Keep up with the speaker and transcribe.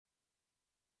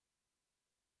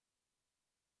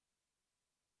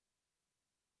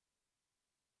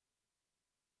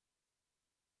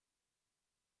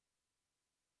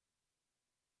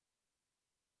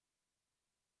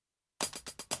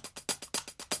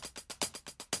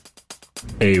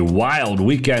a wild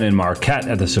weekend in Marquette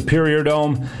at the Superior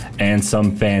Dome, and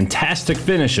some fantastic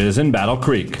finishes in Battle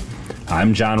Creek.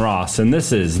 I'm John Ross, and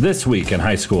this is This Week in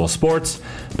High School Sports,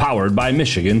 powered by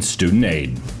Michigan Student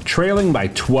Aid. Trailing by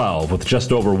 12 with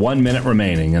just over 1 minute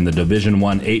remaining in the Division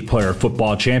I 8-player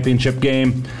football championship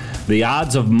game, the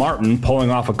odds of Martin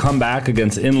pulling off a comeback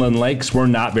against Inland Lakes were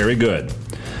not very good.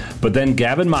 But then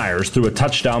Gavin Myers threw a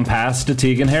touchdown pass to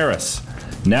Tegan Harris.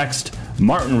 Next,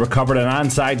 Martin recovered an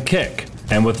onside kick,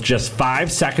 and with just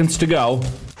 5 seconds to go,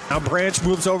 now Branch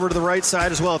moves over to the right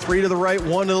side as well. 3 to the right,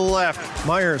 1 to the left.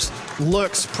 Myers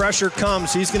looks, pressure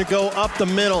comes. He's going to go up the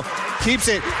middle. Keeps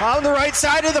it on the right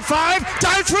side of the 5.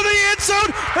 Dives for the end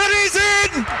zone, and he's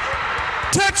in!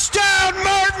 Touchdown,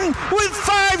 Martin, with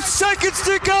 5 seconds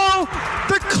to go.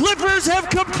 The Clippers have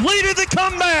completed the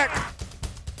comeback.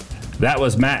 That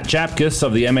was Matt Chapkus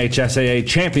of the MHSAA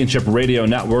Championship Radio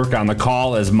Network on the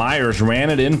call as Myers ran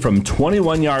it in from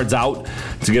 21 yards out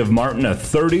to give Martin a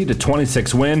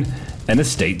 30-26 win and a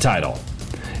state title.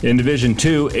 In Division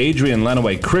II, Adrian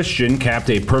Lenawee Christian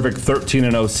capped a perfect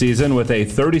 13-0 season with a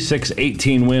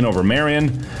 36-18 win over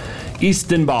Marion.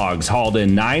 Easton Boggs hauled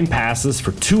in 9 passes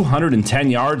for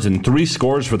 210 yards and 3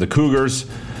 scores for the Cougars.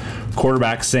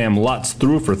 Quarterback Sam Lutz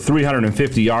threw for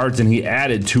 350 yards and he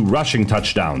added 2 rushing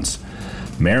touchdowns.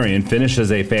 Marion finishes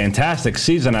a fantastic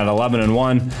season at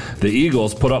 11-1. The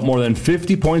Eagles put up more than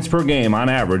 50 points per game on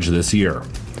average this year.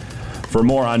 For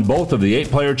more on both of the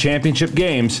 8-player championship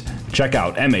games, check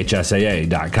out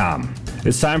MHSAA.com.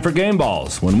 It's time for Game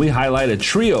Balls, when we highlight a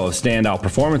trio of standout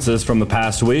performances from the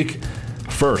past week.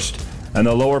 First, in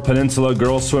the Lower Peninsula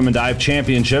Girls Swim and Dive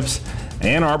Championships,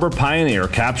 Ann Arbor Pioneer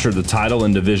captured the title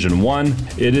in Division I.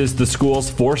 It is the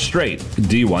school's 4th straight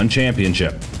D1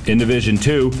 championship. In Division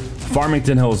II,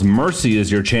 Farmington Hills Mercy is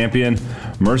your champion.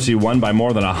 Mercy won by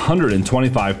more than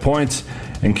 125 points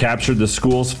and captured the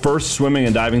school's first swimming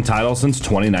and diving title since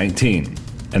 2019.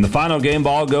 And the final game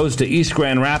ball goes to East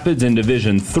Grand Rapids in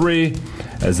Division III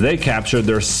as they captured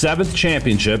their 7th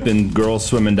championship in girls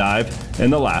swim and dive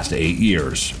in the last 8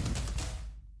 years.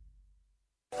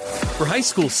 For high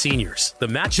school seniors, the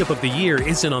matchup of the year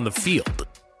isn't on the field.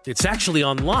 It's actually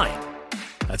online.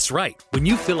 That's right. When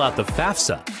you fill out the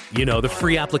FAFSA, the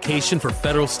free application for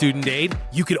federal student aid,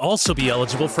 you could also be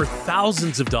eligible for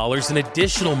thousands of dollars in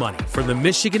additional money from the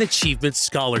Michigan Achievement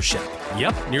Scholarship.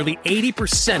 Yep, nearly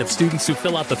 80% of students who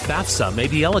fill out the FAFSA may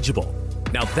be eligible.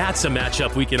 Now that's a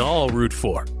matchup we can all root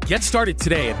for. Get started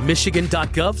today at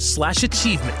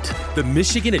michigan.gov/achievement. The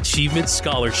Michigan Achievement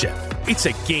Scholarship. It's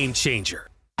a game changer.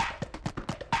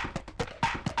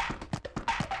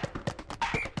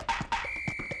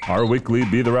 Our weekly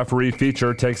Be the Referee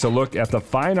feature takes a look at the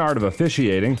fine art of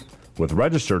officiating with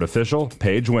registered official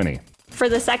Paige Winnie. For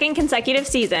the second consecutive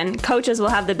season, coaches will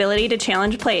have the ability to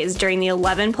challenge plays during the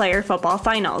 11-player football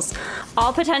finals.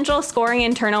 All potential scoring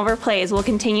and turnover plays will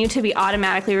continue to be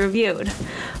automatically reviewed.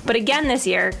 But again this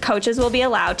year, coaches will be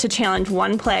allowed to challenge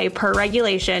 1 play per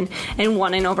regulation and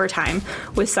 1 in overtime,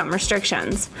 with some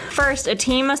restrictions. First, a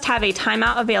team must have a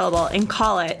timeout available and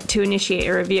call it to initiate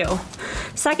a review.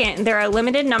 Second, there are a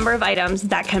limited number of items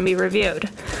that can be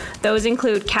reviewed. Those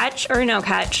include catch or no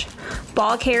catch,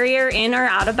 ball carrier in or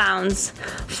out of bounds,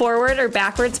 forward or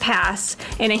backwards pass,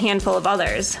 and a handful of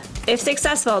others. If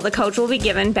successful, the coach will be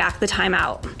given back the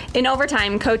timeout. In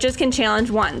overtime, coaches can challenge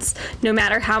once, no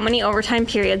matter how many overtime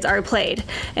periods are played,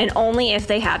 and only if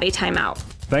they have a timeout.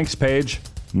 Thanks, Paige.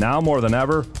 Now more than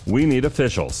ever, we need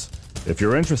officials. If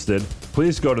you're interested,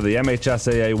 please go to the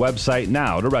MHSAA website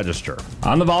now to register.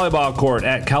 On the volleyball court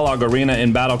at Kellogg Arena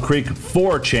in Battle Creek,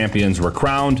 4 champions were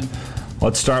crowned.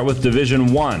 Let's start with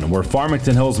Division I, where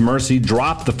Farmington Hills Mercy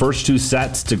dropped the first 2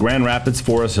 sets to Grand Rapids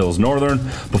Forest Hills Northern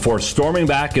before storming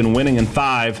back and winning in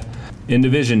 5. In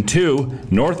Division II,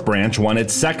 North Branch won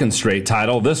its 2nd straight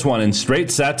title, this one in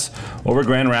straight sets over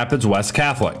Grand Rapids West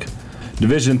Catholic.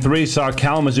 Division III saw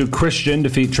Kalamazoo Christian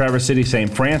defeat Traverse City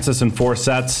St. Francis in 4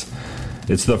 sets.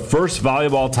 It's the first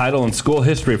volleyball title in school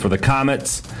history for the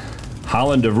Comets.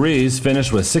 Holland DeVries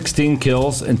finished with 16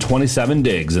 kills and 27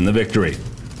 digs in the victory.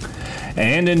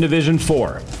 And in Division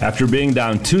IV, after being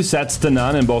down 2 sets to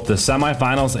none in both the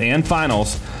semifinals and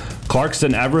finals,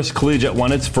 Clarkston Everest Collegiate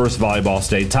won its first volleyball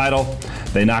state title.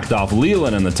 They knocked off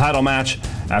Leland in the title match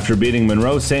after beating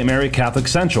Monroe St. Mary Catholic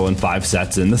Central in 5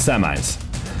 sets in the semis.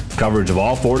 Coverage of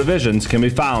all 4 divisions can be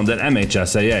found at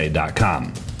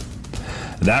MHSAA.com.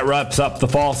 That wraps up the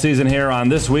fall season here on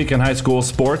This Week in High School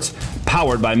Sports,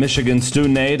 powered by Michigan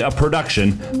Student Aid, a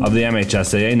production of the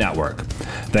MHSAA Network.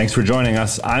 Thanks for joining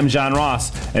us. I'm John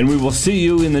Ross, and we will see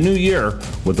you in the new year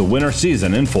with the winter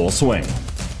season in full swing.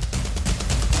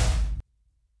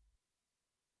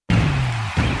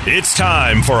 It's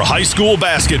time for high school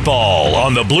basketball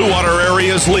on the Blue Water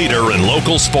Area's leader in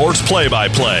local sports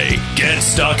play-by-play.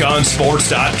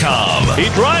 GetStuckOnSports.com. He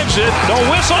drives it. No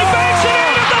whistle. He banks it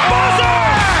in at the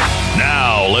buzzer!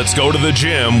 Now, let's go to the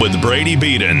gym with Brady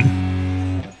Beaton.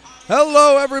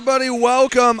 Hello, everybody.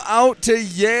 Welcome out to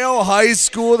Yale High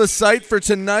School, the site for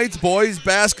tonight's boys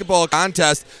basketball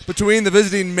contest between the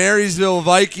visiting Marysville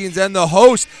Vikings and the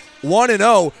host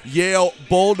 1-0 Yale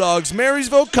Bulldogs.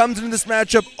 Marysville comes into this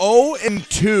matchup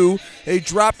 0-2. They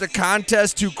dropped a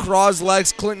contest to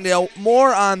Croslex Clintondale.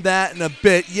 More on that in a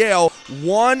bit. Yale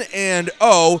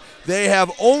 1-0. They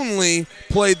have only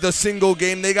played the single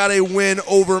game. They got a win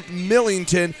over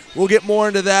Millington. We'll get more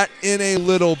into that in a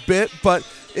little bit, but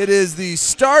it is the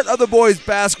start of the boys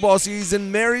basketball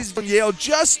season. Marysville and Yale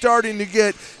just starting to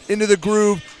get into the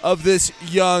groove of this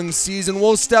young season.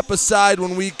 We'll step aside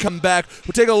when we come back.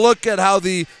 We'll take a look at how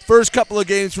the first couple of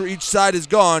games for each side has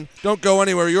gone. Don't go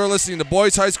anywhere. You're listening to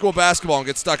Boys High School Basketball and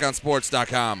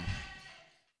GetStuckOnSports.com.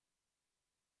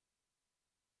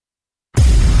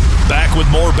 Back with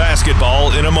more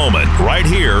basketball in a moment, right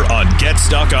here on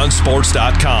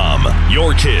GetStuckOnSports.com.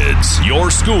 Your kids, your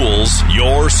schools,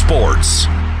 your sports.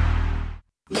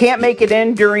 Can't make it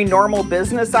in during normal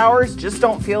business hours? Just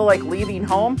don't feel like leaving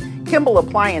home? Kimball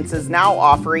Appliance is now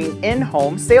offering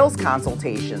in-home sales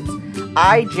consultations.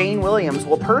 I, Jane Williams,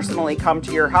 will personally come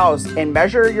to your house and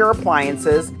measure your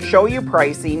appliances, show you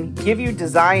pricing, give you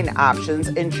design options,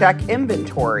 and check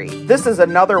inventory. This is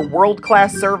another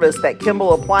world-class service that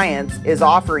Kimball Appliance is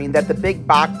offering that the big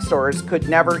box stores could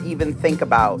never even think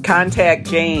about. Contact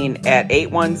Jane at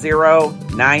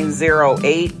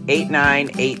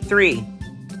 810-908-8983.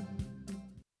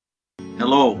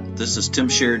 Hello, this is Tim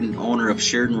Sheridan, owner of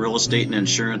Sheridan Real Estate and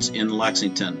Insurance in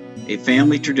Lexington, a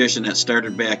family tradition that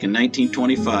started back in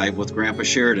 1925 with Grandpa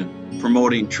Sheridan.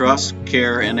 Promoting trust,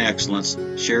 care, and excellence,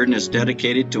 Sheridan is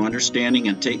dedicated to understanding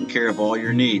and taking care of all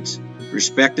your needs.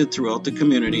 Respected throughout the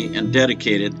community and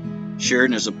dedicated,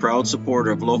 Sheridan is a proud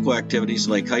supporter of local activities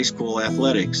like high school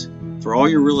athletics. For all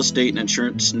your real estate and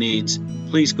insurance needs,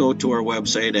 please go to our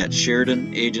website at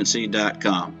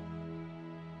SheridanAgency.com.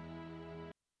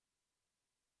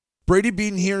 Brady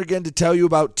Beaton here again to tell you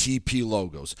about TP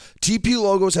Logos. TP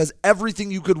Logos has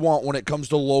everything you could want when it comes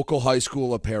to local high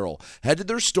school apparel. Head to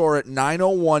their store at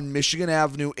 901 Michigan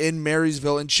Avenue in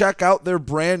Marysville and check out their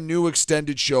brand new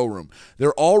extended showroom.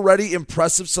 Their already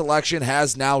impressive selection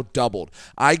has now doubled.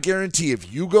 I guarantee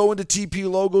if you go into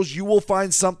TP Logos, you will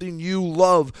find something you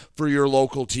love for your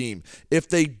local team. If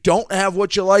they don't have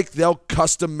what you like, they'll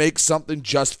custom make something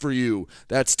just for you.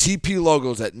 That's TP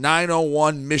Logos at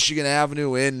 901 Michigan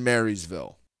Avenue in Marysville.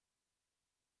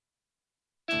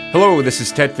 Hello, this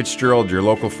is Ted Fitzgerald, your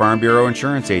local Farm Bureau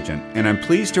insurance agent, and I'm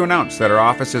pleased to announce that our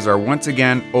offices are once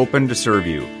again open to serve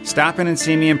you. Stop in and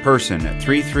see me in person at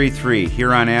 333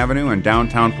 Huron Avenue in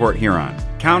downtown Port Huron.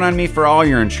 Count on me for all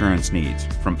your insurance needs,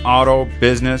 from auto,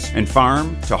 business, and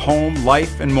farm to home,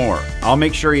 life, and more. I'll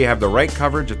make sure you have the right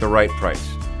coverage at the right price.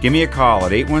 Give me a call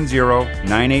at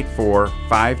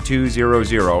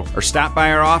 810-984-5200 or stop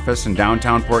by our office in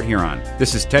downtown Port Huron.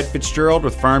 This is Ted Fitzgerald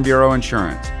with Farm Bureau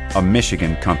Insurance, a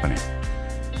Michigan company.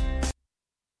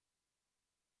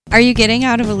 Are you getting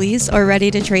out of a lease or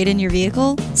ready to trade in your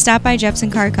vehicle? Stop by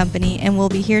Jepson Car Company and we'll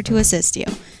be here to assist you.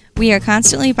 We are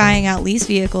constantly buying out leased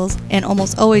vehicles and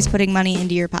almost always putting money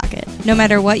into your pocket. No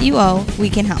matter what you owe, we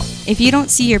can help. If you don't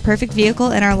see your perfect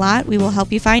vehicle in our lot, we will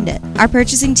help you find it. Our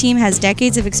purchasing team has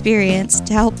decades of experience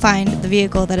to help find the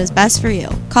vehicle that is best for you.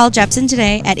 Call Jepson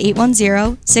today at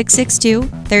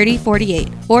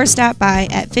 810-662-3048 or stop by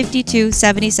at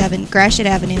 5277 Gratiot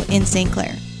Avenue in St.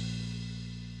 Clair.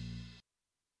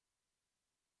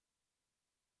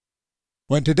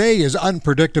 When today is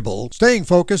unpredictable, staying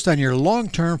focused on your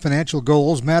long-term financial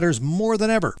goals matters more than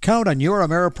ever. Count on your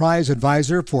Ameriprise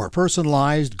advisor for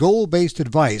personalized, goal-based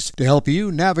advice to help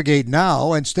you navigate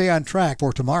now and stay on track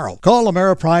for tomorrow. Call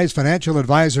Ameriprise financial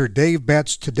advisor Dave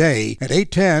Betts today at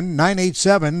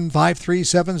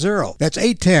 810-987-5370. That's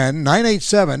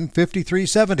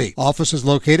 810-987-5370. Office is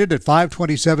located at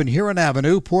 527 Huron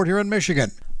Avenue, Port Huron,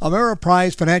 Michigan.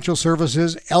 Ameriprise Financial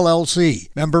Services, LLC.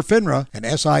 Member FINRA and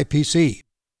SIPC.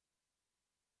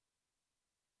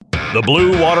 The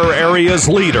Blue Water Area's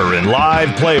leader in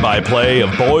live play-by-play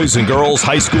of boys and girls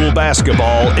high school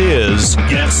basketball is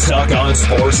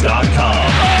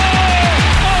GetStuckOnSports.com.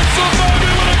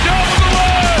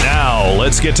 Now,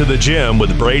 let's get to the gym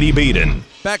with Brady Beaton.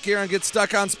 Back here on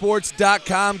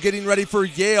GetStuckOnSports.com, getting ready for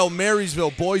Yale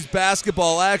Marysville boys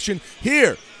basketball action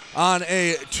here on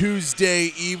a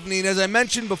Tuesday evening. As I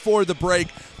mentioned before the break,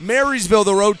 Marysville,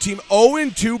 the road team,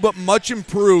 0-2, but much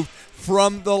improved.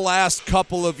 from the last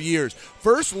couple of years.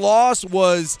 First loss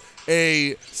was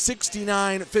a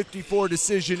 69-54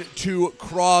 decision to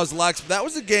Croslex. That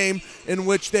was a game in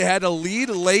which they had a lead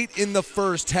late in the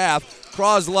first half.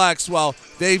 Croslex, well,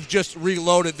 they've just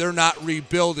reloaded. They're not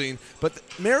rebuilding. But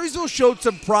Marysville showed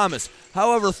some promise.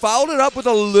 However, followed it up with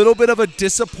a little bit of a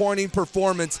disappointing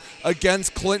performance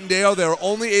against Clintondale. They were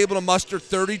only able to muster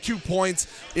 32 points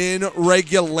in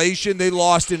regulation. They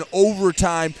lost in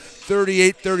overtime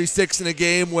 38-36 in a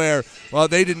game where, well,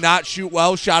 they did not shoot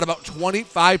well, shot about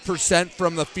 25%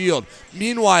 from the field.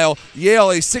 Meanwhile,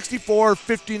 Yale, a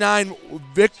 64-59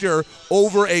 victor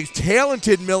over a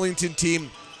talented Millington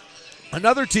team.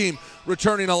 Another team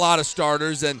returning a lot of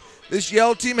starters, and this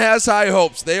Yale team has high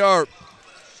hopes. They are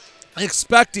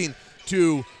expecting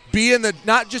to be in the,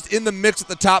 not just in the mix at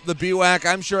the top of the BWAC.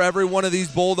 I'm sure every one of these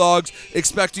Bulldogs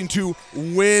expecting to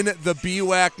win the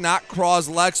BWAC, knock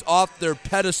Croslex off their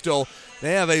pedestal.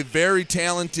 They have a very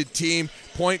talented team.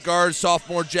 Point guard,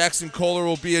 sophomore Jackson Kohler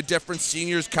will be a difference.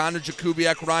 Seniors, Connor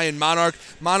Jakubiak, Ryan Monarch.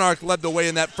 Monarch led the way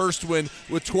in that first win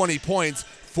with 20 points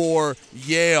for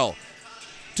Yale.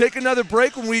 Take another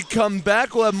break. When we come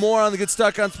back, we'll have more on the Get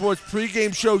Stuck on Sports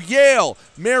pregame show. Yale,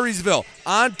 Marysville,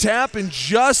 on tap in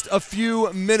just a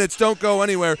few minutes. Don't go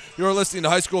anywhere. You're listening to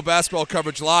high school basketball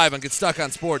coverage live on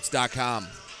GetStuckOnSports.com.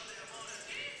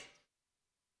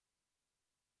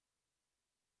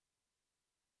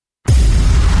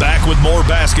 Back with more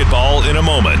basketball in a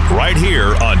moment, right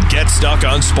here on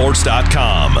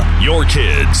GetStuckOnSports.com. Your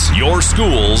kids, your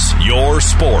schools, your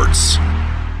sports.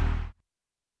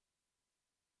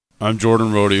 I'm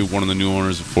Jordan Rohde, one of the new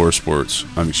owners of Forest Sports.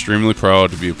 I'm extremely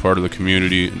proud to be a part of the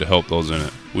community and to help those in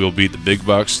it. We will beat the big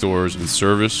box stores in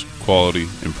service, quality,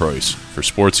 and price. For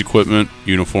sports equipment,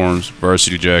 uniforms,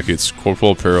 varsity jackets,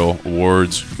 corporal apparel,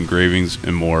 awards, engravings,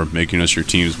 and more, making us your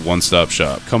team's one-stop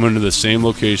shop. Come into the same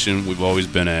location we've always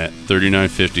been at,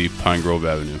 3950 Pine Grove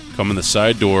Avenue. Come in the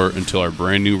side door until our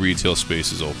brand new retail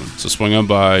space is open. So swing on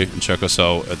by and check us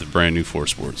out at the brand new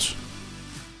Forest Sports.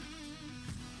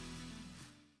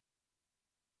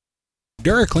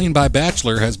 DuraClean by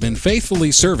Bachelor has been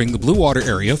faithfully serving the Blue Water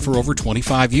area for over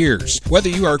 25 years. Whether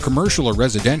you are commercial or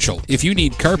residential, if you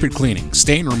need carpet cleaning,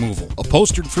 stain removal,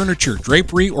 upholstered furniture,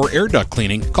 drapery, or air duct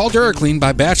cleaning, call DuraClean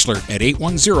by Bachelor at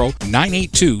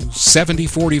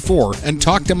 810-982-7044 and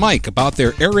talk to Mike about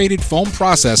their aerated foam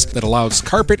process that allows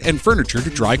carpet and furniture to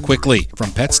dry quickly.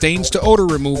 From pet stains to odor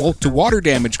removal to water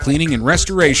damage cleaning and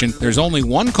restoration, there's only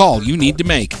one call you need to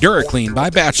make. DuraClean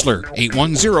by Bachelor,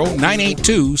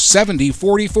 810-982-7044.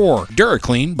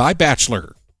 DuraClean by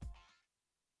Bachelor.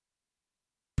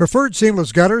 Preferred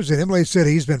Seamless Gutters in Imlay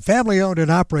City has been family-owned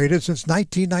and operated since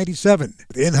 1997.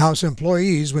 With in-house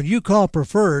employees, when you call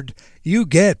Preferred, you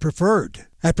get Preferred.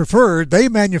 At Preferred, they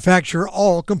manufacture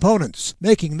all components,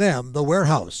 making them the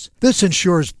warehouse. This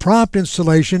ensures prompt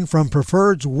installation from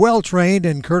Preferred's well-trained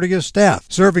and courteous staff,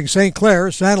 serving St. Clair,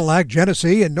 Sanilac,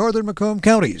 Genesee, and northern Macomb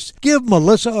counties. Give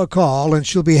Melissa a call and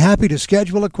she'll be happy to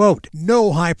schedule a quote.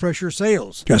 No high-pressure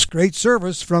sales, just great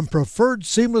service from Preferred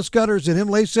Seamless Gutters in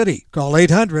Imlay City. Call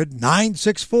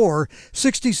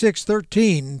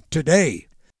 800-964-6613 today.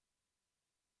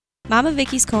 Mama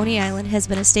Vicky's Coney Island has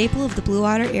been a staple of the Blue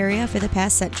Water area for the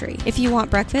past century. If you want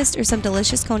breakfast or some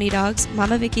delicious Coney dogs,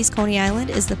 Mama Vicky's Coney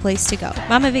Island is the place to go.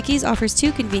 Mama Vicky's offers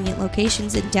 2 convenient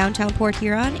locations in downtown Port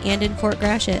Huron and in Fort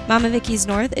Gratiot. Mama Vicky's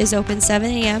North is open 7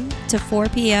 a.m. to 4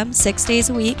 p.m. 6 days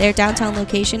a week. Their downtown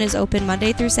location is open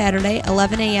Monday through Saturday,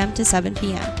 11 a.m. to 7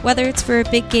 p.m. Whether it's for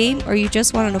a big game or you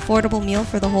just want an affordable meal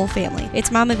for the whole family, it's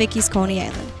Mama Vicky's Coney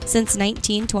Island since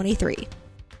 1923.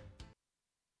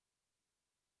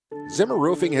 Zimmer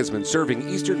Roofing has been serving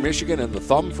Eastern Michigan and the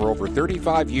Thumb for over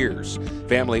 35 years.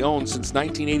 Family owned since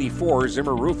 1984,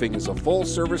 Zimmer Roofing is a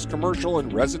full-service commercial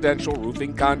and residential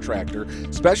roofing contractor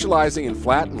specializing in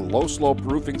flat and low-slope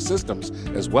roofing systems,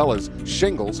 as well as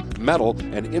shingles, metal,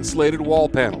 and insulated wall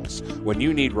panels. When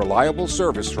you need reliable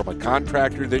service from a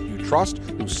contractor that you trust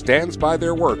who stands by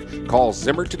their work, call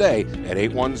Zimmer today at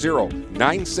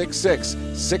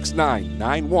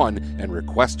 810-966-6991 and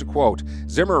request a quote.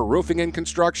 Zimmer Roofing and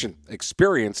Construction.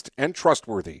 Experienced and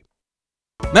trustworthy.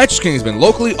 Mattress King has been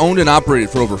locally owned and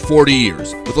operated for over 40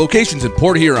 years. With locations in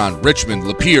Port Huron, Richmond,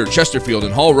 Lapeer, Chesterfield,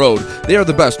 and Hall Road, they are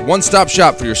the best one-stop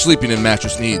shop for your sleeping and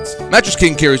mattress needs. Mattress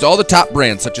King carries all the top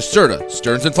brands such as Serta,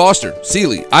 Stearns & Foster,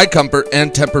 Sealy, iComfort,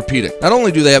 and Tempur-Pedic. Not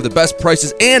only do they have the best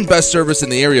prices and best service in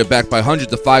the area backed by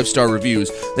hundreds of 5-star reviews,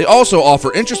 they also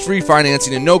offer interest-free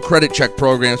financing and no credit check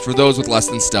programs for those with less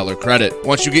than stellar credit.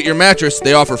 Once you get your mattress,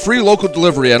 they offer free local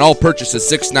delivery on all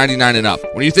purchases $6.99 and up.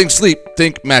 When you think sleep,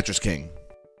 think Mattress King.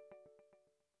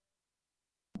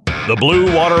 The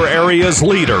Blue Water Area's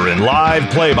leader in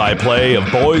live play-by-play of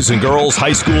boys and girls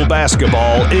high school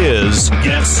basketball is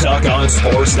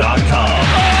GetStuckOnSports.com.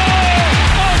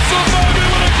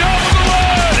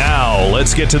 Now,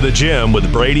 let's get to the gym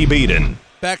with Brady Beaton.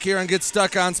 Back here on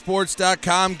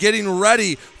GetStuckOnSports.com, getting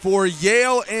ready for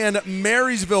Yale and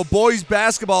Marysville boys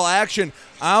basketball action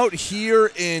out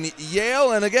here in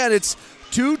Yale. And again, it's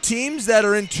two teams that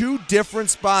are in two different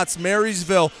spots.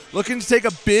 Marysville looking to take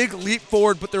a big leap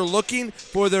forward, but they're looking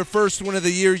for their first win of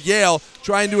the year. Yale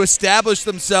trying to establish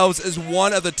themselves as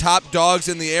one of the top dogs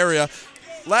in the area.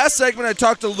 Last segment, I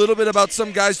talked a little bit about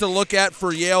some guys to look at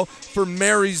for Yale. For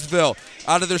Marysville,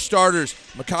 out of their starters,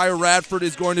 Micaiah Radford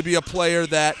is going to be a player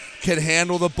that can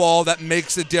handle the ball, that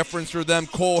makes a difference for them.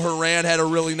 Cole Horan had a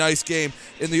really nice game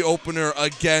in the opener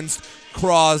against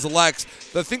Croslex.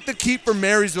 I think the key for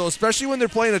Marysville, especially when they're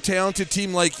playing a talented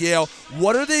team like Yale,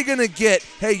 what are they going to get?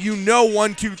 Hey,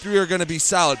 1, 2, 3 are going to be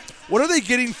solid. What are they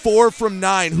getting 4 from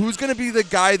 9? Who's going to be the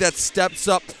guy that steps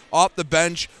up off the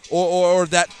bench or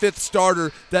that fifth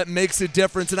starter that makes a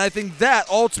difference? And I think that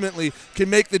ultimately can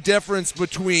make the difference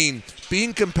between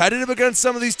being competitive against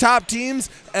some of these top teams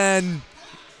and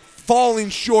falling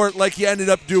short like he ended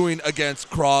up doing against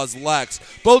Croslex.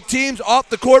 Both teams off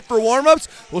the court for warm-ups.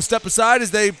 We'll step aside as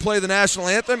they play the national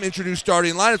anthem, introduce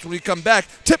starting lineups. When we come back,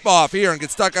 tip-off here on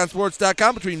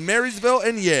GetStuckOnSports.com between Marysville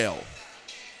and Yale.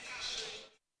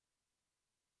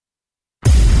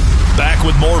 Back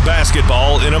with more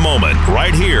basketball in a moment,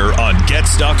 right here on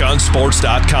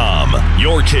GetStuckOnSports.com.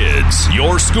 Your kids,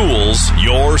 your schools,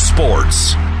 your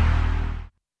sports.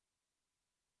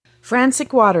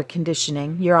 Frantic Water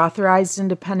Conditioning, your authorized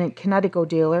independent Connecticut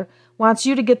dealer, wants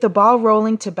you to get the ball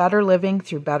rolling to better living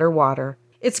through better water.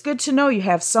 It's good to know you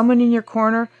have someone in your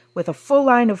corner with a full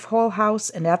line of whole house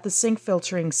and at-the-sink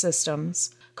filtering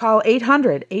systems. Call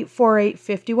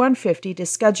 800-848-5150 to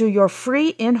schedule your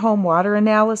free in-home water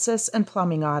analysis and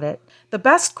plumbing audit. The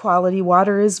best quality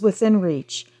water is within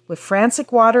reach with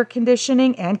Frantic Water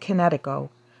Conditioning and Connecticut.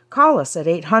 Call us at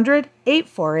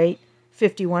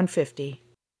 800-848-5150.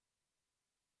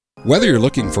 Whether you're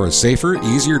looking for a safer,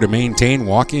 easier to maintain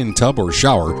walk-in tub or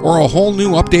shower, or a whole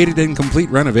new updated and complete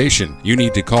renovation, you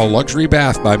need to call Luxury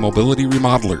Bath by Mobility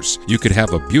Remodelers. You could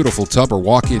have a beautiful tub or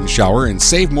walk-in shower and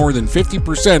save more than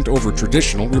 50% over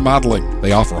traditional remodeling.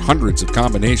 They offer hundreds of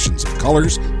combinations of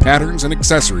colors, patterns, and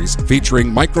accessories featuring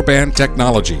microband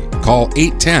technology. Call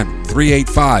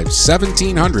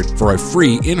 810-385-1700 for a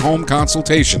free in-home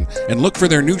consultation and look for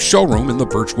their new showroom in the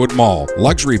Birchwood Mall.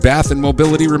 Luxury Bath and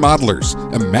Mobility Remodelers.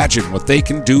 Imagine what they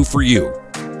can do for you.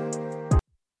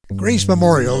 Grace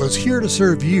Memorial is here to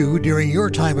serve you during your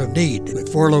time of need.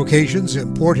 With 4 locations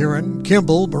in Port Huron,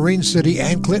 Kimball, Marine City,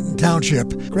 and Clinton Township,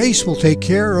 Grace will take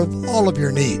care of all of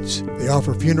your needs. They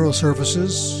offer funeral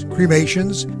services,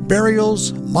 cremations,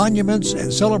 burials, monuments,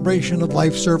 and celebration of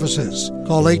life services.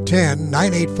 Call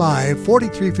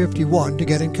 810-985-4351 to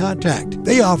get in contact.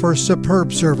 They offer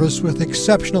superb service with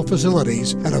exceptional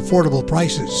facilities at affordable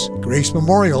prices. Grace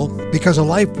Memorial, because a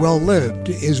life well lived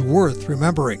is worth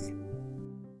remembering.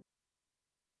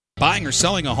 Buying or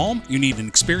selling a home? You need an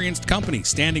experienced company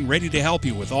standing ready to help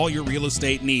you with all your real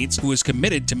estate needs, who is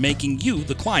committed to making you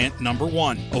the client number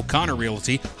one. O'Connor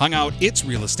Realty hung out its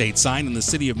real estate sign in the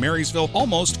city of Marysville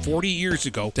almost 40 years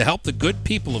ago to help the good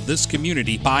people of this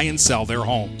community buy and sell their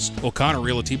homes. O'Connor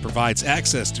Realty provides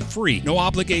access to free,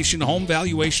 no-obligation home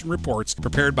valuation reports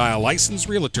prepared by a licensed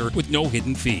realtor with no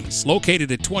hidden fees.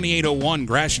 Located at 2801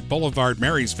 Gratiot Boulevard,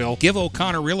 Marysville, give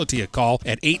O'Connor Realty a call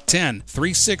at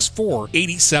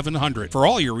 810-364-8700 for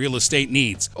all your real estate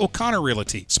needs. O'Connor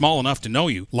Realty, small enough to know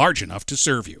you, large enough to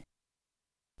serve you.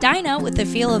 Dine out with the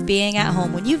feel of being at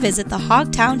home when you visit the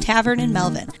Hogtown Tavern in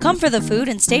Melvin. Come for the food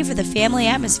and stay for the family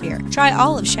atmosphere. Try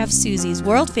all of Chef Susie's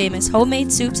world-famous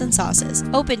homemade soups and sauces.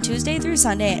 Open Tuesday through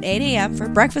Sunday at 8 a.m. for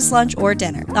breakfast, lunch, or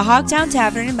dinner. The Hogtown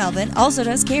Tavern in Melvin also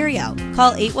does carry-out.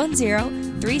 Call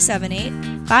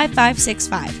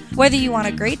 810-378-5565. Whether you want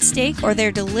a great steak or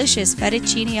their delicious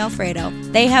fettuccine Alfredo,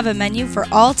 they have a menu for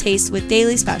all tastes with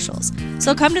daily specials.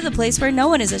 So come to the place where no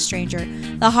one is a stranger,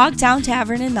 the Hogtown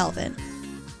Tavern in Melvin.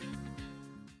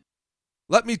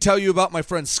 Let me tell you about my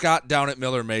friend Scott down at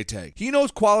Miller Maytag. He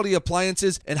knows quality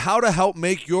appliances and how to help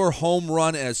make your home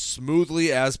run as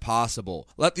smoothly as possible.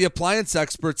 Let the appliance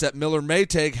experts at Miller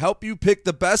Maytag help you pick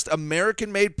the best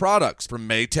American-made products from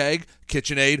Maytag,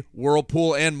 KitchenAid,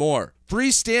 Whirlpool, and more.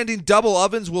 Freestanding double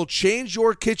ovens will change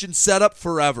your kitchen setup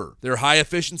forever. Their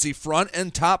high-efficiency front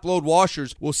and top-load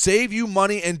washers will save you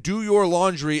money and do your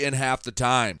laundry in half the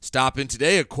time. Stop in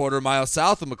today a quarter mile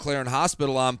south of McLaren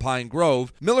Hospital on Pine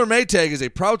Grove. Miller Maytag is a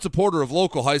proud supporter of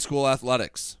local high school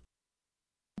athletics.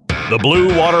 The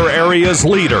Blue Water Area's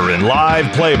leader in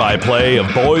live play-by-play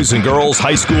of boys and girls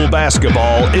high school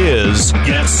basketball is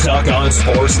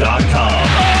GetStuckOnSports.com.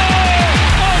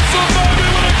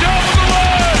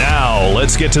 Now,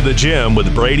 let's get to the gym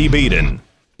with Brady Beaton.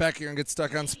 Back here and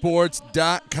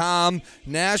GetStuckOnSports.com.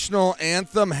 National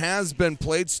anthem has been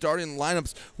played. Starting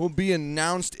lineups will be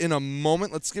announced in a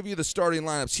moment. Let's give you the starting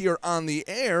lineups here on the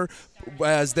air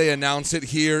as they announce it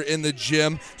here in the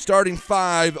gym. Starting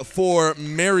 5 for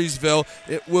Marysville,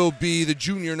 it will be the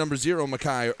junior number 0,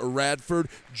 Makai Radford,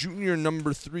 junior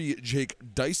number 3, Jake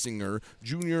Dysinger,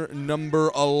 junior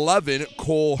number 11,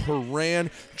 Cole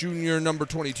Horan, junior number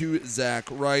 22, Zach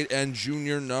Wright, and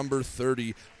junior number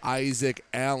 30, Isaac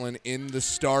Allen in the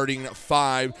starting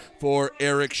 5 for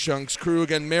Eric Shunk's crew.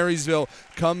 Again, Marysville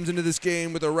comes into this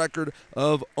game with a record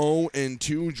of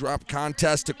 0-2. Dropped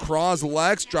contest to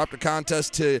Croslex, dropped a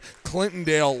contest to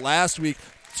Clintondale last week.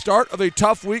 Start of a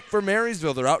tough week for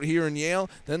Marysville. They're out here in Yale.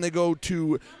 Then they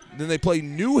play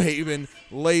New Haven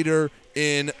later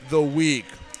in the week.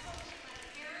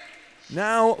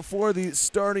 Now for the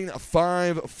starting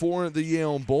 5 for the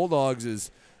Yale Bulldogs is,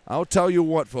 I'll tell you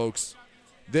what, folks.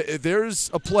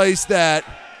 There's a place that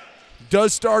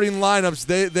does starting lineups.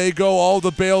 They go all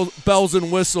the bells and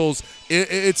whistles.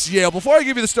 It's Yale. Before I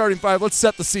give you the starting 5, let's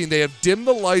set the scene. They have dimmed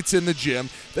the lights in the gym.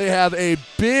 They have a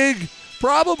big,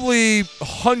 probably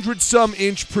 100-some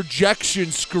inch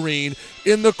projection screen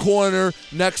in the corner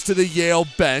next to the Yale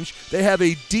bench. They have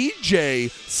a DJ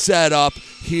set up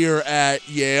here at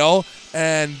Yale,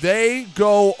 and they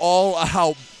go all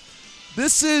out.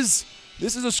 This is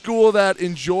a school that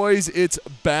enjoys its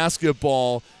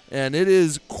basketball, and it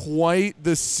is quite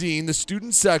the scene. The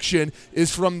student section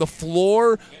is from the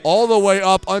floor all the way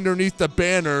up underneath the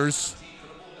banners,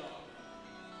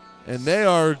 and they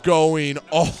are going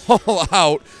all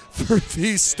out for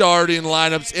these starting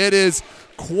lineups. It is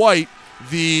quite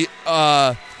the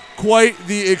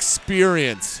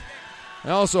experience.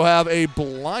 I also have a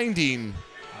blinding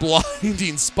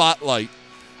spotlight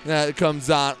that comes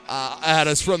on at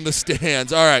us from the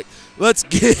stands. All right, let's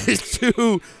get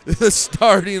to the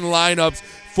starting lineups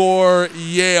for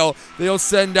Yale. They'll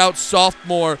send out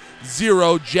sophomore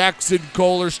 0, Jackson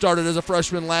Kohler, started as a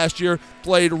freshman last year,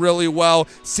 played really well.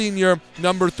 Senior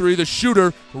number 3, the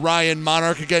shooter, Ryan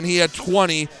Monarch. Again, he had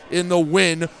 20 in the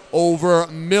win over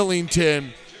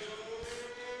Millington.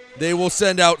 They will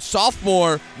send out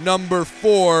sophomore number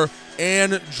 4,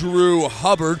 Andrew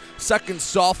Hubbard, second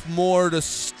sophomore to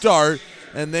start,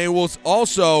 and they will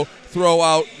also throw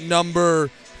out number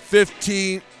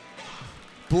 15,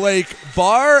 Blake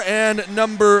Barr, and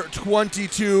number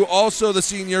 22, also the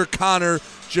senior, Connor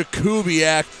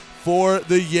Jakubiak for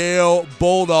the Yale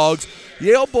Bulldogs.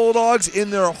 Yale Bulldogs in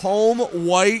their home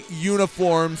white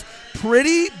uniforms,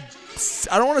 pretty,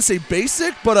 I don't want to say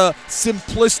basic, but a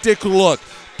simplistic look.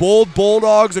 Bold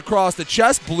Bulldogs across the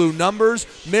chest, blue numbers.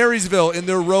 Marysville in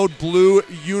their road blue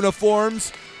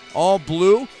uniforms, all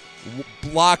blue.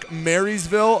 Block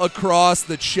Marysville across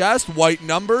the chest, white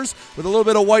numbers, with a little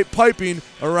bit of white piping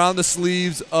around the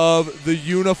sleeves of the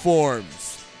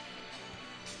uniforms.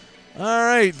 All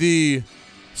right, the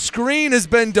screen has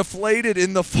been deflated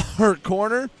in the far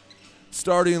corner.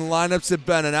 Starting lineups have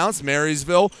been announced.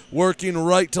 Marysville working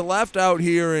right to left out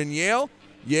here in Yale.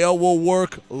 Yale will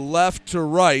work left to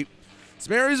right. So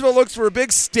Marysville looks for a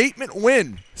big statement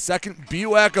win. Second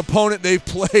BWAC opponent they've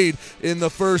played in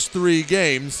the first 3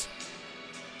 games.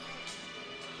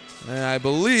 And I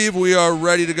believe we are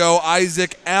ready to go.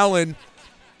 Isaac Allen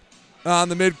on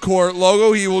the midcourt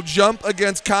logo. He will jump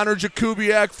against Connor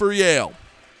Jakubiak for Yale.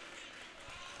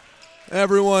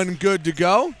 Everyone good to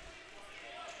go?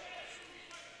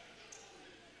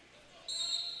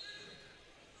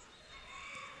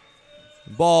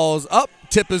 Ball's up.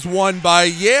 Tip is won by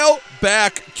Yale.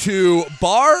 Back to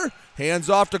Barr. Hands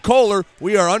off to Kohler.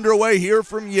 We are underway here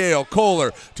from Yale.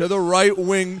 Kohler to the right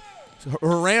wing.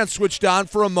 Horan switched on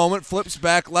for a moment. Flips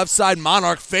back. Left side.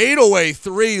 Monarch. Fadeaway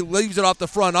 3. Leaves it off the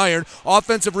front iron.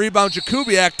 Offensive rebound.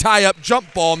 Jakubiak. Tie up.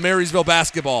 Jump ball. Marysville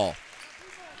basketball.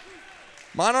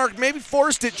 Monarch maybe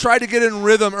forced it, tried to get in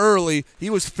rhythm early. He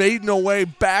was fading away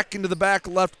back into the back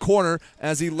left corner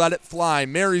as he let it fly.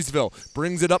 Marysville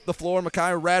brings it up the floor.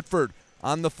 Makai Radford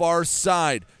on the far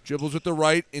side. Dribbles with the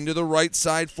right into the right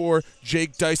side for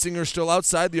Jake Dysinger. Still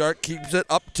outside the arc. Keeps it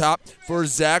up top for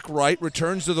Zach Wright.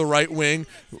 Returns to the right wing.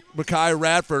 Makai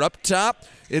Radford up top.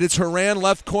 It is Horan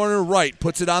left corner right.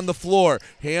 Puts it on the floor.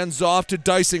 Hands off to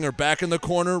Dysinger. Back in the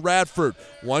corner, Radford.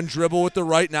 One dribble with the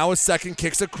right. Now a second.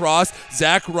 Kicks across.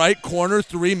 Zach Wright, corner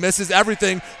 3. Misses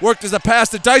everything. Worked as a pass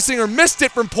to Dysinger. Missed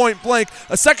it from point blank.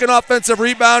 A second offensive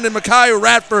rebound, and Makai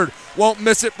Radford won't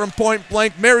miss it from point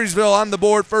blank. Marysville on the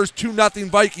board first, 2-0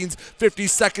 Vikings, 50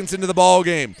 seconds into the ball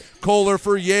game. Kohler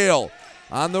for Yale.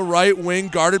 On the right wing,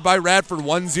 guarded by Radford.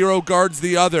 1-0 guards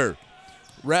the other.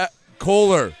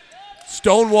 Kohler,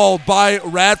 stonewalled by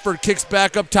Radford, kicks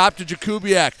back up top to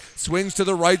Jakubiak. Swings to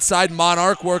the right side,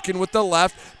 Monarch working with the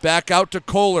left. Back out to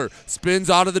Kohler. Spins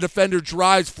out of the defender,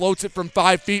 drives, floats it from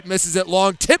 5 feet, misses it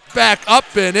long. Tip back up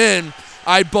and in.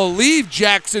 I believe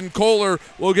Jackson Kohler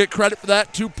will get credit for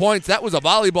that. 2 points. That was a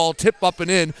volleyball tip up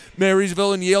and in.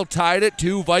 Marysville and Yale tied it.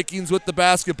 2 Vikings with the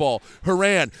basketball.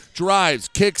 Horan drives,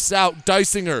 kicks out.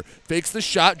 Dysinger fakes the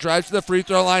shot, drives to the free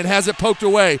throw line, has it poked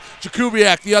away.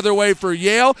 Jakubiak the other way for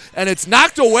Yale, and it's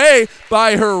knocked away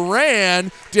by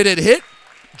Horan. Did it hit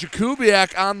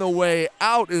Jakubiak on the way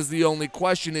out is the only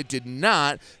question. It did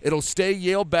not. It'll stay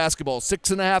Yale basketball.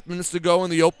 6.5 minutes to go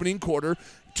in the opening quarter.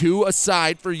 2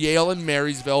 aside for Yale and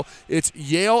Marysville. It's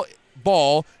Yale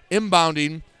ball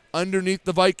inbounding underneath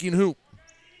the Viking hoop.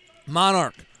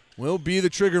 Monarch will be the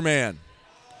trigger man.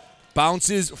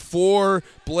 Bounces for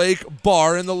Blake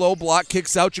Barr in the low block.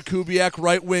 Kicks out Jakubiak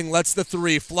right wing. Lets the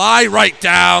 3 fly right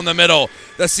down the middle.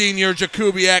 The senior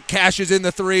Jakubiak cashes in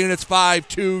the 3, and it's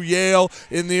 5-2 Yale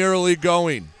in the early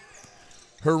going.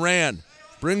 Horan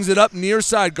brings it up near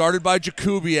side, guarded by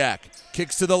Jakubiak.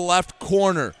 Kicks to the left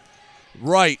corner.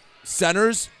 Right,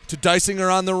 centers to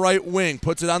Dysinger on the right wing.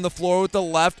 Puts it on the floor with the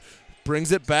left.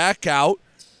 Brings it back out.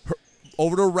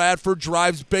 Over to Radford,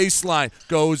 drives baseline.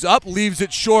 Goes up, leaves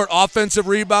it short. Offensive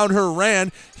rebound,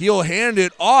 Horan. He'll hand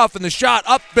it off, and the shot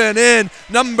up and in.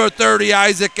 Number 30,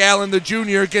 Isaac Allen, the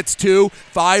junior, gets 2.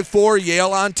 5-4,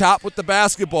 Yale on top with the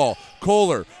basketball.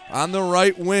 Kohler on the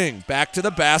right wing. Back to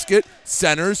the basket.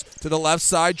 Centers to the left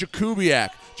side,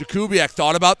 Jakubiak. Jakubiak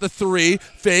thought about the 3,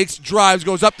 fakes, drives,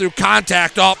 goes up through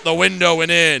contact, off the window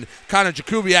and in. Connor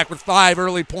Jakubiak with 5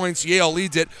 early points. Yale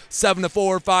leads it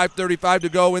 7-4, 5:35 to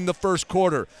go in the first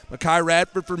quarter. Makai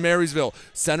Radford for Marysville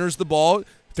centers the ball,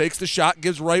 fakes the shot,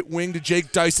 gives right wing to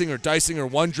Jake Dysinger. Dysinger,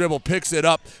 one dribble, picks it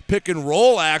up. Pick and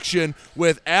roll action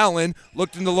with Allen.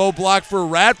 Looked in the low block for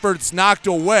Radford. It's knocked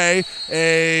away.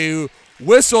 A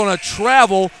whistle and a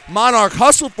travel. Monarch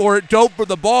hustled for it, dove for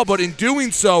the ball, but in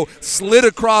doing so, slid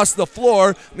across the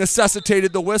floor,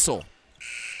 necessitated the whistle.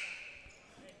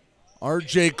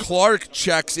 R.J. Clark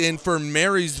checks in for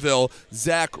Marysville.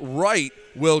 Zach Wright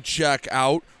will check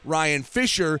out. Ryan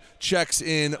Fisher checks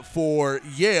in for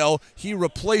Yale. He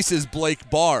replaces Blake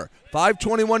Barr.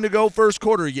 5:21 to go first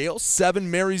quarter. Yale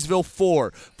 7, Marysville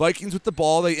 4. Vikings with the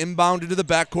ball. They inbound into the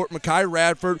backcourt. Makai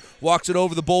Radford walks it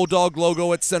over the Bulldog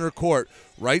logo at center court.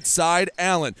 Right side,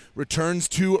 Allen returns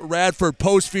to Radford.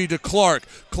 Post feed to Clark.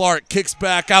 Clark kicks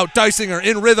back out. Dysinger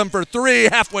in rhythm for 3.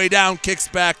 Halfway down, kicks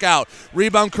back out.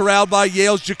 Rebound corralled by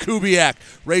Yale's Jakubiak.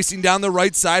 Racing down the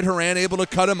right side. Horan able to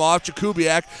cut him off.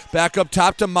 Jakubiak back up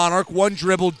top to Monarch. One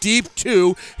dribble deep,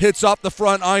 2. Hits off the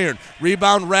front iron.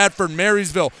 Rebound Radford.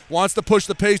 Marysville wants to push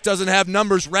the pace. Doesn't have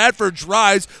numbers. Radford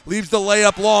drives. Leaves the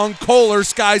layup long. Kohler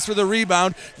skies for the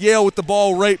rebound. Yale with the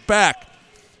ball right back.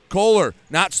 Kohler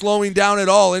not slowing down at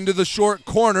all into the short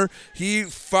corner. He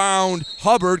found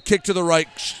Hubbard, kick to the right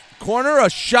corner, a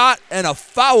shot and a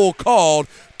foul called.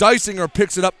 Dysinger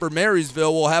picks it up for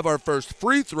Marysville. We'll have our first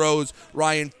free throws.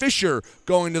 Ryan Fisher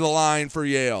going to the line for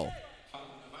Yale.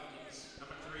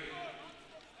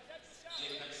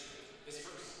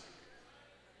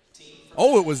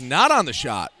 Oh, it was not on the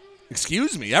shot.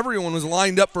 Excuse me. Everyone was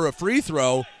lined up for a free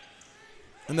throw,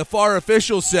 and the FAR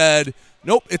official said,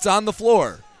 nope, it's on the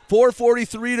floor.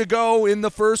 4:43 to go in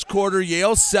the first quarter.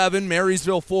 Yale 7,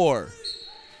 Marysville 4.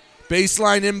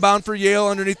 Baseline inbound for Yale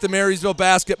underneath the Marysville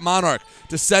basket. Monarch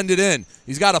to send it in.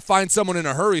 He's got to find someone in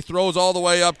a hurry. Throws all the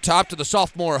way up top to the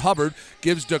sophomore Hubbard.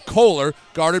 Gives to Kohler,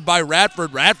 guarded by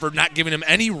Radford. Radford not giving him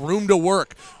any room to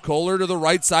work. Kohler to the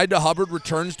right side to Hubbard.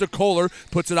 Returns to Kohler.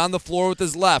 Puts it on the floor with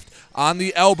his left. On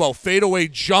the elbow. Fadeaway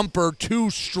jumper. Too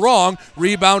strong.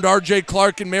 Rebound R.J.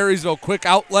 Clark in Marysville. Quick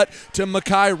outlet to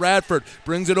Makai Radford.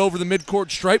 Brings it over the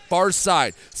midcourt stripe. Far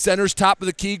side. Centers top of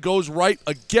the key. Goes right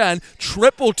again.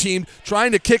 Triple teamed.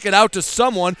 Trying to kick it out to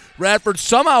someone. Radford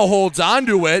somehow holds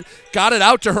onto it. Got it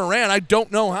out to Horan. I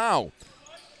don't know how.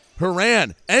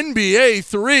 Horan, NBA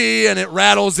 3, and it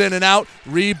rattles in and out.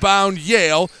 Rebound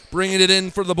Yale, bringing it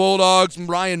in for the Bulldogs.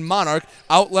 Ryan Monarch.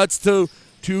 Outlets to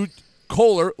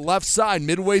Kohler, left side,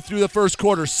 midway through the first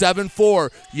quarter. 7-4,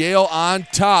 Yale on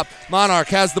top. Monarch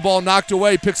has the ball knocked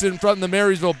away, picks it in front of the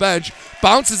Marysville bench.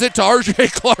 Bounces it to R.J.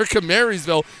 Clark of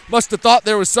Marysville. Must have thought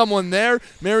there was someone there.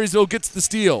 Marysville gets the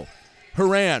steal.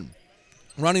 Horan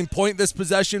running point this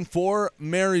possession for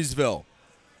Marysville.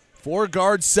 4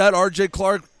 guard set. R.J.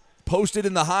 Clark posted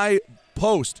in the high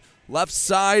post. Left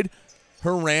side,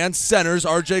 Horan centers.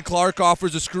 R.J. Clark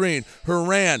offers a screen.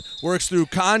 Horan works through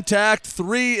contact.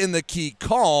 3 in the key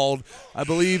called. I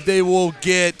believe they will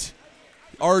get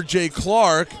R.J.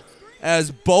 Clark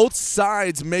as both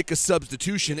sides make a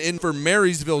substitution. In for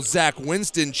Marysville, Zach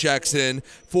Winston checks in.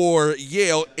 For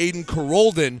Yale, Aiden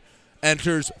Carolden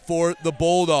enters for the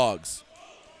Bulldogs.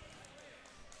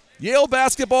 Yale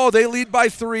basketball, they lead by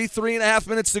 3.5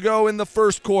 minutes to go in the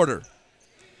first quarter.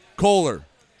 Kohler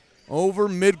over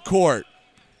midcourt.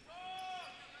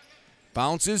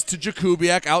 Bounces to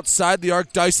Jakubiak outside the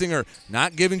arc. Dysinger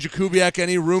not giving Jakubiak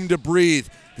any room to breathe.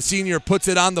 The senior puts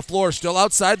it on the floor, still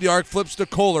outside the arc, flips to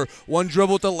Kohler. One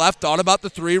dribble with the left, thought about the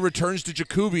 3, returns to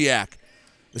Jakubiak.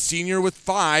 The senior with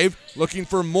 5, looking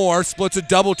for more, splits a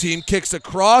double team, kicks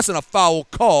across, and a foul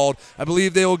called. I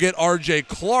believe they will get R.J.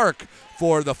 Clark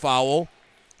for the foul.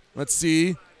 Let's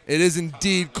see. It is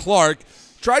indeed Clark.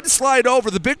 Tried to slide over.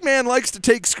 The big man likes to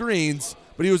take screens,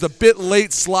 but he was a bit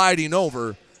late sliding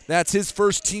over. That's his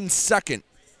first, team second.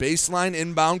 Baseline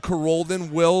inbound,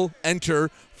 Carolden will enter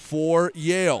for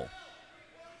Yale.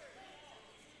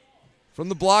 From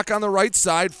the block on the right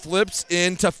side, flips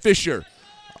into Fisher.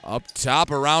 Up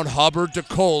top around Hubbard to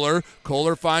Kohler.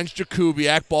 Kohler finds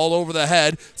Jakubiak, ball over the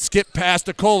head. Skip pass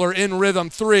to Kohler, in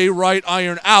rhythm 3, right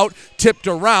iron out, tipped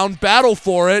around, battle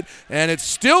for it, and it's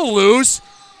still loose.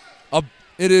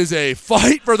 It is a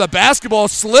fight for the basketball,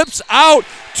 slips out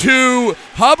to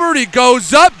Hubbard. He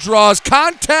goes up, draws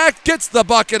contact, gets the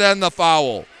bucket and the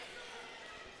foul.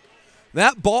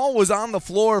 That ball was on the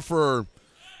floor for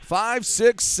 5,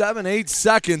 6, 7, 8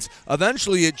 seconds.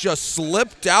 Eventually it just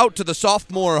slipped out to the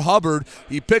sophomore Hubbard.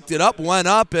 He picked it up, went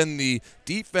up, and the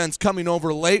defense coming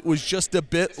over late was just a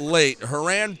bit late.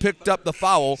 Horan picked up the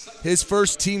foul, his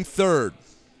first, team third.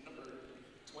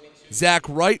 Zach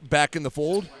Wright back in the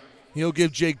fold. He'll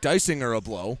give Jake Dysinger a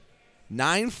blow.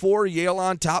 9-4 Yale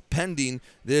on top pending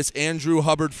this Andrew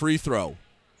Hubbard free throw.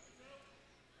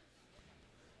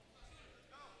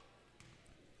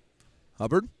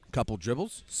 Hubbard, couple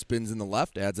dribbles, spins in the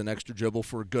left, adds an extra dribble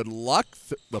for good luck.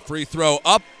 The free throw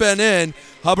up and in.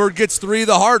 Hubbard gets 3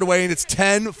 the hard way, and it's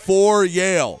 10-4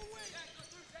 Yale.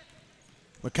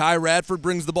 Makai Radford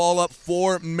brings the ball up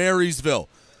for Marysville.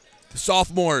 The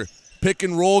sophomore pick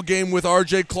and roll game with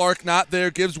R.J. Clark not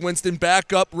there. Gives Winston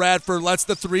back up. Radford lets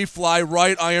the 3 fly.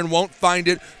 Right iron won't find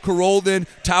it. Carolden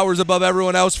towers above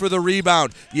everyone else for the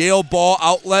rebound. Yale ball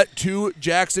outlet to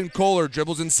Jackson Kohler.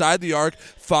 Dribbles inside the arc.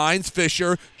 Finds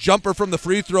Fisher. Jumper from the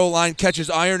free throw line.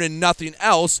 Catches iron and nothing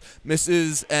else.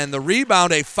 Misses, and the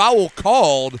rebound, a foul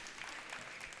called.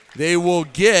 They will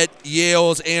get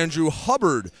Yale's Andrew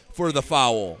Hubbard for the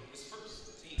foul.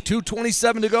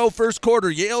 2:27 to go, first quarter.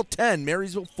 Yale 10,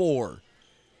 Marysville 4.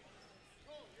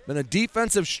 Been a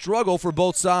defensive struggle for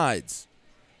both sides.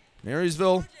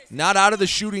 Marysville not out of the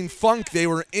shooting funk they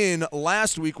were in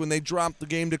last week when they dropped the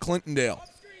game to Clintondale.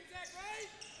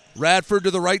 Radford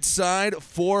to the right side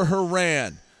for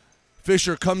Horan.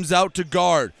 Fisher comes out to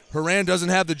guard. Horan doesn't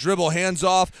have the dribble, hands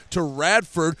off to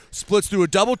Radford. Splits through a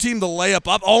double team, the layup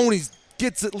up. Oh, and he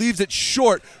gets it, leaves it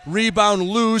short. Rebound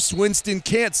loose. Winston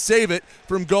can't save it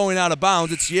from going out of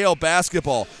bounds. It's Yale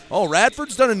basketball. Oh,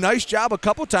 Radford's done a nice job a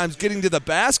couple times getting to the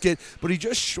basket, but he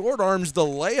just short arms the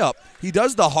layup. He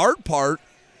does the hard part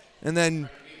and then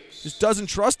just doesn't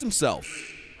trust himself.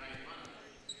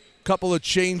 Couple of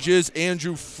changes.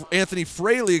 Anthony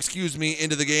Fraley,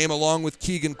 into the game along with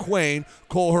Keegan Quain.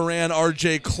 Cole Horan,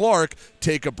 R.J. Clark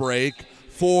take a break.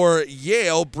 For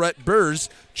Yale, Brett Burrs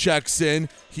checks in.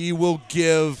 He will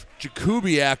give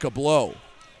Jakubiak a blow.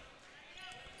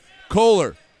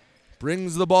 Kohler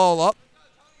brings the ball up.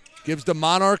 Gives to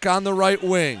Monarch on the right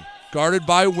wing. Guarded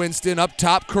by Winston. Up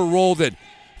top, Carolden.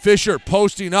 Fisher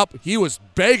posting up. He was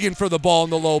begging for the ball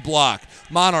in the low block.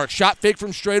 Monarch shot fake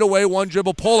from straight away. One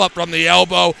dribble pull up from the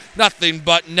elbow. Nothing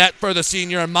but net for the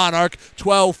senior and Monarch.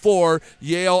 12-4.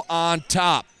 Yale on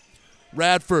top.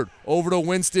 Radford over to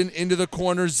Winston into the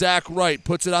corner. Zach Wright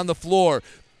puts it on the floor.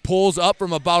 Pulls up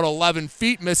from about 11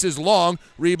 feet. Misses long.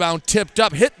 Rebound tipped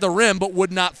up. Hit the rim but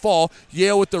would not fall.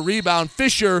 Yale with the rebound.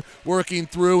 Fisher working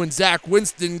through, and Zach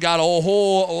Winston got a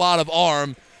whole lot of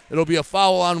arm. It'll be a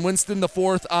foul on Winston, the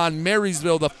 4th on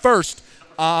Marysville, the 1st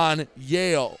on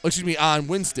on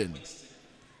Winston.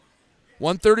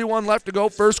 1:31 left to go,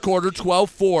 first quarter,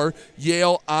 12-4,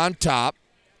 Yale on top.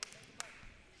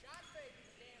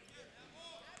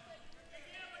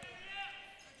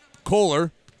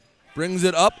 Kohler brings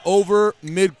it up over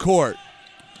midcourt.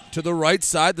 To the right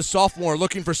side, the sophomore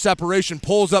looking for separation,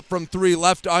 pulls up from 3,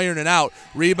 left iron and out.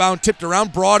 Rebound tipped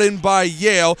around, brought in by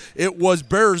Yale. It was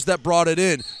Burrs that brought it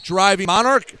in. Driving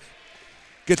Monarch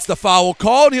gets the foul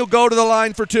call, and he'll go to the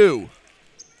line for 2.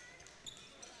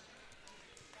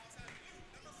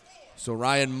 So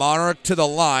Ryan Monarch to the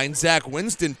line. Zach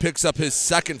Winston picks up his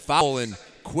second foul in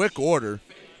quick order.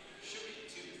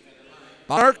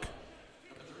 Monarch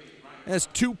has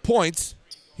 2 points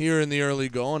here in the early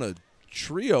going. A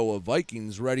trio of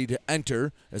Vikings ready to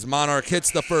enter as Monarch hits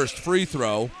the first free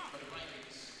throw.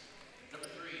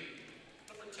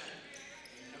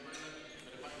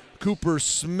 Cooper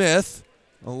Smith,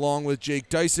 along with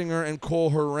Jake Dysinger and Cole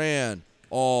Horan,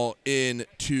 all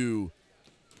into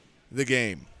the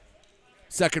game.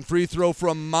 Second free throw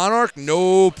from Monarch,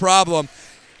 no problem.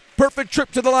 Perfect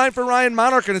trip to the line for Ryan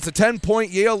Monarch, and it's a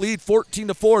 10-point Yale lead,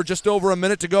 14-4, just over a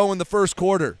minute to go in the first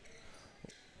quarter.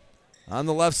 On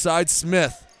the left side,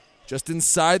 Smith, just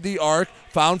inside the arc,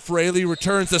 found Fraley,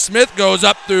 returns to Smith, goes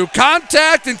up through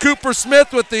contact, and Cooper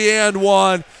Smith with the and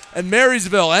one. And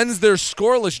Marysville ends their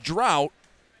scoreless drought.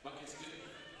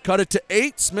 Cut it to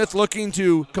 8. Smith looking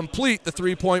to complete the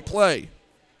three-point play.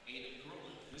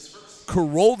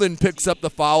 Karolden picks up the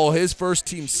foul, his first,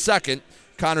 team second.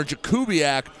 Connor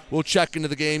Jakubiak will check into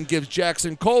the game, gives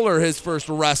Jackson Kohler his first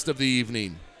rest of the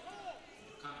evening.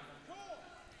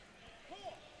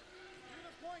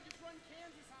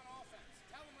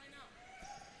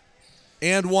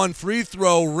 And one free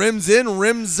throw, rims in,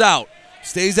 rims out.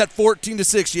 Stays at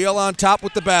 14-6. Yale on top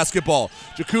with the basketball.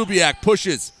 Jakubiak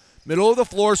pushes. Middle of the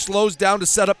floor, slows down to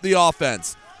set up the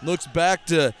offense. Looks back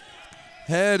to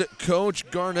head coach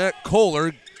Garnett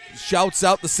Kohler. Shouts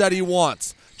out the set he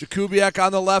wants. Jakubiak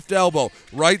on the left elbow.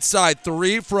 Right side,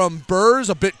 three from Burrs,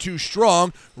 a bit too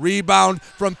strong. Rebound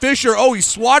from Fisher. Oh, he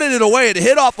swatted it away. It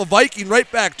hit off a Viking right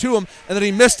back to him, and then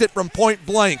he missed it from point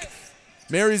blank.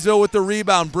 Marysville with the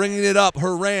rebound, bringing it up.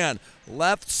 Horan,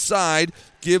 left side,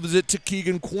 gives it to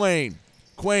Keegan Quain.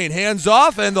 Quain hands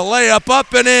off, and the layup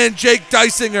up and in. Jake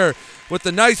Dysinger with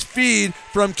the nice feed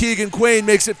from Keegan Quain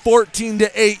makes it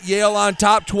 14-8. Yale on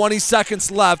top, 20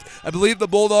 seconds left. I believe the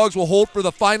Bulldogs will hold for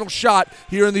the final shot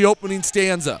here in the opening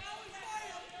stanza.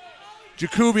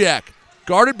 Jakubiak,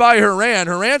 guarded by Horan.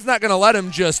 Horan's not going to let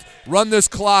him just run this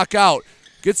clock out.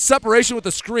 Gets separation with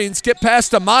the screen, skip pass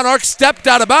to Monarch, stepped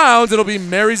out of bounds. It'll be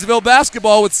Marysville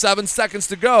basketball with 7 seconds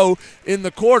to go in the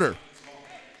quarter.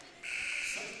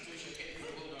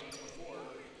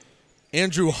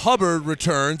 Andrew Hubbard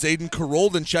returns. Aiden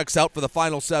Karolden checks out for the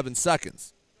final 7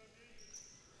 seconds.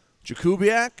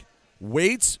 Jakubiak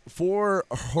waits for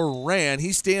Horan.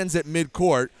 He stands at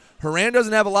midcourt. Horan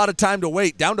doesn't have a lot of time to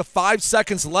wait. Down to 5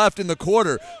 seconds left in the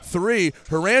quarter. 3.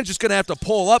 Horan's just going to have to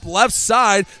pull up left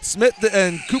side. Smith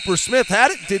and Cooper Smith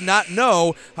had it. Did not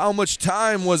know how much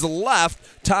time was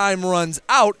left. Time runs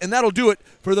out, and that'll do it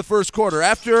for the first quarter.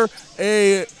 After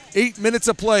 8 minutes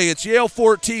of play, it's Yale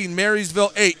 14,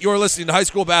 Marysville 8. You're listening to High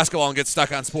School Basketball on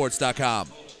GetStuckOnSports.com.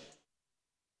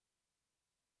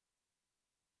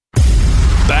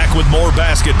 Back with more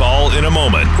basketball in a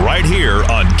moment, right here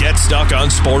on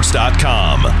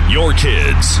GetStuckOnSports.com. Your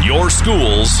kids, your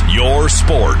schools, your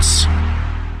sports.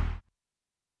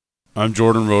 I'm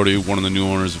Jordan Rohde, one of the new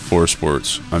owners of Forest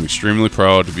Sports. I'm extremely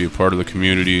proud to be a part of the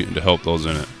community and to help those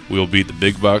in it. We will beat the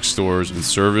big box stores in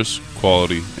service,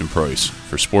 quality, and price.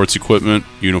 For sports equipment,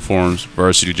 uniforms,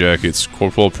 varsity jackets,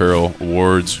 corporal apparel,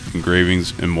 awards,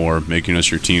 engravings, and more, making us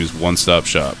your team's one-stop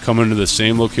shop. Come into the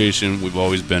same location we've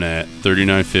always been at,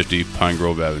 3950 Pine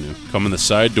Grove Avenue. Come in the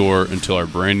side door until our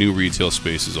brand new retail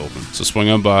space is open. So swing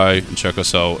on by and check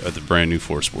us out at the brand new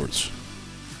Forest Sports.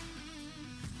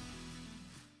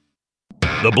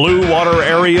 The Blue Water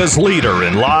Area's leader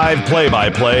in live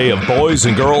play-by-play of boys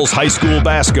and girls high school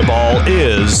basketball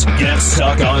is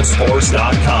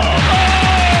GetStuckOnSports.com.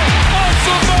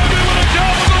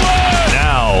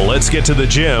 Now, let's get to the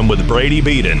gym with Brady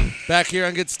Beaton. Back here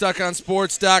on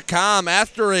GetStuckOnSports.com.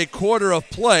 After a quarter of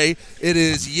play, it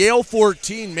is Yale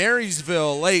 14,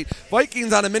 Marysville 8.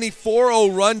 Vikings on a mini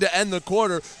 4-0 run to end the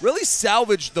quarter. Really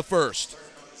salvaged the first.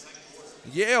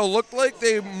 Yale looked like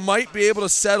they might be able to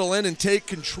settle in and take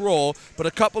control, but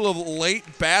a couple of late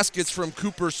baskets from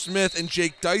Cooper Smith and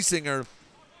Jake Dysinger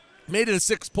made it a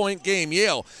 6-point game.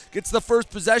 Yale gets the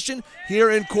first possession here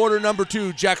in quarter number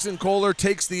 2. Jackson Kohler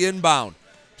takes the inbound.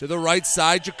 To the right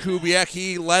side, Jakubiak,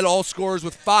 he led all scorers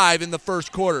with 5 in the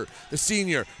first quarter. The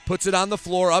senior puts it on the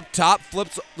floor up top,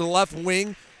 flips the left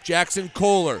wing, Jackson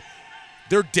Kohler.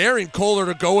 They're daring Kohler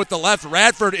to go with the left.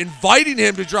 Radford inviting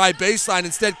him to drive baseline.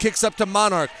 Instead, kicks up to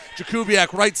Monarch.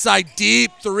 Jakubiak, right side,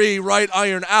 deep 3, right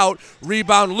iron out.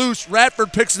 Rebound loose.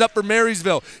 Radford picks it up for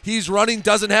Marysville. He's running,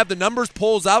 doesn't have the numbers,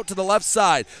 pulls out to the left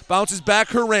side. Bounces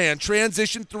back Horan.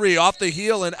 Transition 3, off the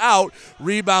heel and out.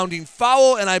 Rebounding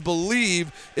foul, and I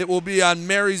believe it will be on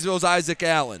Marysville's Isaac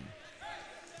Allen.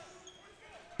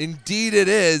 Indeed it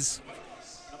is.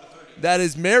 That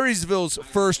is Marysville's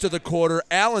first of the quarter,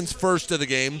 Allen's first of the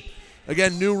game.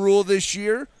 Again, new rule this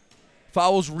year.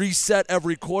 Fouls reset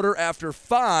every quarter. After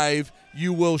 5,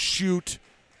 you will shoot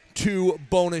 2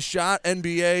 bonus shot.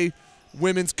 NBA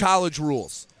women's college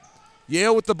rules.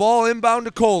 Yale with the ball inbound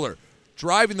to Kohler.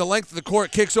 Driving the length of the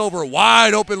court, kicks over.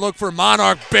 Wide open look for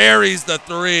Monarch. Buries the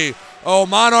 3. Oh,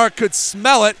 Monarch could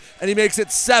smell it, and he makes it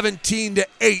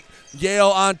 17-8. Yale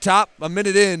on top, a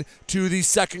minute in to the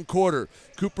second quarter.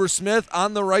 Cooper Smith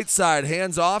on the right side,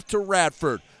 hands off to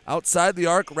Radford. Outside the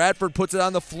arc, Radford puts it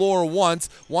on the floor once,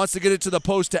 wants to get it to the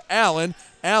post to Allen.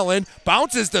 Allen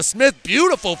bounces to Smith,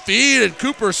 beautiful feed, and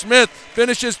Cooper Smith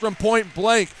finishes from point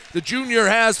blank. The junior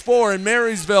has 4, and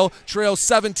Marysville trails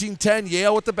 17-10.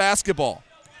 Yale with the basketball.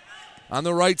 On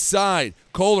the right side,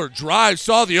 Kohler drives,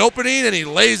 saw the opening, and he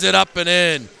lays it up and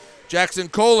in. Jackson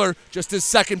Kohler, just his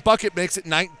second bucket, makes it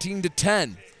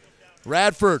 19-10.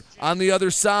 Radford on the other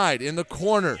side in the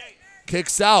corner.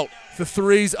 Kicks out. The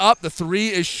 3's up. The 3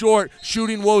 is short.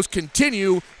 Shooting woes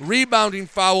continue. Rebounding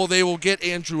foul. They will get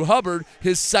Andrew Hubbard,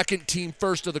 his second team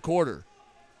first of the quarter.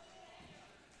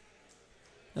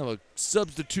 Now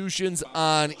substitutions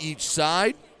on each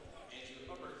side.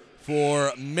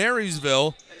 For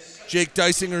Marysville, Jake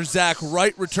Dysinger, Zach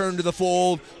Wright return to the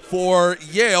fold. For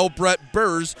Yale, Brett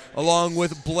Burrs along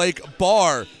with Blake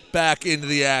Barr back into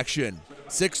the action.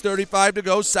 6:35 to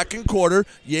go, second quarter.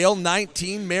 Yale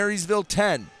 19, Marysville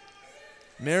 10.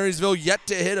 Marysville yet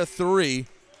to hit a 3.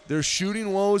 Their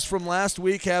shooting woes from last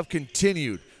week have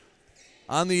continued.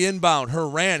 On the inbound,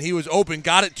 Horan, he was open,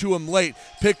 got it to him late,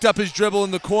 picked up his dribble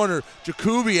in the corner.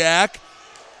 Jakubiak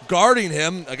guarding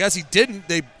him. I guess he didn't.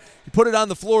 He put it on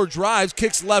the floor, drives,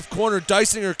 kicks left corner.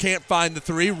 Dysinger can't find the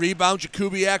 3. Rebound,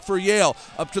 Jakubiak for Yale.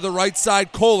 Up to the right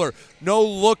side, Kohler. No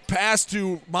look pass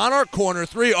to Monarch corner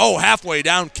 3. Oh, halfway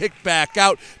down, kick back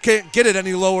out. Can't get it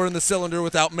any lower in the cylinder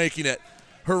without making it.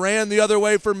 Horan the other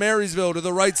way for Marysville to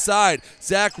the right side.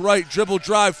 Zach Wright, dribble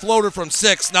drive, floater from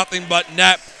 6, nothing but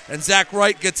net. And Zach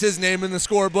Wright gets his name in the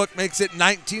scorebook, makes it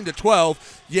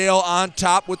 19-12. Yale on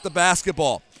top with the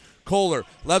basketball. Kohler,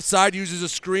 left side, uses a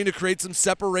screen to create some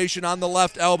separation on the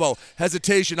left elbow.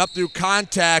 Hesitation up through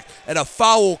contact and a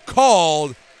foul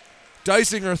called.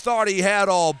 Dysinger thought he had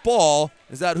all ball.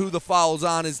 Is that who the foul's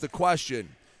on is the question.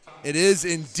 It is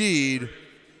indeed.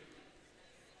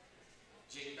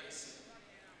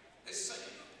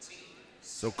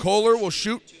 So Kohler will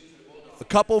shoot a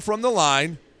couple from the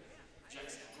line.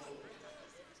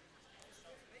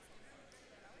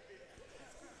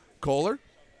 Kohler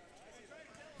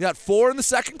got 4 in the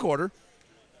second quarter.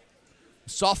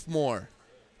 Sophomore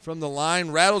from the line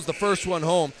rattles the first one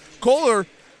home. Kohler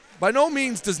by no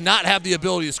means does not have the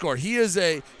ability to score.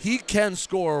 He can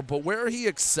score, but where he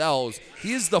excels,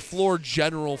 he is the floor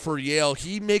general for Yale.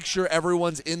 He makes sure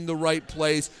everyone's in the right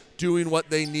place doing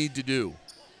what they need to do.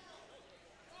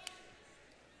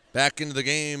 Back into the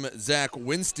game, Zach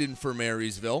Winston for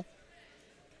Marysville,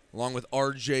 along with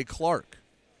R.J. Clark.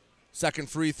 Second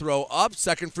free throw up.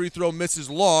 Second free throw misses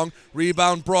long.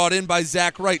 Rebound brought in by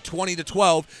Zach Wright,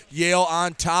 20-12. Yale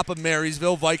on top of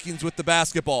Marysville. Vikings with the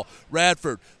basketball.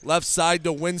 Radford, left side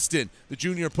to Winston. The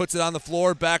junior puts it on the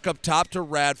floor. Back up top to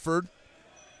Radford.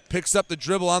 Picks up the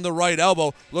dribble on the right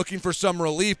elbow. Looking for some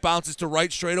relief. Bounces to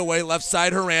right straight away. Left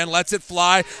side Horan. Lets it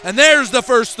fly. And there's the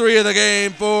first 3 of the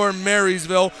game for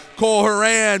Marysville. Cole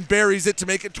Horan buries it to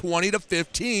make it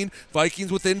 20-15.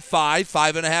 Vikings within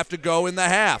 5.5 to go in the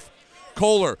half.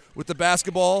 Kohler with the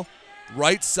basketball,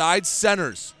 right side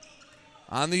centers.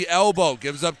 On the elbow,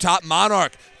 gives up top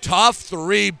Monarch. Tough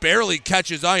 3, barely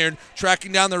catches iron.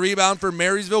 Tracking down the rebound for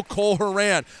Marysville, Cole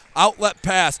Horan. Outlet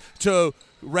pass to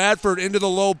Radford into the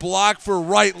low block for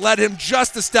Wright. Led him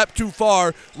just a step too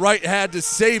far. Wright had to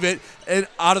save it and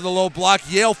out of the low block.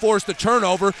 Yale forced the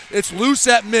turnover. It's loose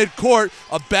at midcourt.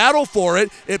 A battle for it.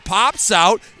 It pops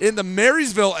out in the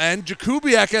Marysville end.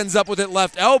 Jakubiak ends up with it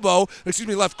left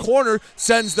corner.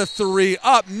 Sends the 3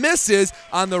 up. Misses.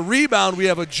 On the rebound, we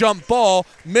have a jump ball.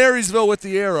 Marysville with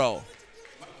the arrow.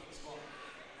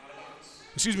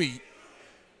 It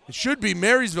should be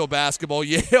Marysville basketball.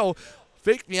 Yale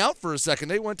faked me out for a second.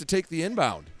 They went to take the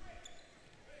inbound.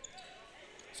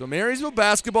 So Marysville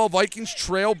basketball, Vikings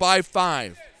trail by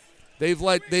 5. They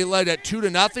led at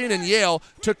 2-0, and Yale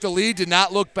took the lead, did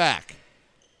not look back.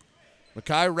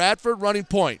 Makai Radford running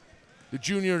point. The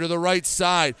junior to the right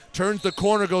side, turns the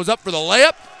corner, goes up for the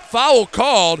layup. Foul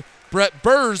called. Brett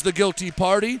Burrs the guilty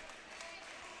party.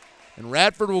 And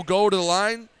Radford will go to the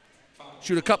line,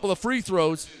 shoot a couple of free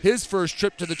throws. His first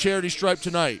trip to the charity stripe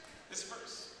tonight.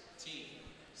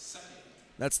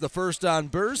 That's the first on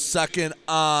Burrs, second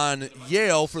on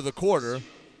Yale for the quarter.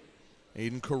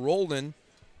 Aiden Carolden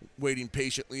waiting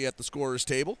patiently at the scorer's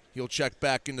table. He'll check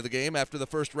back into the game after the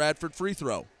first Radford free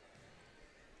throw.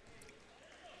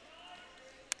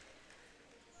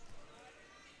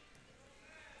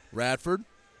 Radford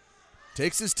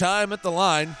takes his time at the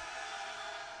line.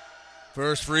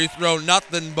 First free throw,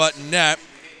 nothing but net.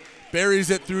 Buries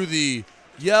it through the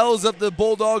yells of the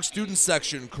Bulldog student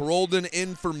section. Carolden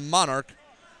in for Monarch.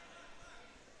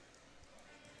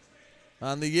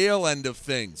 On the Yale end of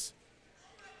things,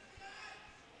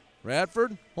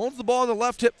 Radford holds the ball on the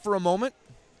left hip for a moment.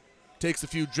 Takes a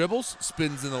few dribbles,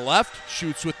 spins in the left,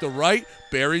 shoots with the right,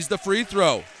 buries the free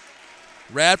throw.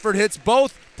 Radford hits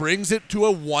both, brings it to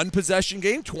a one-possession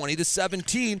game,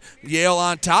 20-17. Yale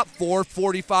on top,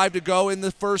 4:45 to go in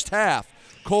the first half.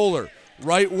 Kohler,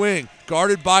 right wing,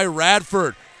 guarded by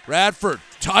Radford. Radford,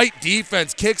 tight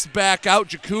defense, kicks back out.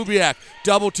 Jakubiak,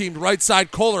 double-teamed right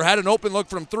side. Kohler had an open look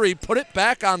from three, put it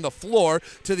back on the floor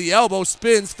to the elbow,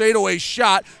 spins, fadeaway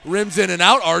shot, rims in and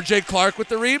out. R.J. Clark with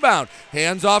the rebound.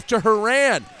 Hands off to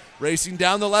Horan. Racing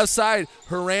down the left side,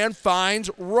 Horan finds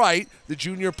right. The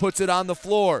junior puts it on the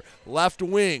floor. Left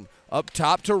wing, up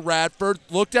top to Radford.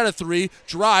 Looked at a three,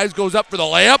 drives, goes up for the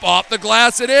layup, off the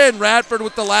glass and in. Radford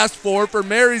with the last four for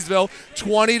Marysville,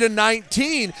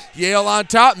 20-19. Yale on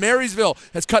top. Marysville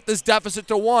has cut this deficit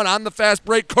to one on the fast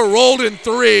break. Carolden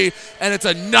three, and it's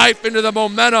a knife into the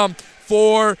momentum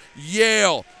for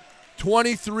Yale.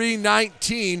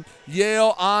 23-19,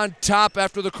 Yale on top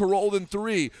after the Carolden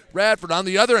three. Radford on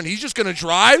the other end, he's just going to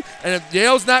drive, and if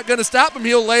Yale's not going to stop him,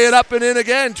 he'll lay it up and in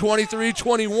again.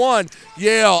 23-21,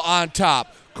 Yale on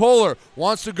top. Kohler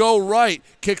wants to go right,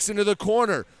 kicks into the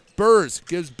corner. Burrs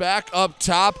gives back up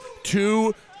top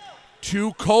to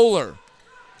Kohler.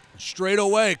 Straight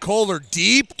away, Kohler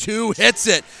deep, two, hits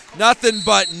it. Nothing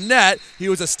but net. He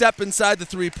was a step inside the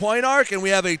three-point arc, and we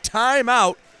have a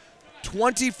timeout.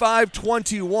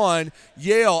 25-21,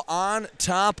 Yale on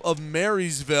top of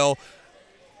Marysville.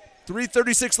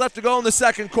 3:36 left to go in the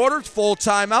second quarter. It's full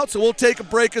timeout, so we'll take a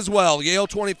break as well. Yale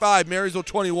 25, Marysville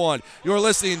 21. You're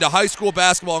listening to High School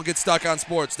Basketball on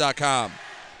GetStuckOnSports.com.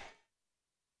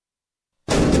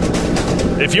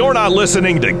 If you're not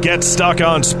listening to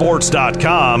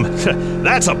GetStuckOnSports.com,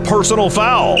 that's a personal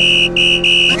foul.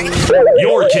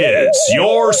 Your kids,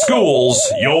 your schools,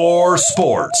 your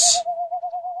sports.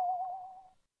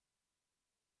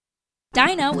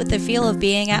 Dine out with the feel of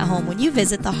being at home when you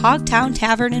visit the Hogtown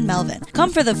Tavern in Melvin. Come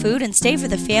for the food and stay for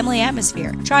the family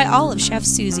atmosphere. Try all of Chef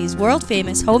Susie's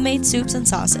world-famous homemade soups and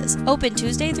sauces. Open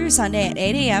Tuesday through Sunday at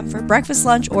 8 a.m. for breakfast,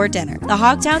 lunch, or dinner. The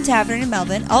Hogtown Tavern in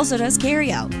Melvin also does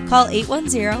carry-out. Call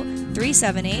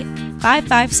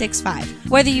 810-378-5565.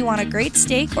 Whether you want a great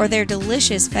steak or their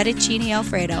delicious fettuccine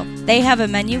Alfredo, they have a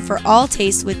menu for all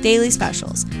tastes with daily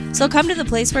specials. So come to the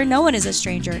place where no one is a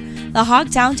stranger, the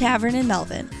Hogtown Tavern in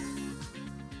Melvin.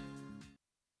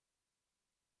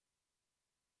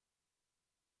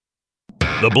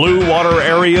 The Blue Water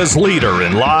Area's leader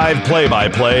in live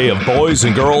play-by-play of boys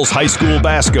and girls high school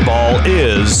basketball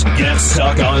is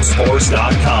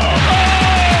GetStuckOnSports.com.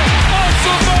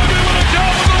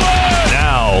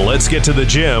 Now, let's get to the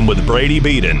gym with Brady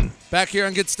Beaton. Back here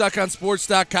on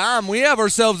GetStuckOnSports.com, we have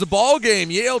ourselves a ball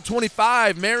game. Yale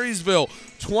 25, Marysville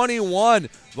 21.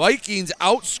 Vikings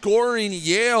outscoring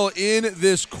Yale in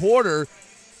this quarter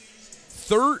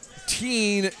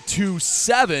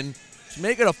 13-7. to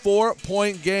make it a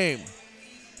 4-point game.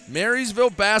 Marysville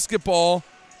basketball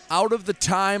out of the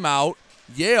timeout.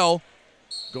 Yale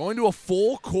going to a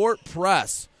full court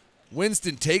press.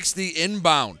 Winston takes the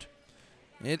inbound.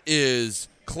 It is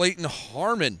Clayton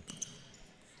Harmon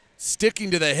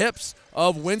sticking to the hips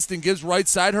of Winston, gives right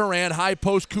side Horan, high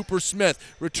post Cooper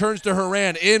Smith, returns to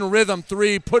Horan, in rhythm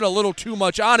three, put a little too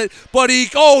much on it, but he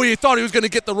thought he was going to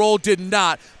get the roll, did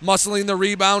not. Muscling the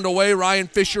rebound away, Ryan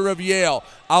Fisher of Yale.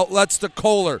 Outlets to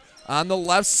Kohler on the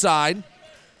left side.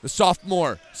 The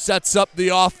sophomore sets up the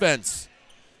offense.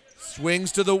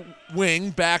 Swings to the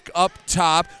wing, back up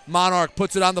top. Monarch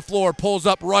puts it on the floor, pulls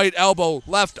up right elbow,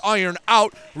 left iron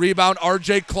out. Rebound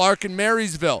R.J. Clark in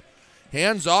Marysville.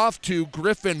 Hands off to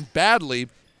Griffin Badley.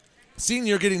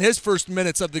 Senior getting his first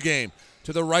minutes of the game.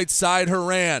 To the right side,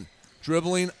 Horan.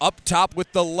 Dribbling up top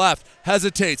with the left.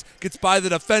 Hesitates. Gets by the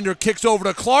defender. Kicks over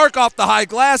to Clark off the high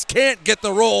glass. Can't get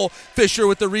the roll. Fisher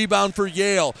with the rebound for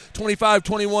Yale.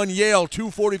 25-21 Yale.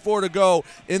 2:44 to go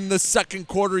in the second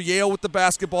quarter. Yale with the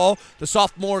basketball. The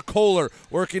sophomore Kohler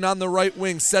working on the right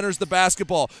wing. Centers the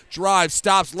basketball. Drives.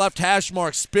 Stops. Left hash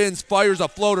mark. Spins. Fires a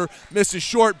floater. Misses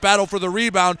short. Battle for the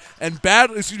rebound. And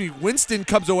Winston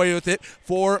comes away with it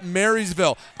for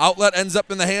Marysville. Outlet ends up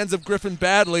in the hands of Griffin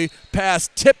Badley. Pass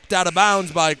tipped out of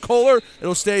bounds by Kohler.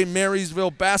 It'll stay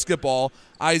Marysville basketball.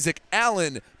 Isaac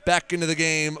Allen back into the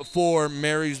game for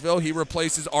Marysville. He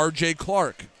replaces R.J.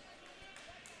 Clark.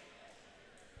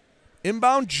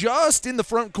 Inbound just in the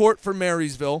front court for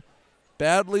Marysville.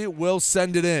 Badley will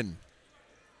send it in.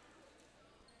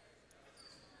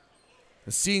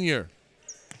 The senior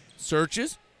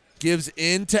searches, gives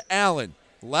in to Allen.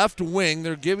 Left wing,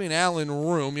 they're giving Allen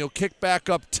room. He'll kick back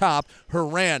up top.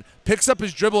 Horan picks up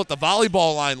his dribble at the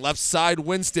volleyball line. Left side,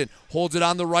 Winston holds it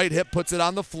on the right hip, puts it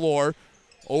on the floor.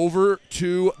 Over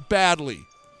to Badley.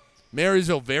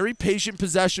 Marysville, very patient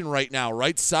possession right now.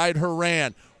 Right side,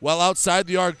 Horan. Well outside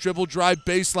the arc, dribble drive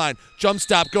baseline. Jump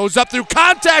stop, goes up through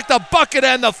contact, the bucket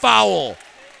and the foul.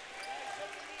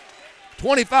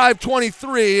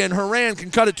 25-23, and Horan can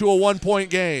cut it to a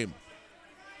 1-point game.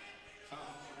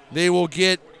 They will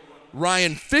get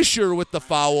Ryan Fisher with the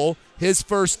foul, his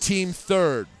first team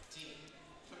third.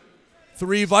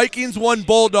 3 Vikings, 1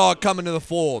 Bulldog coming to the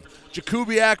fold.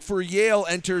 Jakubiak for Yale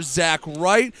enters Zach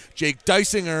Wright. Jake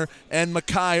Dysinger and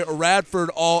Makai Radford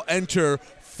all enter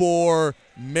for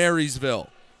Marysville.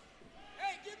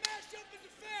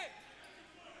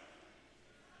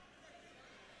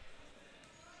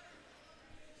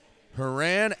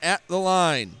 Horan at the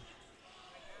line.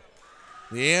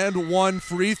 The and 1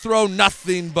 free throw,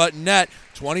 nothing but net.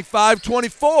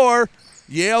 25-24.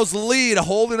 Yale's lead,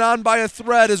 holding on by a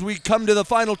thread as we come to the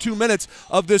final 2 minutes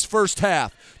of this first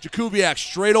half. Jakubiak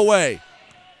straight away.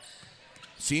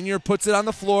 Senior puts it on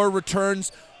the floor,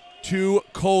 returns to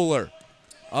Kohler.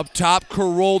 Up top,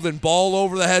 Carolden, ball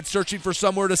over the head, searching for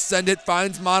somewhere to send it,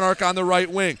 finds Monarch on the right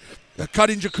wing. The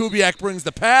cutting Jakubiak brings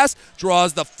the pass,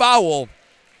 draws the foul,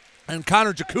 and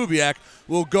Connor Jakubiak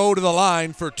will go to the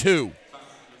line for 2.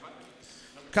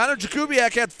 Connor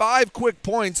Jakubiak had 5 quick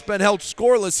points, been held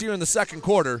scoreless here in the second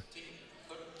quarter.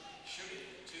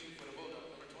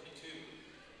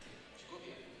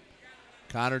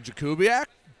 Connor Jakubiak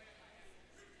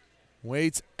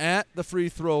waits at the free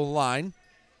throw line.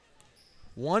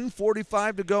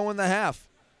 1:45 to go in the half.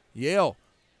 Yale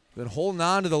been holding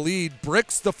on to the lead,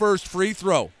 bricks the first free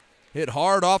throw. Hit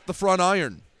hard off the front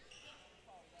iron.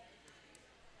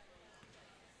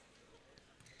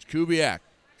 Jakubiak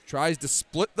tries to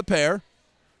split the pair.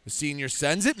 The senior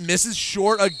sends it, misses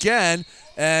short again,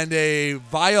 and a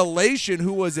violation.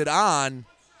 Who was it on?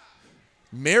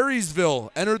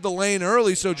 Marysville entered the lane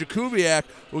early, so Jakubiak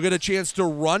will get a chance to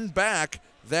run back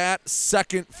that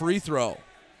second free throw.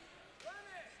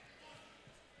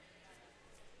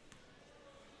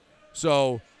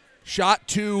 So, shot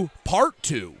 2, part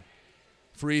 2.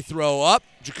 Free throw up.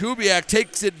 Jakubiak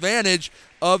takes advantage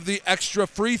of the extra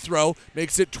free throw,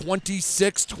 makes it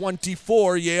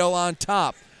 26-24, Yale on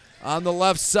top. On the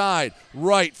left side,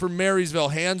 right for Marysville,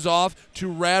 hands off to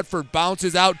Radford,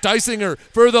 bounces out, Dysinger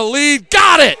for the lead,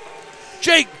 got it!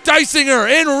 Jake Dysinger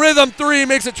in rhythm 3,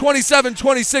 makes it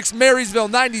 27-26, Marysville,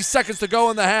 90 seconds to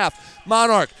go in the half.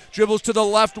 Monarch dribbles to the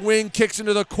left wing, kicks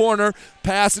into the corner,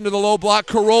 pass into the low block,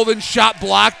 Carolden shot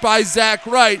blocked by Zach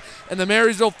Wright, and the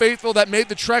Marysville faithful that made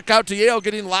the trek out to Yale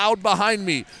getting loud behind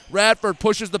me. Radford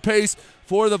pushes the pace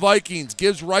for the Vikings,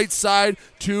 gives right side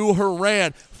to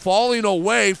Horan, falling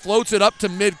away, floats it up to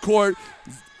midcourt.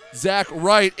 Zach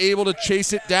Wright able to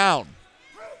chase it down.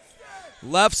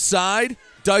 Left side,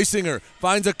 Dysinger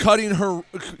finds a cutting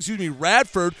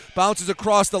Radford, bounces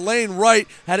across the lane right,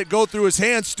 had it go through his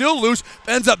hands, still loose,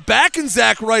 ends up back in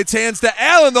Zach Wright's hands to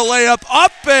Allen, the layup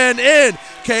up and in.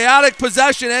 Chaotic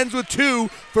possession ends with 2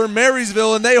 for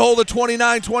Marysville, and they hold a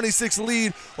 29-26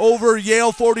 lead over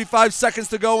Yale, 45 seconds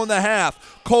to go in the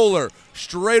half. Kohler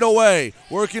straight away,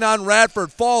 working on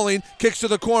Radford, falling, kicks to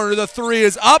the corner, the 3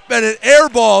 is up and it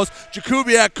airballs.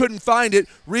 Jakubiak couldn't find it,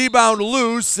 rebound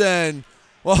loose, and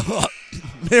well,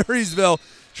 Marysville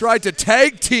tried to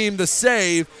tag team the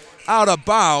save out of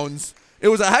bounds. It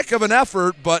was a heck of an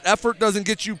effort, but effort doesn't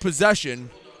get you possession.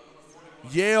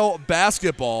 Yale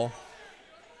basketball.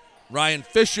 Ryan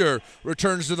Fisher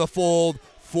returns to the fold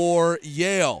for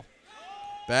Yale.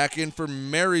 Back in for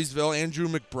Marysville, Andrew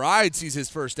McBride sees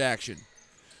his first action.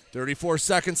 34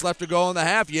 seconds left to go in the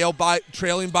half. Yale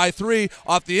trailing by 3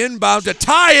 off the inbound to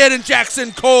tie it, and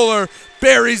Jackson Kohler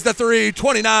buries the 3.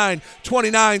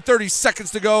 29-29, 30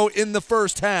 seconds to go in the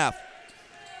first half.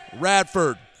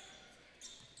 Radford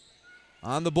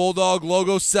on the Bulldog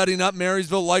logo, setting up.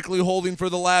 Marysville likely holding for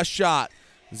the last shot.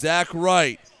 Zach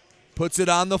Wright puts it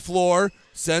on the floor,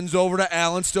 sends over to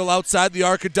Allen, still outside the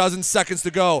arc, a dozen seconds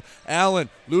to go. Allen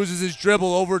loses his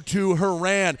dribble over to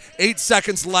Horan. 8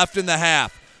 seconds left in the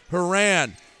half.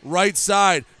 Horan, right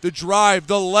side, the drive,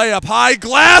 the layup, high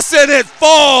glass, and it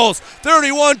falls.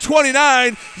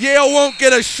 31-29, Yale won't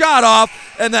get a shot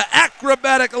off, and the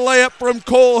acrobatic layup from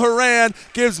Cole Horan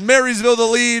gives Marysville the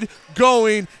lead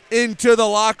going into the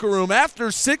locker room.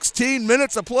 After 16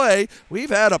 minutes of play, we've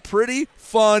had a pretty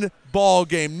fun ball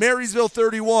game. Marysville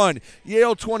 31,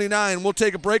 Yale 29. We'll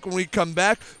take a break. When we come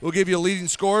back, we'll give you leading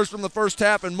scores from the first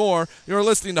half and more. You're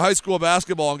listening to High School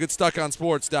Basketball on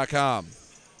GetStuckOnSports.com.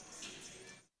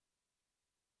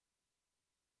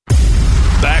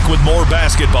 Back with more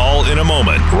basketball in a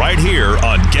moment, right here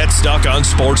on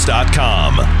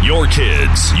GetStuckOnSports.com. Your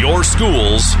kids, your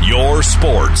schools, your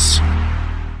sports.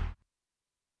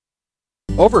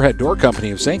 Overhead Door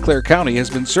Company of St. Clair County has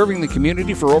been serving the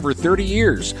community for over 30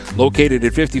 years. Located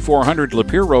at 5400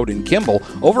 Lapeer Road in Kimball,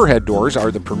 Overhead Doors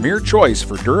are the premier choice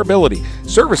for durability,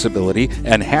 serviceability,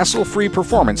 and hassle-free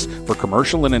performance for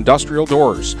commercial and industrial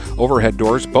doors. Overhead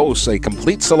Doors boasts a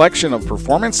complete selection of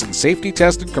performance and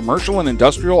safety-tested commercial and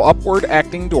industrial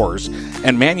upward-acting doors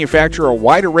and manufacture a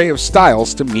wide array of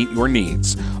styles to meet your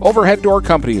needs. Overhead Door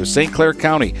Company of St. Clair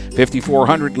County,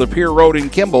 5400 Lapeer Road in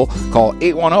Kimball. Call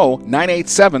 810-987-2185.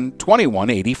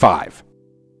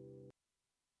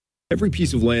 Every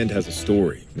piece of land has a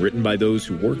story written by those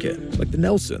who work it, like the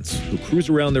Nelsons, who cruise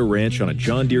around their ranch on a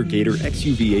John Deere Gator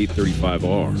XUV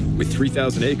 835R. With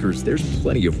 3,000 acres, there's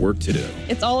plenty of work to do.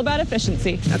 It's all about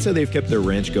efficiency. That's how they've kept their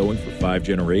ranch going for 5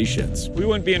 generations. We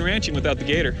wouldn't be in ranching without the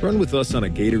Gator. Run with us on a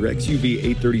Gator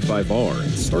XUV 835R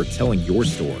and start telling your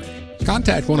story.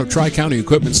 Contact one of Tri-County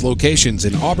Equipment's locations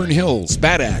in Auburn Hills,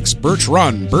 Bad Axe, Birch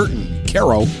Run, Burton,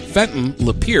 Caro, Fenton,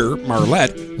 Lapeer,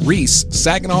 Marlette, Reese,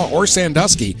 Saginaw, or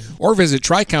Sandusky, or visit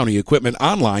Tri-County Equipment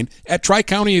online at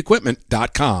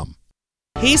tricountyequipment.com.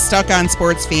 Hey, Stuck on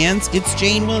Sports fans, it's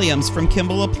Jane Williams from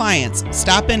Kimball Appliance.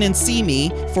 Stop in and see me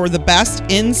for the best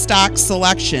in-stock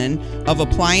selection of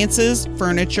appliances,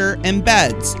 furniture, and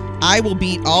beds. I will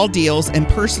beat all deals and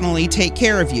personally take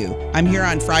care of you. I'm here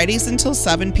on Fridays until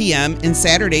 7 p.m. and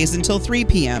Saturdays until 3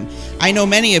 p.m. I know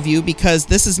many of you because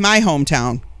this is my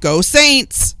hometown. Go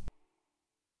Saints!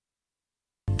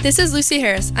 This is Lucy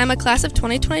Harris. I'm a class of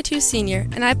 2022 senior,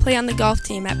 and I play on the golf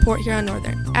team at Port Huron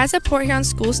Northern. As a Port Huron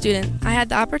school student, I had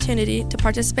the opportunity to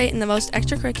participate in the most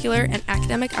extracurricular and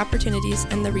academic opportunities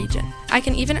in the region. I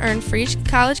can even earn free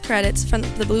college credits from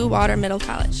the Blue Water Middle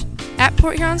College. At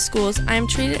Port Huron schools, I am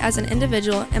treated as an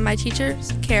individual, and my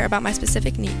teachers care about my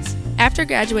specific needs. After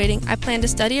graduating, I plan to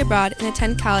study abroad and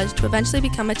attend college to eventually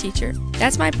become a teacher.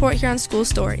 That's my Port Huron school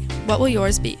story. What will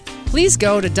yours be? Please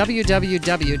go to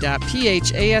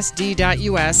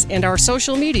www.phasd.us and our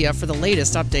social media for the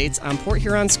latest updates on Port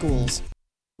Huron schools.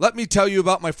 Let me tell you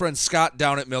about my friend Scott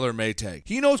down at Miller Maytag.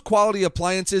 He knows quality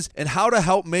appliances and how to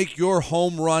help make your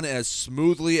home run as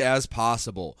smoothly as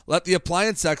possible. Let the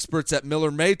appliance experts at Miller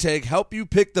Maytag help you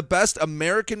pick the best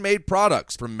American-made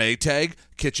products from Maytag,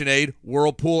 KitchenAid,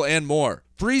 Whirlpool, and more.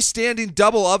 Freestanding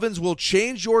double ovens will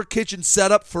change your kitchen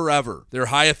setup forever. Their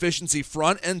high-efficiency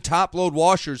front and top-load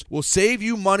washers will save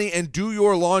you money and do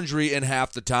your laundry in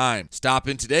half the time. Stop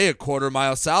in today a quarter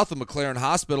mile south of McLaren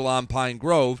Hospital on Pine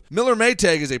Grove. Miller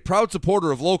Maytag is a proud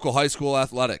supporter of local high school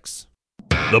athletics.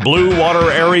 The Blue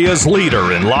Water Area's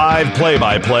leader in live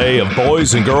play-by-play of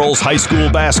boys and girls high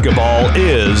school basketball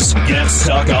is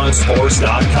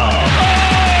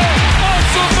GetStuckOnSports.com.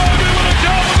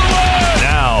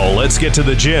 Let's get to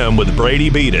the gym with Brady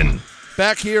Beaton.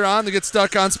 Back here on the Get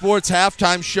Stuck on Sports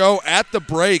halftime show. At the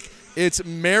break, it's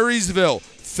Marysville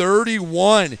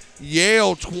 31,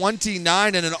 Yale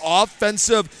 29, and an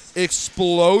offensive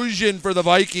explosion for the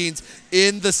Vikings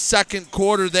in the second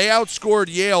quarter. They outscored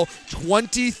Yale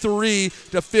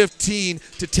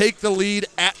 23-15 to take the lead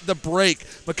at the break.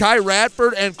 Makai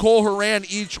Radford and Cole Horan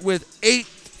each with 8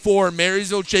 for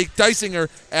Marysville. Jake Dysinger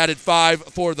added 5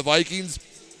 for the Vikings.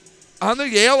 On the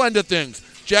Yale end of things,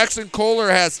 Jackson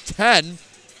Kohler has 10.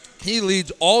 He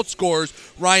leads all scorers.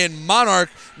 Ryan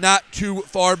Monarch not too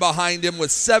far behind him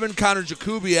with 7. Connor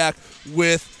Jakubiak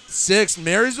with 6.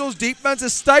 Marysville's defense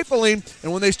is stifling,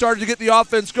 and when they started to get the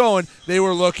offense going, they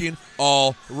were looking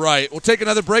all right. We'll take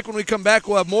another break. When we come back,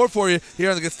 we'll have more for you here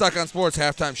on the Get Stuck on Sports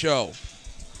halftime show.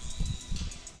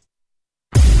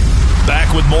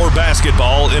 Back with more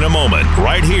basketball in a moment,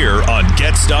 right here on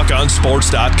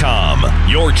GetStuckOnSports.com.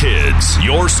 Your kids,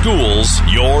 your schools,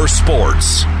 your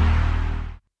sports.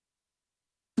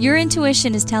 Your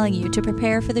intuition is telling you to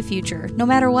prepare for the future, no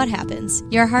matter what happens.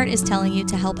 Your heart is telling you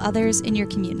to help others in your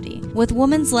community. With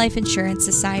Women's Life Insurance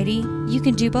Society, you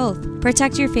can do both.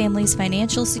 Protect your family's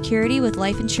financial security with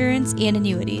life insurance and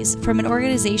annuities from an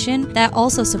organization that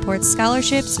also supports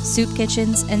scholarships, soup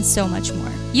kitchens, and so much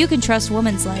more. You can trust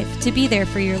Women's Life to be there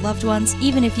for your loved ones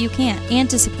even if you can't, and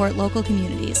to support local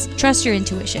communities. Trust your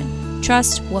intuition.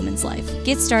 Trust Women's Life.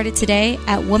 Get started today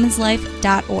at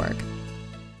womenslife.org.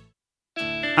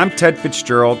 I'm Ted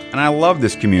Fitzgerald, and I love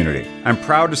this community. I'm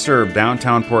proud to serve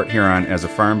downtown Port Huron as a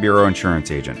Farm Bureau insurance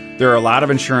agent. There are a lot of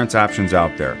insurance options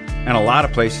out there, and a lot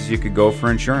of places you could go for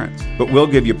insurance. But we'll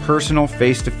give you personal,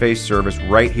 face-to-face service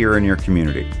right here in your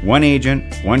community. One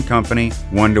agent, one company,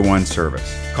 one-to-one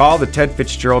service. Call the Ted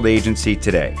Fitzgerald Agency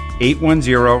today,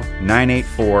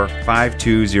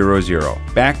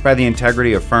 810-984-5200. Backed by the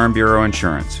integrity of Farm Bureau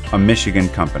Insurance, a Michigan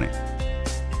company.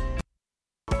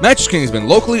 Mattress King has been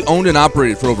locally owned and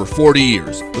operated for over 40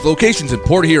 years. With locations in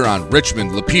Port Huron,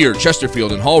 Richmond, Lapeer,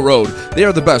 Chesterfield, and Hall Road, they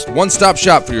are the best one-stop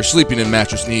shop for your sleeping and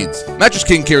mattress needs. Mattress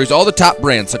King carries all the top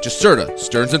brands such as Serta,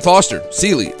 Stearns & Foster,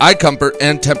 Sealy, iComfort,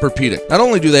 and Tempur-Pedic. Not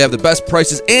only do they have the best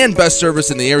prices and best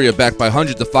service in the area backed by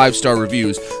hundreds of 5-star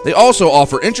reviews, they also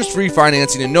offer interest-free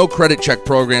financing and no credit check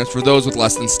programs for those with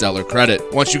less than stellar credit.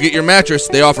 Once you get your mattress,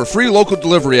 they offer free local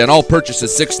delivery on all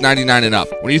purchases $6.99 and up.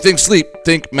 When you think sleep,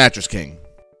 think Mattress King.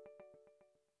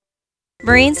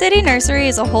 Marine City Nursery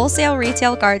is a wholesale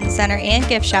retail garden center and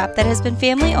gift shop that has been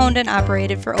family owned and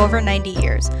operated for over 90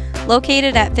 years.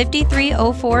 Located at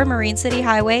 5304 Marine City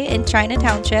Highway in China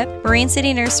Township, Marine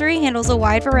City Nursery handles a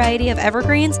wide variety of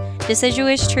evergreens,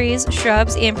 deciduous trees,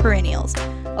 shrubs, and perennials.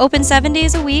 Open 7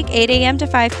 days a week, 8 a.m. to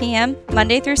 5 p.m.,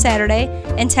 Monday through Saturday,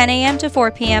 and 10 a.m. to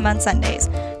 4 p.m. on Sundays.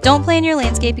 Don't plan your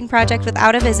landscaping project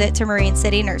without a visit to Marine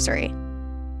City Nursery.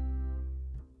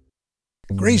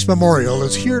 Grace Memorial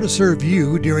is here to serve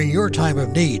you during your time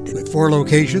of need. With 4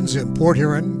 locations in Port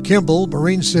Huron, Kimball,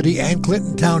 Marine City, and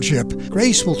Clinton Township,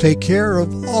 Grace will take care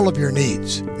of all of your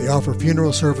needs. They offer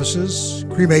funeral services,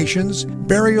 cremations,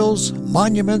 burials,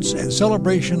 monuments, and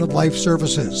celebration of life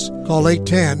services. Call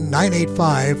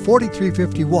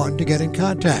 810-985-4351 to get in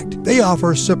contact. They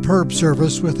offer superb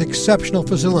service with exceptional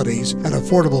facilities and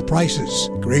affordable prices.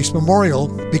 Grace Memorial,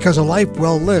 because a life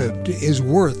well lived is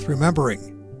worth remembering.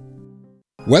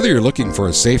 Whether you're looking for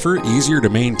a safer, easier to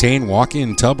maintain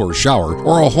walk-in tub or shower,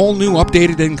 or a whole new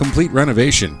updated and complete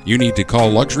renovation, you need to call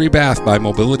Luxury Bath by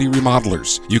Mobility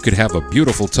Remodelers. You could have a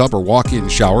beautiful tub or walk-in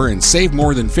shower and save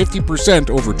more than 50%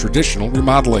 over traditional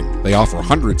remodeling. They offer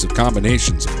hundreds of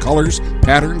combinations of colors,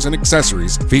 patterns, and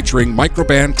accessories featuring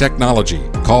microband technology.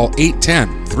 Call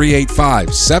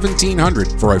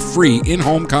 810-385-1700 for a free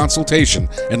in-home consultation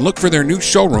and look for their new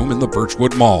showroom in the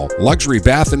Birchwood Mall. Luxury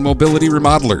Bath and Mobility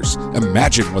Remodelers.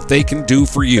 Imagine what they can do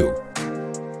for you.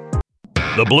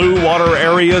 The Blue Water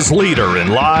Area's leader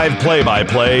in live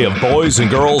play-by-play of boys and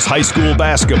girls high school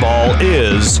basketball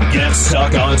is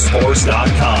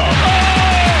GetStuckOnSports.com.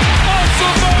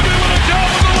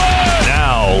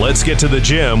 Now, let's get to the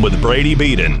gym with Brady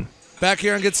Beaton. Back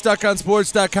here on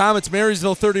GetStuckOnSports.com, it's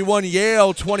Marysville 31,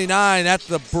 Yale 29 at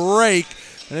the break.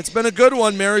 And it's been a good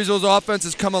one. Marysville's offense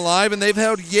has come alive, and they've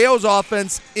held Yale's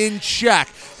offense in check.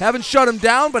 Haven't shut them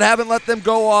down, but haven't let them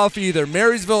go off either.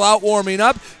 Marysville out warming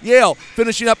up. Yale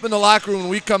finishing up in the locker room when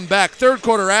we come back. Third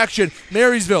quarter action.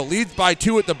 Marysville leads by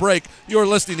 2 at the break. You're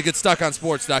listening to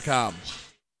GetStuckOnSports.com.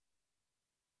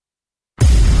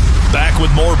 Back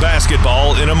with more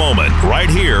basketball in a moment, right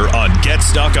here on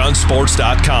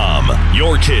GetStuckOnSports.com.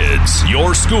 Your kids,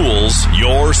 your schools,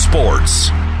 your sports.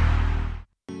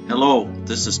 Hello,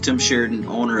 this is Tim Sheridan,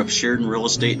 owner of Sheridan Real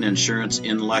Estate and Insurance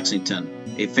in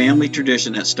Lexington, a family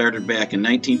tradition that started back in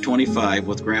 1925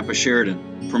 with Grandpa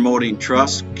Sheridan. Promoting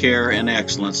trust, care, and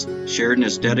excellence, Sheridan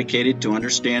is dedicated to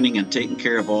understanding and taking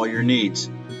care of all your needs.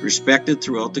 Respected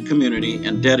throughout the community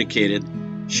and dedicated,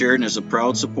 Sheridan is a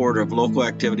proud supporter of local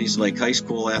activities like high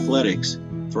school athletics.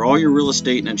 For all your real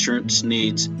estate and insurance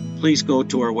needs, please go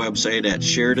to our website at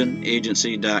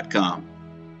SheridanAgency.com.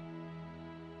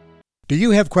 Do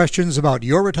you have questions about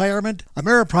your retirement?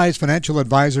 Ameriprise financial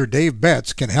advisor Dave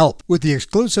Betts can help. With the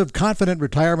exclusive Confident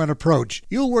Retirement Approach,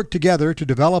 you'll work together to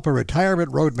develop a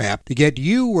retirement roadmap to get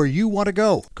you where you want to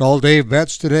go. Call Dave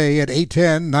Betts today at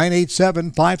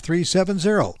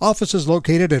 810-987-5370. Office is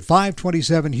located at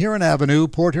 527 Huron Avenue,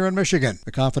 Port Huron, Michigan.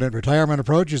 The Confident Retirement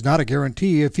Approach is not a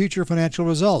guarantee of future financial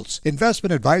results.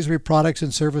 Investment advisory products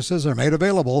and services are made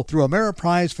available through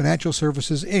Ameriprise Financial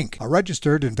Services, Inc., a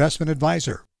registered investment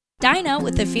advisor. Dine out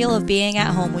with the feel of being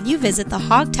at home when you visit the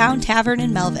Hogtown Tavern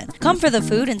in Melvin. Come for the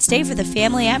food and stay for the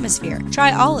family atmosphere.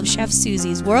 Try all of Chef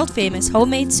Susie's world-famous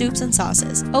homemade soups and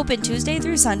sauces. Open Tuesday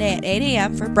through Sunday at 8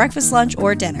 a.m. for breakfast, lunch,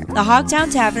 or dinner. The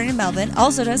Hogtown Tavern in Melvin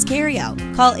also does carry-out.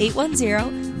 Call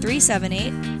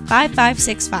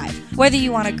 810-378-5565. Whether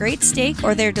you want a great steak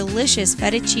or their delicious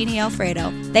fettuccine Alfredo,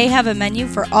 they have a menu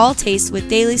for all tastes with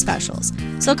daily specials.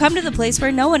 So come to the place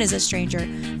where no one is a stranger,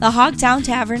 the Hogtown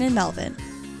Tavern in Melvin.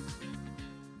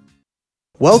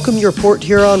 Welcome your Port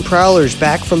Huron Prowlers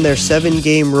back from their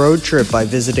 7-game road trip by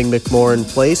visiting McMorran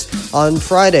Place on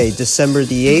Friday, December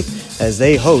the 8th as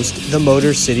they host the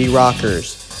Motor City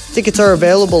Rockers. Tickets are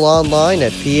available online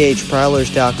at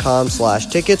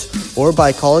phprowlers.com/tickets or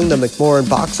by calling the McMorran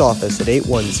box office at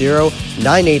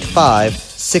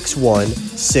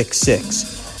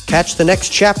 810-985-6166. Catch the next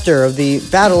chapter of the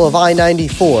Battle of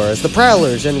I-94 as the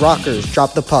Prowlers and Rockers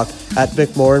drop the puck at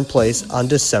McMorran Place on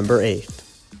December 8th.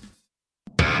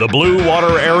 The Blue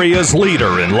Water area's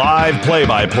leader in live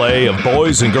play-by-play of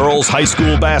boys and girls high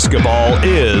school basketball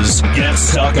is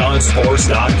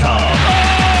GetStuckOnSports.com.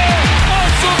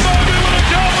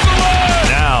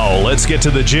 Now, let's get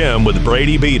to the gym with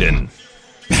Brady Beaton.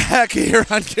 Back here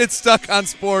on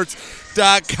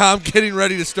GetStuckOnSports.com, getting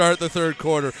ready to start the third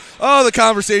quarter. Oh, the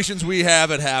conversations we have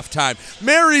at halftime.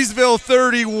 Marysville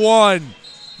 31,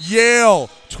 Yale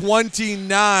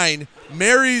 29.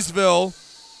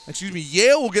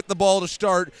 Yale will get the ball to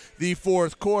start the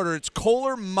fourth quarter. It's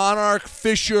Kohler, Monarch,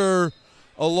 Fisher,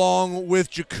 along with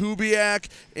Jakubiak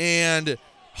and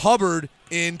Hubbard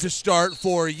in to start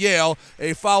for Yale.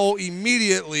 A foul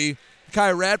immediately.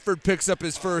 Kai Radford picks up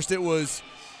his first. It was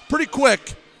pretty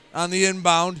quick on the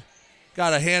inbound.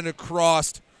 Got a hand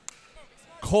across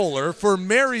Kohler. For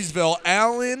Marysville,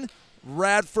 Allen,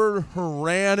 Radford,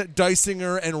 Horan,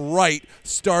 Dysinger, and Wright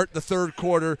start the third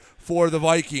quarter for the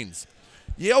Vikings.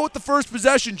 Yale with the first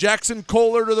possession. Jackson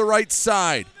Kohler to the right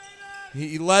side.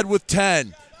 He led with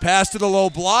 10. Pass to the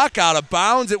low block, out of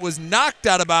bounds. It was knocked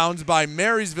out of bounds by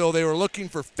Marysville. They were looking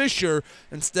for Fisher.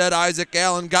 Instead, Isaac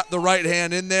Allen got the right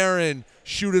hand in there and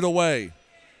shoot it away.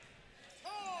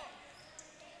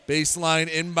 Baseline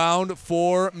inbound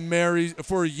for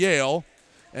Yale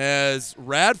as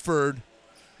Radford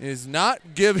is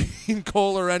not giving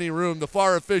Kohler any room. The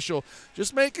far official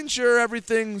just making sure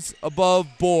everything's above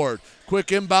board.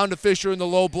 Quick inbound to Fisher in the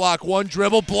low block. One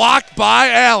dribble blocked by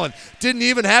Allen. Didn't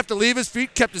even have to leave his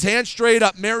feet. Kept his hand straight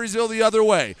up. Marysville the other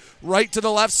way. Right to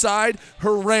the left side.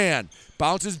 Horan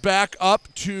bounces back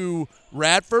up to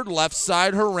Radford. Left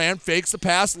side Horan fakes the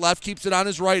pass. Left keeps it on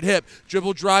his right hip.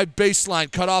 Dribble drive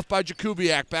baseline. Cut off by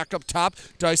Jakubiak. Back up top.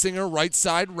 Dysinger right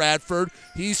side Radford.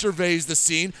 He surveys the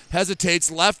scene.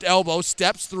 Hesitates. Left elbow.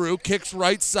 Steps through. Kicks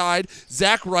right side.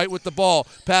 Zach Wright with the ball.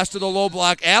 Pass to the low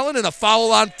block. Allen and a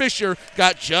foul on Fisher.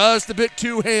 Got just a bit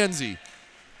too handsy.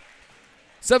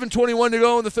 7:21 to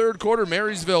go in the third quarter.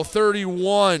 Marysville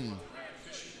 31.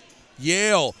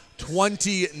 Yale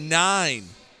 29.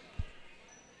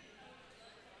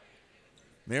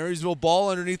 Marysville ball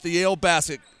underneath the Yale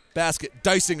basket.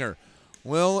 Dysinger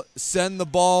will send the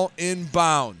ball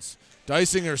inbounds.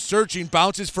 Dysinger searching,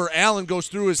 bounces for Allen, goes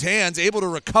through his hands, able to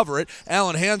recover it.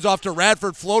 Allen hands off to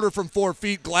Radford, floater from 4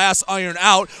 feet, glass iron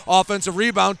out. Offensive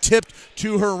rebound tipped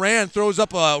to Horan, throws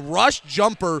up a rush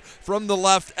jumper from the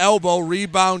left elbow.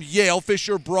 Rebound Yale.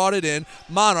 Fisher brought it in.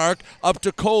 Monarch up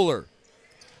to Kohler.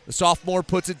 The sophomore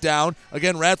puts it down.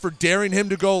 Again, Radford daring him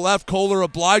to go left. Kohler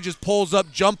obliges, pulls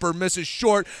up jumper, misses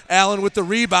short. Allen with the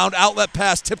rebound. Outlet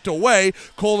pass tipped away.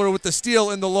 Kohler with the steal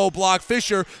in the low block.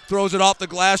 Fisher throws it off the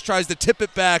glass, tries to tip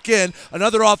it back in.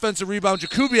 Another offensive rebound.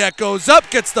 Jakubiak goes up,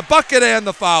 gets the bucket and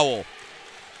the foul.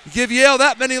 You give Yale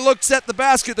that many looks at the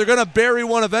basket, they're going to bury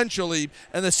one eventually.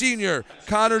 And the senior,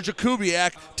 Connor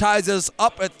Jakubiak, ties us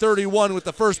up at 31 with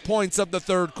the first points of the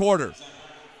third quarter.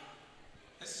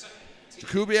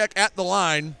 Jakubiak at the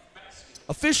line.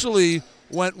 Officially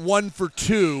went 1 for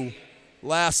 2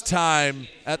 last time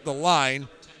at the line,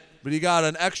 but he got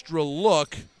an extra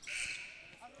look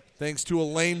thanks to a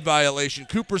lane violation.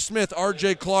 Cooper Smith,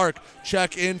 R.J. Clark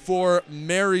check in for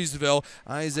Marysville.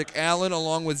 Isaac Allen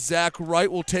along with Zach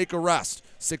Wright will take a rest.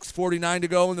 6:49 to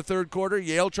go in the third quarter.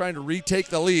 Yale trying to retake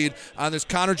the lead on this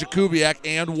Connor Jakubiak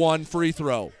and one free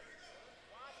throw.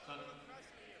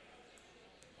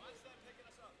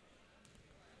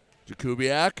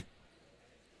 Jakubiak.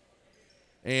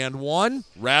 And one.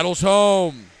 Rattles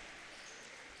home.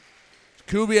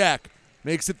 Jakubiak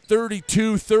makes it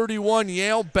 32-31.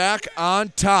 Yale back on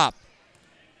top.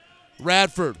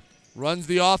 Radford runs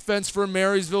the offense for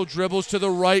Marysville. Dribbles to the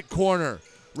right corner.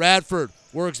 Radford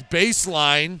works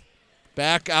baseline.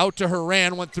 Back out to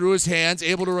Horan. Went through his hands.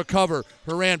 Able to recover.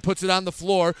 Horan puts it on the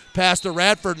floor. Pass to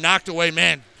Radford. Knocked away.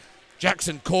 Man,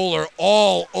 Jackson Kohler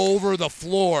all over the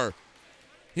floor.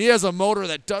 He has a motor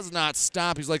that does not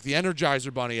stop. He's like the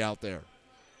Energizer Bunny out there.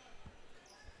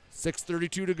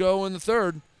 6:32 to go in the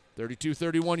third.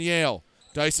 32-31 Yale.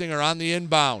 Dysinger on the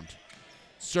inbound.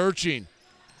 Searching.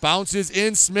 Bounces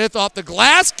in. Smith off the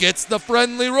glass. Gets the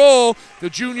friendly roll. The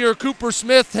junior Cooper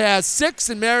Smith has 6,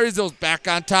 and Marysville's back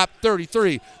on top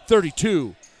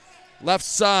 33-32. Left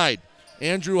side.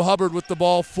 Andrew Hubbard with the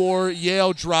ball for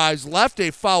Yale. Drives left. A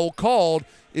foul called.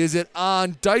 Is it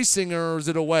on Dysinger or is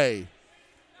it away?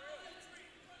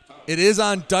 It is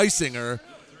on Dysinger.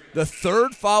 The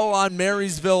third foul on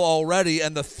Marysville already,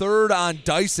 and the third on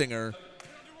Dysinger.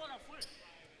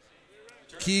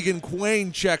 Keegan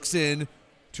Quain checks in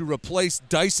to replace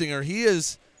Dysinger. He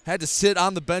has had to sit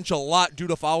on the bench a lot due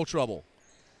to foul trouble.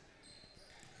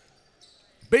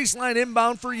 Baseline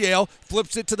inbound for Yale.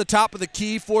 Flips it to the top of the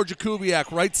key for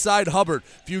Jakubiak. Right side, Hubbard.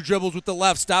 Few dribbles with the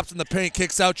left. Stops in the paint.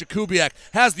 Kicks out Jakubiak.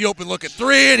 Has the open look at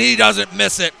three, and he doesn't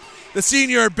miss it. The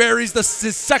senior buries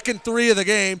his second three of the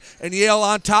game, and Yale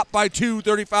on top by 2,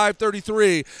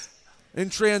 35-33. In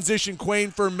transition,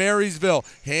 Quain for Marysville.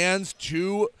 Hands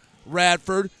to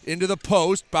Radford into the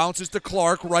post. Bounces to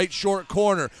Clark, right short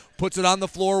corner. Puts it on the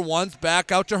floor once. Back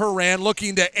out to Horan,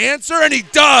 looking to answer, and he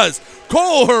does!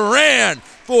 Cole Horan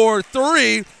for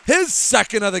three, his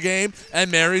second of the game,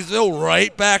 and Marysville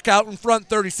right back out in front,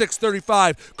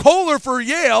 36-35. Kohler for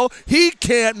Yale, he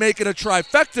can't make it a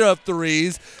trifecta of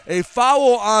threes. A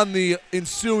foul on the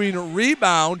ensuing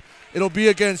rebound. It'll be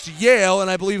against Yale, and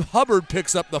I believe Hubbard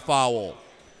picks up the foul.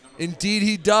 Indeed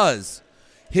he does.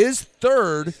 His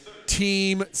third,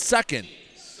 team second.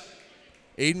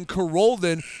 Aiden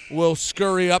Carolden will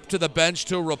scurry up to the bench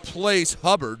to replace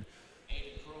Hubbard.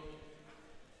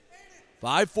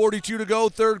 5:42 to go,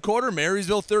 third quarter.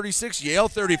 Marysville 36, Yale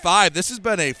 35. This has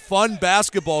been a fun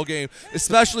basketball game,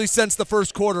 especially since the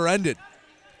first quarter ended.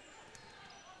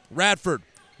 Radford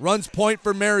runs point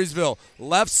for Marysville.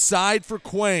 Left side for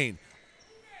Quain.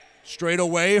 Straight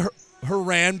away,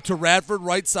 Horan to Radford,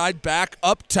 right side, back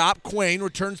up top. Quain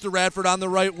returns to Radford on the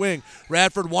right wing.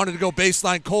 Radford wanted to go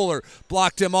baseline. Kohler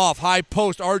blocked him off. High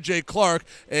post, R.J. Clark.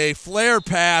 A flare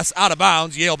pass out of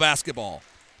bounds. Yale basketball.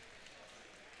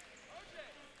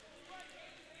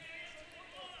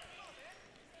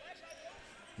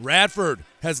 Radford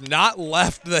has not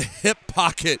left the hip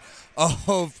pocket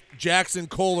of Jackson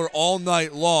Kohler all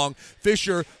night long.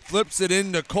 Fisher flips it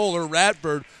into Kohler.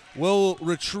 Radford will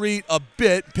retreat a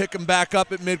bit, pick him back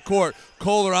up at midcourt.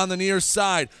 Kohler on the near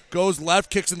side, goes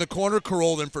left, kicks in the corner.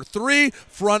 Carolden for three,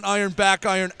 front iron, back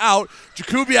iron out.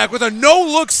 Jakubiak with a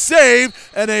no-look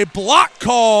save and a block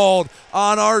called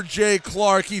on R.J.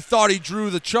 Clark. He thought he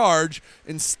drew the charge.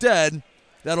 Instead,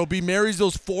 that'll be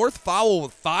Marysville's fourth foul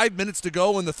with 5 minutes to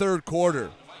go in the third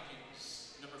quarter.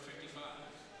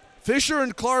 Fisher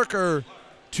and Clark are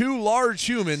two large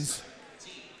humans,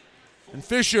 and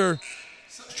Fisher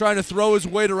is trying to throw his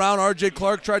weight around. R.J.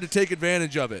 Clark tried to take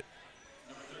advantage of it.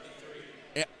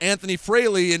 Anthony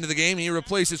Fraley into the game. He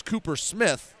replaces Cooper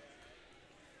Smith.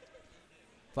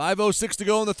 5:06 to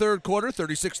go in the third quarter,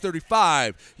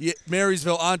 36-35.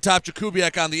 Marysville on top,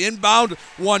 Jakubiak on the inbound.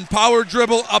 One power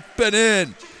dribble, up and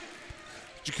in.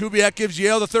 Jakubiak gives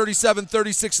Yale the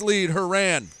 37-36 lead.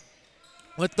 Horan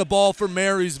with the ball for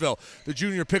Marysville. The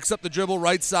junior picks up the dribble,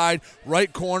 right side,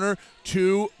 right corner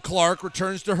to Clark,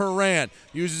 returns to Horan.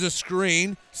 Uses a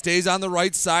screen, stays on the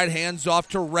right side, hands off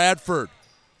to Radford.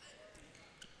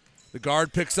 The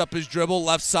guard picks up his dribble,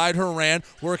 left side Horan,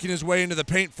 working his way into the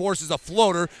paint, forces a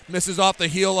floater, misses off the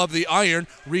heel of the iron.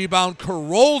 Rebound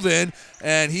Carolden,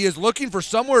 and he is looking for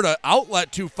somewhere to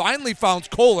outlet to. Finally founds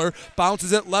Kohler,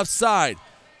 bounces it left side.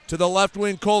 To the left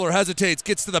wing, Kohler hesitates,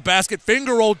 gets to the basket,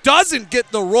 finger roll, doesn't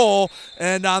get the roll,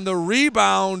 and on the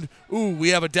rebound, we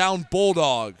have a down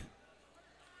Bulldog.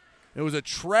 It was a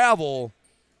travel,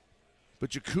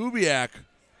 but Jakubiak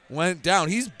went down.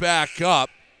 He's back up.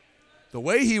 The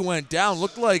way he went down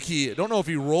looked like I don't know if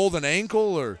he rolled an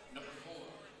ankle or.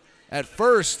 At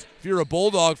first, if you're a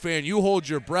Bulldog fan, you hold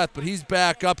your breath, but he's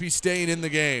back up. He's staying in the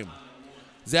game.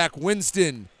 Zach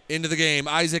Winston into the game.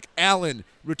 Isaac Allen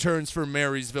returns for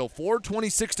Marysville.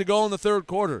 4:26 to go in the third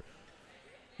quarter.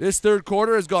 This third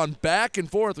quarter has gone back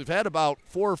and forth. We've had about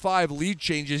 4 or 5 lead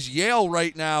changes. Yale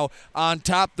right now on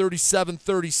top,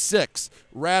 37-36.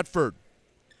 Radford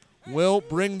will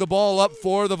bring the ball up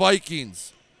for the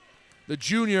Vikings. The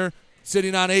junior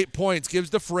sitting on 8 points,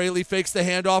 gives to Fraley, fakes the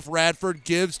handoff. Radford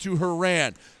gives to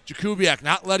Horan. Jakubiak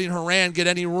not letting Horan get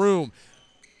any room.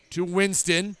 To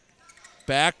Winston.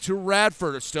 Back to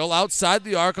Radford. Still outside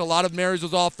the arc. A lot of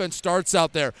Marysville's offense starts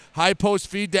out there. High post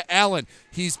feed to Allen.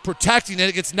 He's protecting it.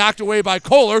 It gets knocked away by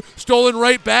Kohler. Stolen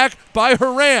right back by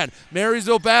Horan.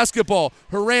 Marysville basketball.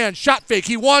 Horan, shot fake.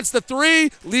 He wants the three.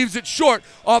 Leaves it short.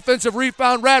 Offensive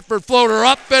rebound. Radford floater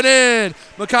up and in.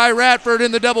 Makai Radford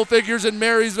in the double figures, and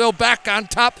Marysville back on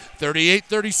top.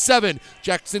 38-37.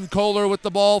 Jackson Kohler with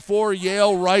the ball for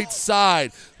Yale right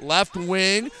side. Left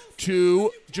wing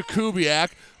to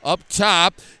Jakubiak. Up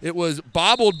top, it was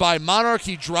bobbled by Monarch.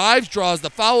 He drives, draws the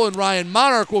foul, and Ryan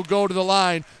Monarch will go to the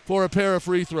line for a pair of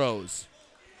free throws.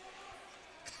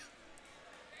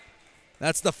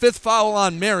 That's the 5th foul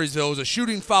on Marysville. It was a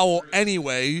shooting foul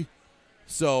anyway.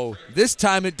 So this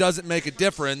time it doesn't make a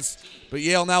difference. But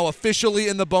Yale now officially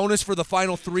in the bonus for the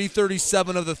final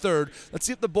 3:37 of the third. Let's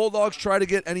see if the Bulldogs try to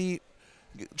get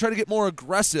more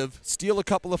aggressive, steal a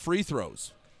couple of free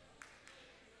throws.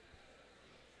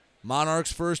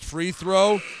 Monarchs' first free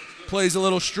throw plays a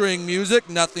little string music,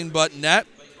 nothing but net.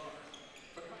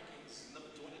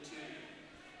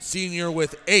 Senior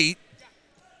with 8.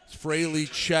 Fraley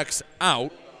checks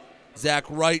out. Zach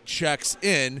Wright checks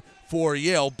in for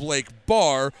Yale. Blake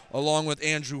Barr, along with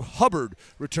Andrew Hubbard,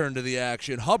 return to the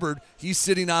action. Hubbard, he's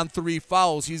sitting on 3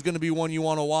 fouls. He's going to be one you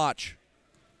want to watch.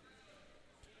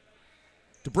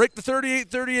 To break the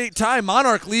 38-38 tie,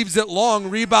 Monarch leaves it long.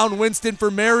 Rebound Winston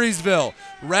for Marysville.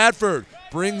 Radford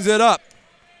brings it up.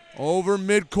 Over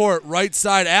midcourt, right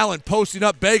side, Allen posting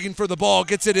up, begging for the ball.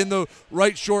 Gets it in the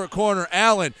right short corner.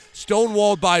 Allen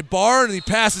stonewalled by Barr, and he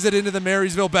passes it into the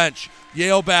Marysville bench.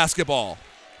 Yale basketball.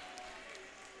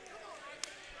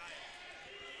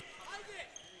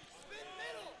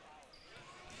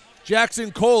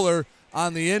 Jackson Kohler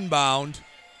on the inbound.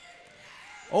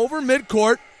 Over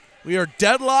midcourt, we are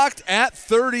deadlocked at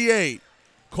 38.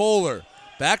 Kohler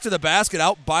back to the basket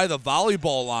out by the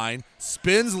volleyball line.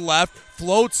 Spins left,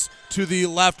 floats to the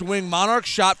left wing. Monarch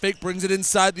shot fake, brings it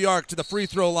inside the arc to the free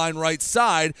throw line right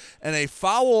side. And a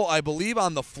foul, I believe,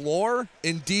 on the floor.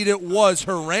 Indeed it was.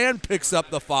 Horan picks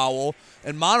up the foul.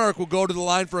 And Monarch will go to the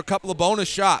line for a couple of bonus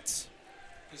shots.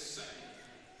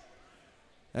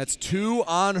 That's 2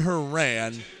 on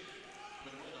Horan.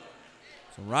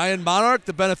 So Ryan Monarch,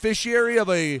 the beneficiary of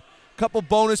a couple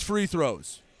bonus free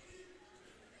throws.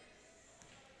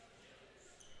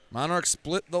 Monarch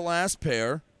split the last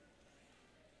pair.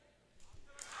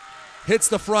 Hits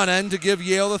the front end to give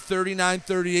Yale the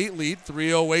 39-38 lead.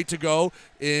 3:08 to go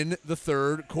in the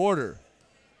third quarter.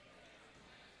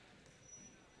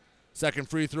 Second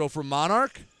free throw for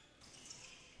Monarch.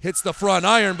 Hits the front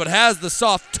iron, but has the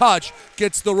soft touch.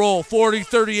 Gets the roll.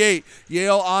 40-38.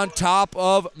 Yale on top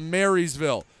of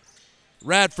Marysville.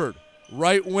 Radford,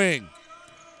 right wing.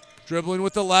 Dribbling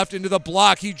with the left into the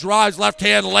block. He drives,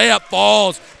 left-hand layup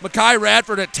falls. Mekhi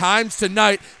Radford at times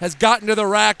tonight has gotten to the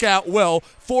rack at will.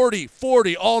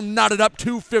 40-40, all knotted up,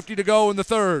 2:50 to go in the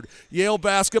third. Yale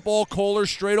basketball, Kohler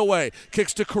straight away.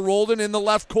 Kicks to Carolden in the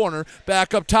left corner.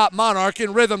 Back up top, Monarch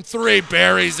in rhythm. 3,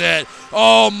 buries it.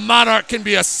 Oh, Monarch can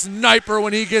be a sniper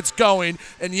when he gets going.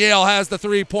 And Yale has the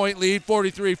 3-point lead,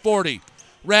 43-40.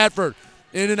 Radford.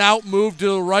 In and out move to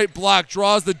the right block,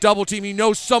 draws the double team. He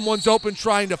knows someone's open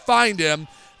trying to find him.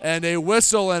 And a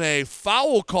whistle and a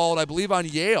foul called, I believe, on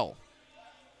Yale.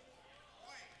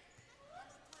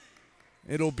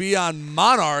 It'll be on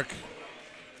Monarch.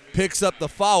 Picks up the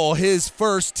foul, his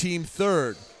first, team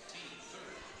third.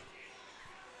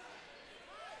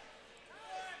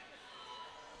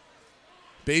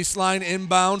 Baseline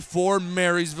inbound for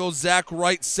Marysville. Zach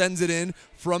Wright sends it in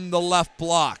from the left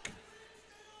block.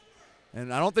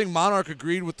 And I don't think Monarch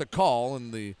agreed with the call,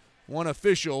 and the one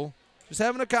official just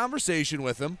having a conversation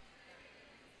with him.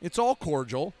 It's all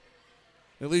cordial,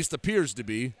 at least appears to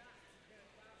be.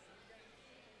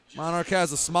 Monarch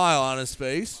has a smile on his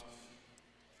face.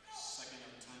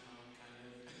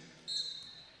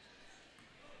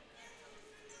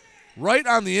 Right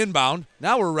on the inbound.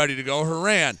 Now we're ready to go.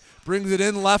 Horan brings it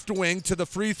in left wing to the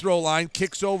free throw line,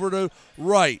 kicks over to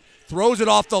right. Throws it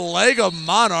off the leg of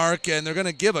Monarch, and they're going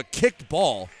to give a kicked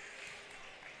ball.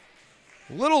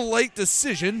 A little late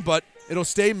decision, but it'll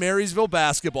stay Marysville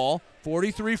basketball.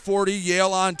 43-40,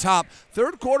 Yale on top.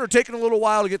 Third quarter taking a little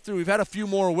while to get through. We've had a few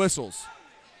more whistles.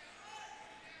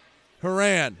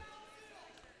 Horan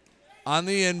on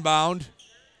the inbound.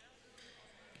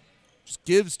 Just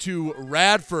gives to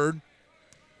Radford.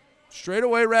 Straight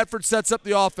away, Radford sets up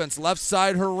the offense. Left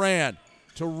side, Horan.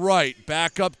 To right,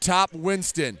 back up top,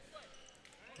 Winston.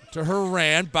 To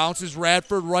Horan, bounces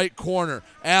Radford right corner.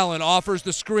 Allen offers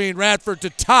the screen. Radford to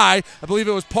tie. I believe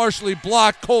it was partially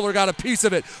blocked. Kohler got a piece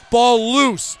of it. Ball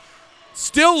loose.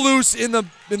 Still loose in the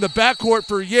backcourt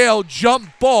for Yale.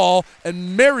 Jump ball,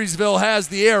 and Marysville has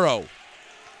the arrow.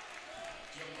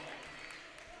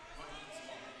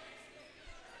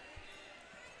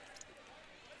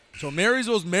 So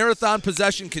Marysville's marathon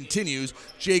possession continues.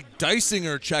 Jake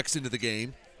Dysinger checks into the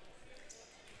game.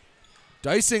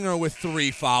 Dysinger with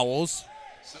 3 fouls.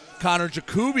 Connor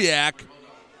Jakubiak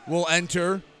will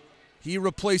enter. He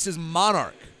replaces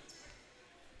Monarch.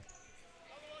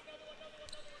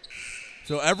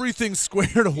 So everything's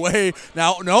squared away.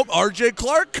 Now, nope, R.J.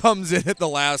 Clark comes in at the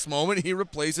last moment. He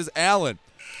replaces Allen.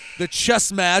 The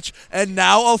chess match, and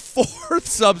now a 4th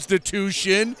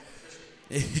substitution.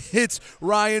 It's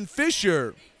Ryan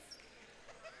Fisher.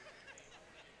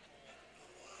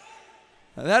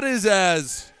 That is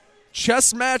as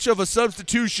chess match of a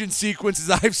substitution sequence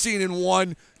as I've seen in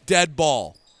one dead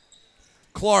ball.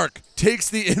 Clark takes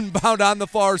the inbound on the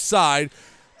far side.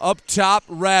 Up top,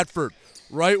 Radford.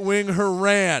 Right wing,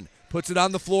 Horan. Puts it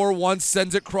on the floor once,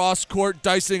 sends it cross court.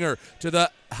 Dysinger to the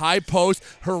high post.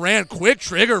 Horan, quick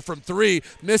trigger from three.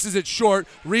 Misses it short.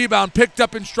 Rebound picked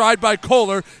up in stride by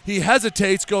Kohler. He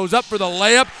hesitates, goes up for the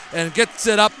layup, and gets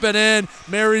it up and in.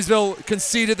 Marysville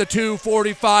conceded the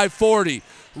 45-40.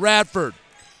 Radford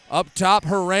up top,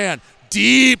 Horan.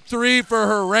 Deep three for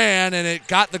Horan, and it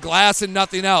got the glass and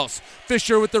nothing else.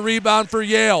 Fisher with the rebound for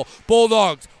Yale.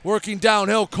 Bulldogs working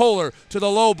downhill. Kohler to the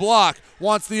low block.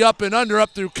 Wants the up and under,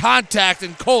 up through contact,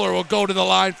 and Kohler will go to the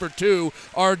line for two.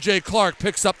 R.J. Clark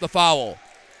picks up the foul.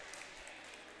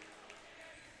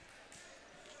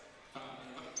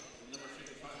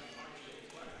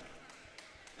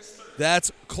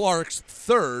 That's Clark's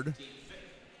third.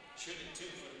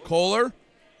 Kohler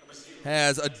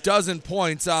has a dozen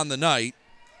points on the night.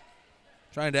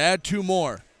 Trying to add two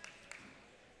more.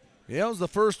 Yale's the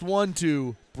first one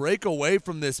to break away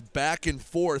from this back and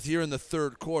forth here in the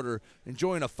third quarter,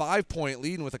 enjoying a 5-point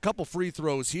lead, and with a couple free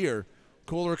throws here,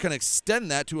 Kohler can extend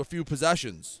that to a few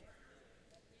possessions.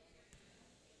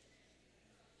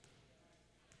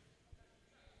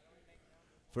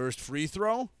 First free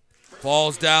throw,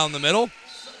 falls down the middle.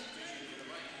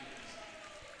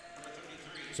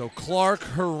 So Clark,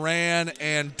 Horan,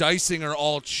 and Dysinger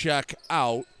all check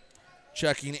out.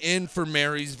 Checking in for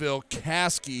Marysville,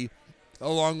 Caskey,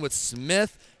 along with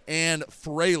Smith and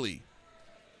Fraley.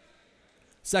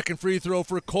 Second free throw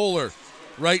for Kohler.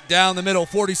 Right down the middle,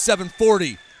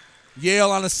 47-40.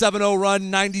 Yale on a 7-0 run,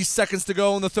 90 seconds to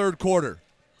go in the third quarter.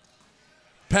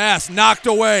 Pass knocked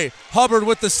away. Hubbard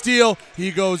with the steal.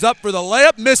 He goes up for the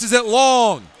layup, misses it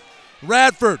long.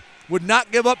 Radford would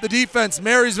not give up the defense.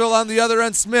 Marysville on the other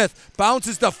end. Smith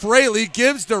bounces to Fraley,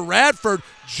 gives to Radford.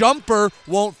 Jumper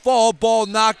won't fall. Ball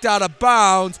knocked out of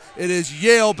bounds. It is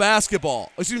Yale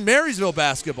basketball. Marysville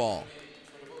basketball.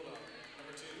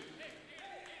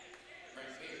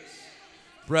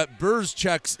 Brett Burrs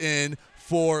checks in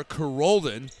for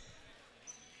Carolden.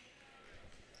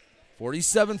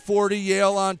 47-40,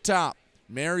 Yale on top.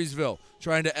 Marysville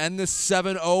trying to end the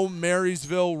 7-0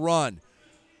 Marysville run.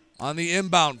 On the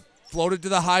inbound, floated to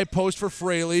the high post for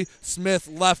Fraley. Smith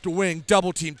left wing,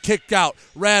 double team, kicked out.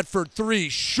 Radford three,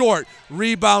 short,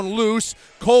 rebound loose.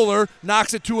 Kohler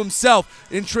knocks it to himself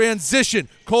in transition.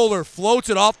 Kohler floats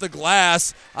it off the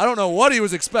glass. I don't know what he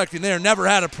was expecting there. Never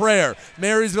had a prayer.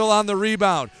 Marysville on the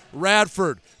rebound.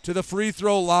 Radford to the free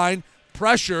throw line.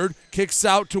 Pressured, kicks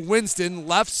out to Winston,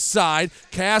 left side.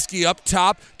 Caskey up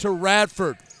top to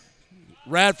Radford.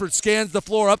 Radford scans the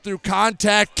floor up through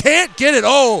contact. Can't get it.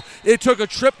 Oh, it took a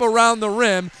trip around the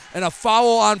rim and a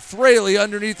foul on Fraley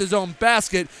underneath his own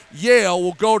basket. Yale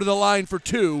will go to the line for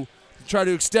two to try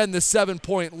to extend the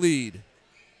 7-point lead.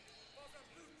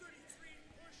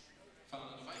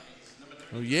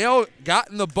 Well, Yale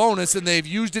gotten the bonus and they've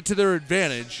used it to their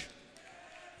advantage.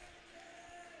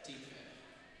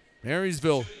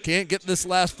 Marysville can't get this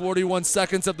last 41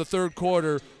 seconds of the third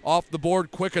quarter off the board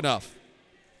quick enough.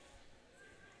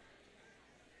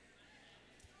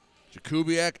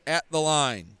 Jakubiak at the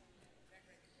line.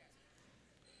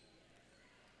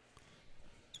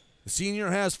 The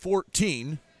senior has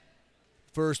 14.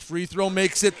 First free throw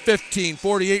makes it 15.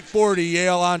 48-40,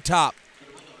 Yale on top.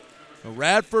 Now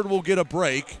Radford will get a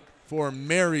break for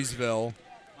Marysville.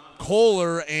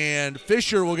 Kohler and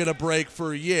Fisher will get a break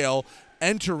for Yale.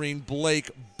 Entering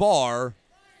Blake Barr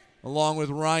along with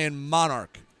Ryan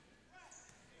Monarch.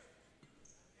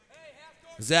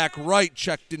 Zach Wright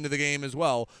checked into the game as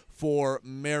well for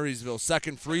Marysville.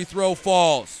 Second free throw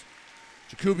falls.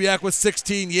 Jakubiak with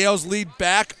 16. Yale's lead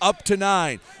back up to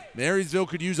 9. Marysville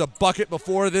could use a bucket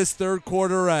before this third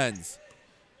quarter ends.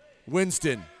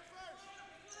 Winston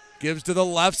gives to the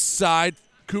left side.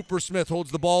 Cooper Smith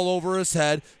holds the ball over his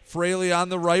head. Fraley on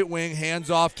the right wing, hands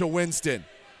off to Winston.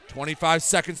 25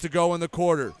 seconds to go in the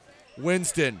quarter.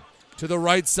 Winston to the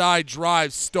right side,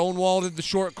 drives, stonewalled in the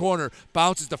short corner,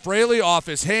 bounces to Fraley off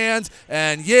his hands,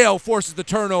 and Yale forces the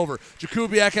turnover.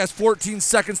 Jakubiak has 14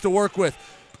 seconds to work with.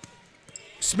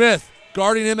 Smith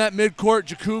guarding him at midcourt.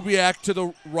 Jakubiak to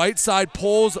the right side,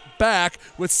 pulls back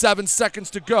with 7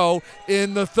 seconds to go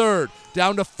in the third.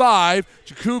 Down to 5,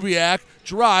 Jakubiak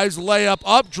drives, layup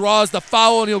up, draws the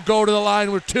foul, and he'll go to the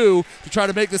line with 2 to try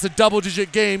to make this a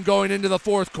double-digit game going into the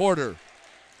fourth quarter.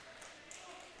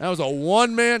 That was a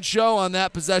one-man show on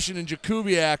that possession, and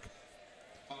Jakubiak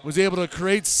was able to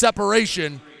create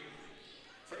separation.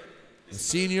 The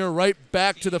senior right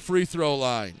back to the free throw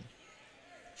line.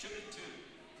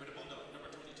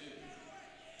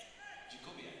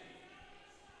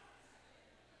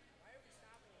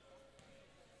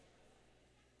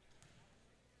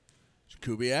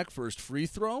 Kubiak, first free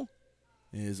throw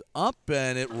is up,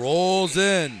 and it rolls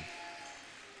in.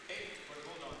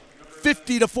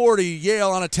 50-40, Yale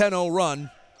on a 10-0 run.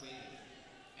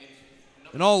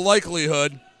 In all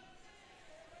likelihood,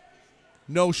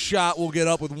 no shot will get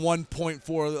up with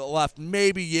 1.4 left.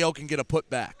 Maybe Yale can get a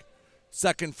putback.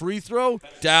 Second free throw,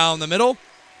 down the middle.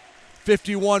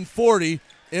 51-40,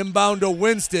 inbound to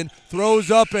Winston.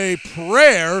 Throws up a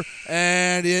prayer,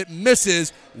 and it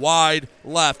misses wide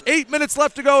left. 8 minutes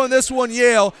left to go in this one.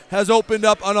 Yale has opened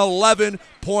up an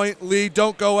 11-point lead.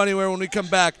 Don't go anywhere when we come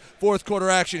back. Fourth quarter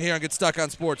action here on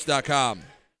GetStuckOnSports.com.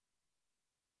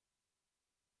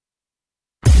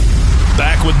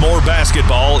 Back with more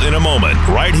basketball in a moment,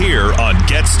 right here on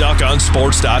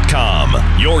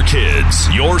GetStuckOnSports.com. Your kids,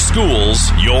 your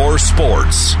schools, your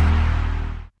sports.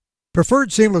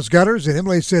 Preferred Seamless Gutters in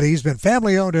Imlay City has been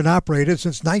family-owned and operated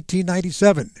since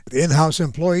 1997. With in-house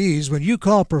employees, when you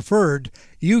call Preferred,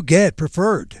 you get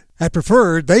Preferred. At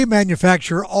Preferred, they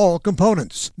manufacture all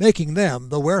components, making them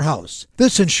the warehouse.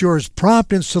 This ensures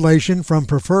prompt installation from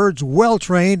Preferred's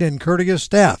well-trained and courteous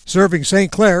staff, serving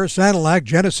St. Clair, Sanilac,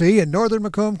 Genesee, and northern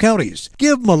Macomb counties.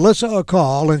 Give Melissa a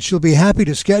call and she'll be happy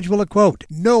to schedule a quote.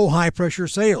 No high-pressure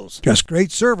sales, just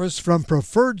great service from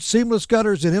Preferred Seamless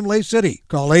Gutters in Imlay City.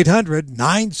 Call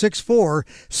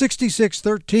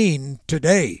 800-964-6613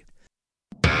 today.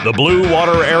 The Blue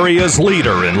Water Area's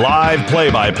leader in live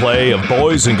play-by-play of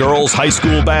boys and girls high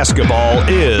school basketball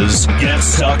is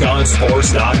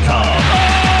GetStuckOnSports.com.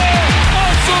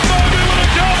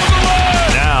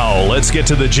 Now, let's get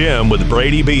to the gym with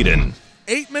Brady Beaton.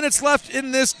 8 minutes left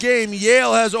in this game.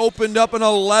 Yale has opened up an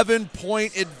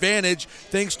 11-point advantage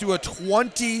thanks to a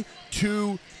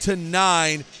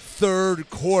 22-9 third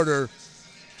quarter.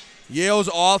 Yale's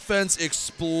offense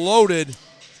exploded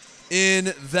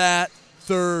in that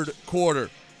third quarter.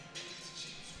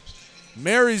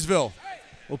 Marysville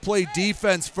will play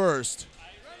defense first.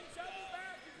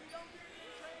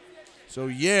 So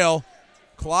Yale,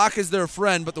 clock is their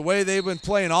friend, but the way they've been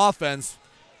playing offense,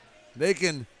 they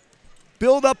can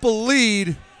build up a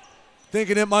lead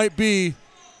thinking it might be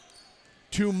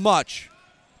too much.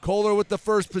 Kohler with the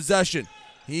first possession.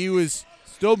 He was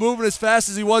still moving as fast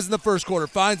as he was in the first quarter.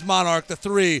 Finds Monarch, the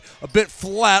three. A bit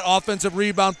flat, offensive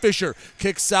rebound. Fisher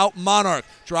kicks out Monarch.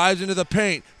 Drives into the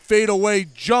paint. Fadeaway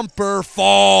jumper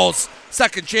falls.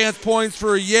 Second chance points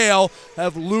for Yale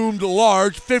have loomed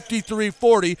large.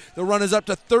 53-40. The run is up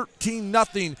to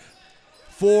 13-0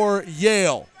 for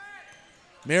Yale.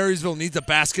 Marysville needs a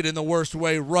basket in the worst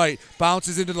way right.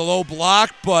 Bounces into the low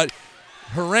block, but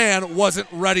Horan wasn't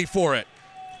ready for it.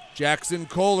 Jackson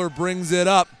Kohler brings it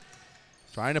up.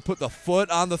 Trying to put the foot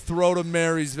on the throat of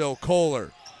Marysville.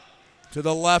 Kohler to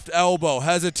the left elbow,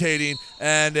 hesitating,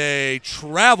 and a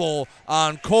travel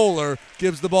on Kohler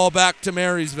gives the ball back to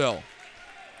Marysville.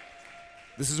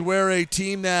 This is where a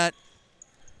team that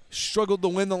struggled to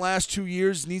win the last 2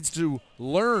 years needs to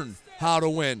learn how to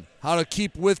win, how to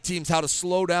keep with teams, how to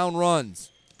slow down runs.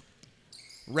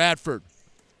 Radford,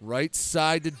 right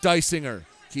side to Dysinger.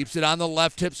 Keeps it on the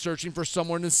left hip, searching for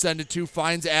someone to send it to.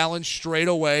 Finds Allen straight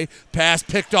away. Pass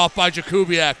picked off by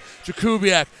Jakubiak.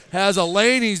 Jakubiak has a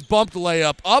lane. He's bumped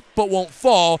layup up, but won't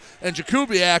fall. And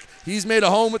Jakubiak, he's made a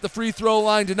home at the free throw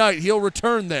line tonight. He'll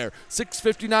return there.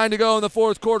 6:59 to go in the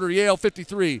fourth quarter. Yale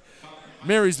 53.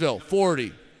 Marysville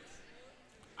 40.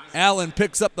 Allen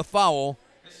picks up the foul.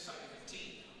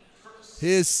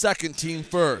 His second team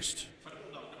first.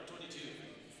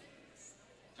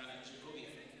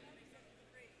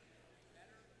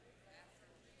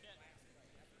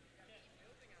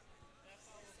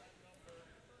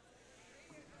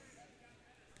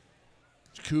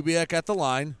 Kubiak at the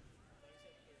line.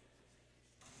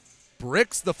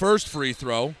 Bricks the first free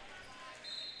throw.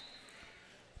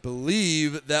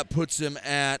 Believe that puts him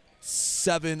at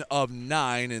 7 of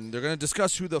 9, and they're going to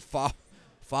discuss who the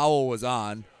foul was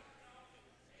on.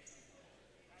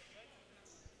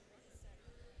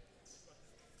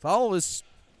 Foul was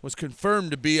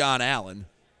confirmed to be on Allen.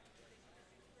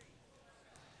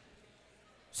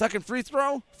 Second free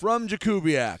throw from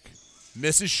Jakubiak.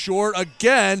 Misses short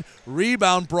again.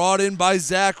 Rebound brought in by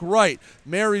Zach Wright.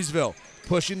 Marysville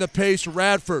pushing the pace.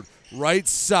 Radford, right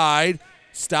side.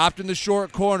 Stopped in the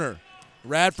short corner.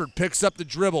 Radford picks up the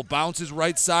dribble. Bounces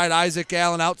right side. Isaac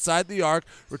Allen outside the arc.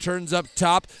 Returns up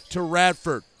top to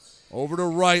Radford. Over to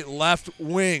right, left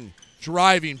wing.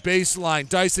 Driving, baseline.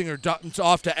 Dysinger dumps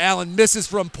off to Allen. Misses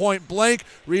from point blank.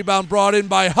 Rebound brought in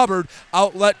by Hubbard.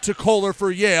 Outlet to Kohler for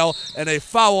Yale. And a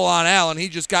foul on Allen. He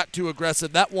just got too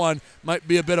aggressive. That one might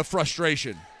be a bit of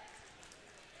frustration.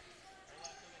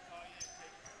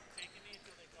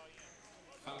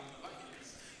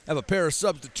 have a pair of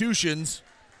substitutions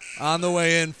on the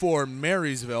way in for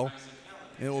Marysville.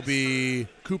 It will be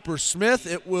Cooper Smith.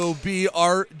 It will be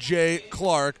R.J.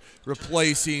 Clark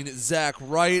replacing Zach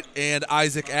Wright and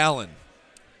Isaac Allen.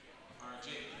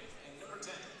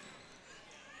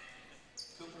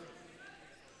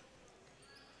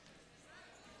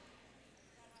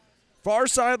 Far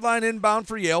sideline inbound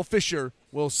for Yale. Fisher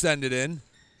will send it in.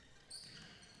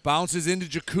 Bounces into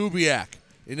Jakubiak.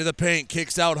 Into the paint.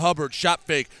 Kicks out Hubbard. Shot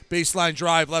fake. Baseline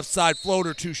drive. Left side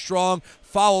floater. Too strong.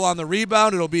 Foul on the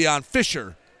rebound. It'll be on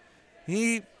Fisher.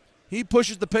 He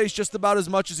pushes the pace just about as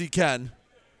much as he can.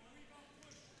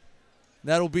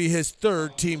 That'll be his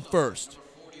third, team first.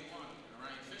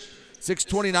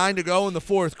 6:29 to go in the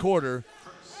fourth quarter.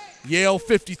 Yale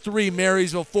 53,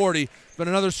 Marysville 40. Been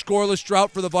another scoreless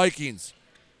drought for the Vikings.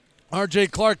 R.J.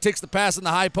 Clark takes the pass in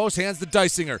the high post, hands to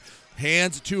Dysinger.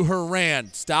 Hands to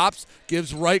Horan. Stops,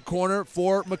 gives right corner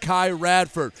for Makai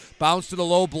Radford. Bounce to the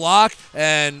low block,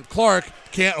 and Clark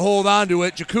can't hold on to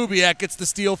it. Jakubiak gets the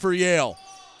steal for Yale.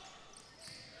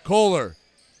 Kohler,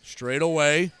 straight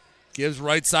away, gives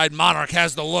right side. Monarch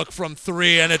has the look from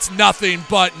three, and it's nothing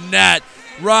but net.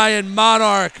 Ryan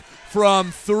Monarch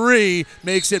from three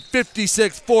makes it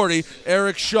 56-40.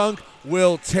 Eric Shunk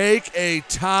will take a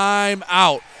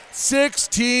timeout.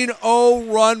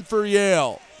 16-0 run for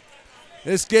Yale.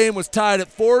 This game was tied at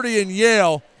 40, and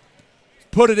Yale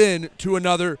put it in to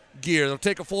another gear. They'll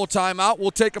take a full timeout. We'll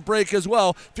take a break as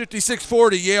well.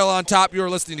 56-40, Yale on top.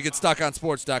 You're listening to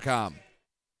GetStuckOnSports.com.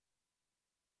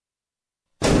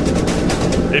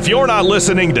 If you're not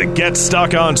listening to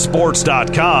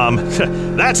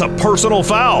GetStuckOnSports.com, that's a personal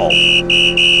foul.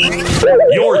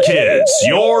 Your kids,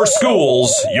 your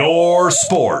schools, your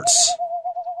sports.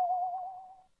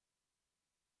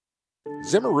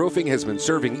 Zimmer Roofing has been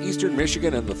serving Eastern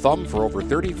Michigan and the Thumb for over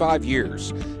 35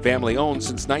 years. Family owned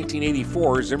since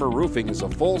 1984, Zimmer Roofing is a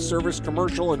full-service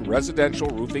commercial and residential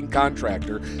roofing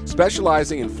contractor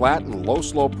specializing in flat and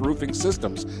low-slope roofing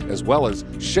systems, as well as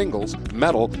shingles,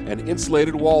 metal, and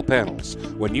insulated wall panels.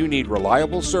 When you need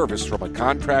reliable service from a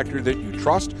contractor that you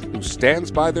trust who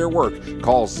stands by their work,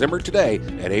 call Zimmer today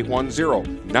at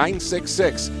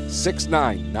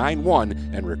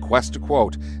 810-966-6991 and request a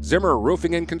quote. Zimmer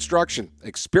Roofing and Construction.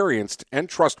 Experienced and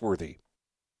trustworthy.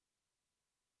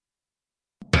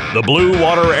 The Blue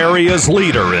Water Area's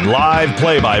leader in live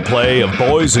play-by-play of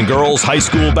boys and girls high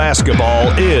school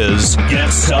basketball is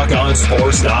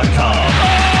GetStuckOnSports.com.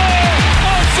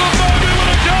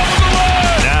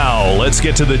 Now, let's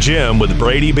get to the gym with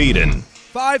Brady Beaton.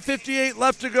 5:58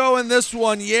 left to go in this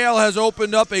one. Yale has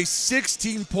opened up a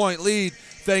 16-point lead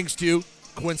thanks to,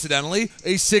 coincidentally,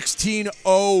 a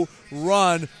 16-0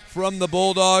 run from the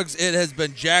Bulldogs. It has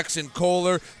been Jackson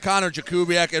Kohler, Connor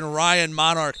Jakubiak, and Ryan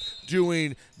Monarch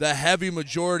doing the heavy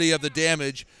majority of the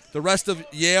damage. The rest of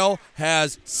Yale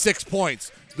has 6 points.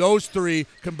 Those three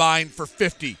combined for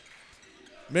 50.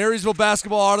 Marysville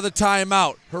basketball out of the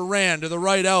timeout. Horan to the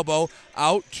right elbow,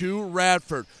 out to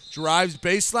Radford. Drives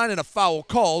baseline and a foul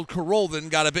called. Carolden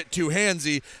got a bit too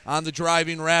handsy on the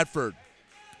driving Radford.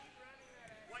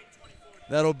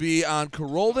 That'll be on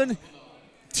Carolden.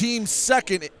 Team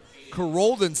second,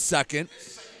 Carolden second.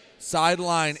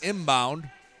 Sideline inbound.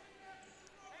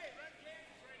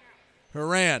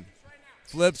 Horan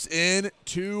flips in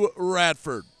to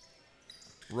Radford.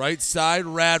 Right side,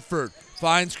 Radford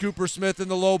finds Cooper Smith in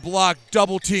the low block.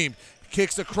 Double team.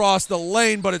 Kicks across the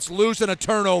lane, but it's loose and a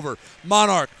turnover.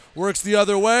 Monarch works the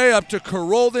other way up to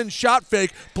Carolden. Shot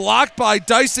fake, blocked by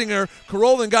Dysinger.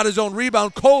 Carolden got his own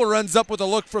rebound. Kohler ends up with a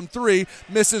look from three,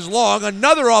 misses long.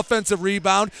 Another offensive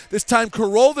rebound. This time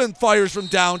Carolden fires from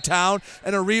downtown,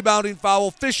 and a rebounding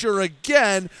foul. Fisher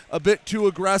again, a bit too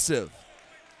aggressive.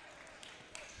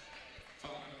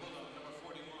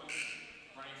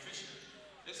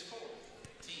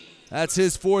 That's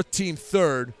his fourth, team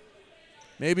third.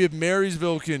 Maybe if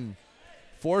Marysville can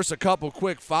force a couple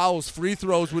quick fouls, free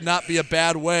throws would not be a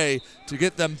bad way to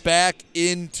get them back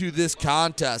into this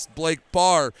contest. Blake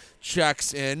Barr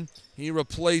checks in. He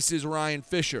replaces Ryan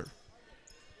Fisher.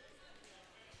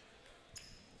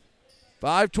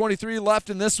 5:23 left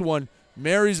in this one.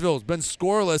 Marysville's been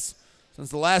scoreless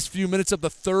since the last few minutes of the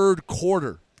third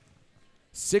quarter.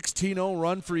 16-0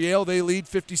 run for Yale. They lead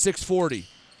 56-40.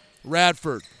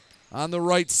 Radford on the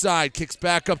right side, kicks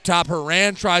back up top.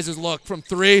 Horan tries his look from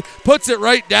three, puts it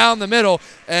right down the middle,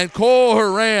 and Cole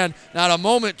Horan, not a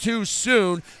moment too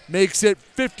soon, makes it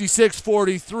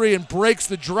 56-43 and breaks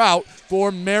the drought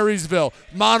for Marysville.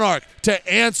 Monarch to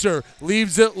answer,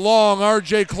 leaves it long.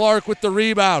 R.J. Clark with the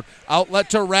rebound. Outlet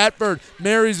to Radford.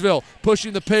 Marysville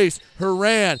pushing the pace.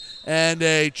 Horan, and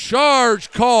a charge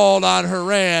called on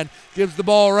Horan. Gives the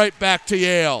ball right back to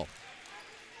Yale.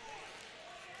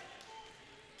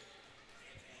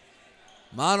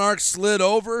 Monarch slid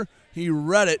over. He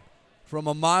read it from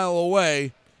a mile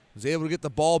away. Was able to get the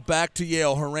ball back to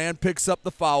Yale. Horan picks up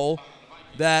the foul.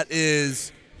 That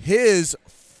is his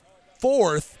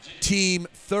fourth, team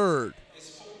third.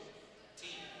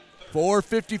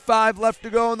 4:55 left to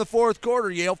go in the fourth quarter.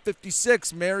 Yale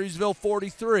 56, Marysville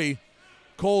 43.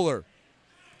 Kohler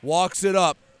walks it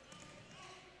up.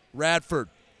 Radford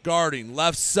guarding,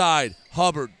 left side.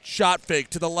 Hubbard, shot fake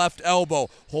to the left elbow.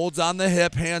 Holds on the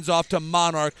hip, hands off to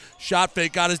Monarch. Shot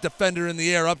fake, got his defender in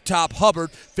the air. Up top,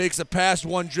 Hubbard fakes a pass,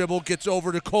 one dribble, gets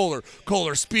over to Kohler.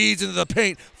 Kohler speeds into the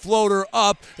paint, floater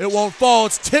up. It won't fall.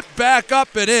 It's tipped back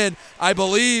up and in. I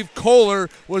believe Kohler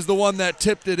was the one that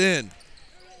tipped it in.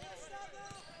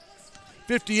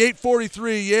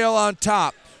 58-43, Yale on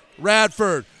top.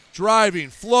 Radford driving,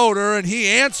 floater, and he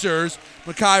answers.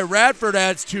 Makai Radford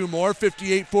adds two more,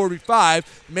 58-45.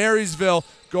 Marysville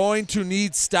going to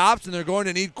need stops, and they're going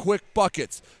to need quick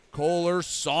buckets. Kohler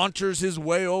saunters his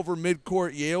way over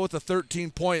midcourt. Yale with a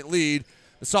 13-point lead.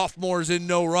 The sophomore's in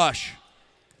no rush.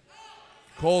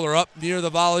 Kohler up near the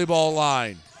volleyball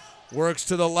line. Works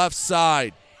to the left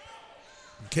side.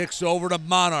 Kicks over to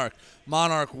Monarch.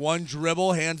 Monarch, one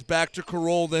dribble, hands back to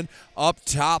Carolden. Up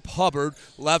top, Hubbard.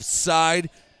 Left side,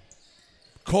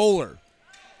 Kohler.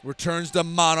 Returns to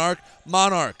Monarch.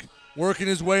 Monarch working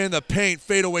his way in the paint.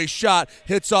 Fadeaway shot.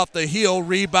 Hits off the heel.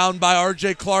 Rebound by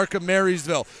R.J. Clark of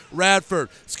Marysville. Radford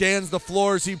scans the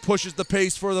floor as he pushes the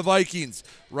pace for the Vikings.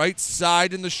 Right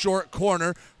side in the short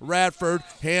corner. Radford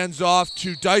hands off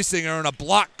to Dysinger, and a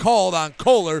block called on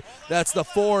Kohler. That's the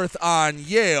fourth on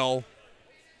Yale.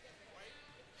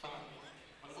 I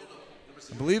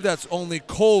believe that's only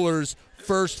Kohler's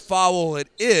first foul. It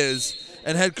is.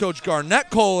 And head coach Garnett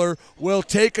Kohler will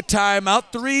take a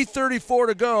timeout. 3:34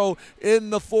 to go in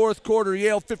the fourth quarter.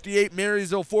 Yale 58,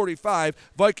 Marysville 45.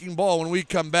 Viking ball when we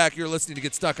come back. You're listening to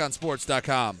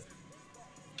GetStuckOnSports.com.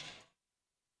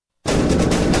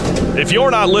 If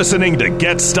you're not listening to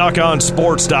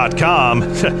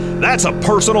GetStuckOnSports.com, that's a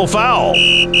personal foul.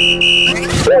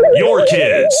 Your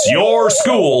kids, your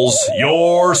schools,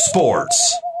 your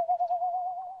sports.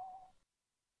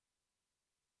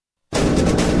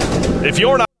 If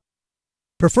you're not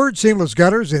Preferred Seamless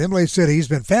Gutters in Imlay City has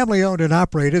been family-owned and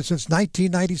operated since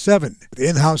 1997. With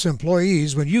in-house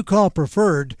employees, when you call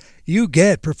Preferred, you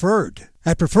get Preferred.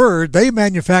 At Preferred, they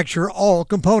manufacture all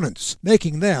components,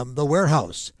 making them the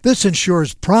warehouse. This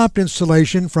ensures prompt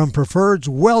installation from Preferred's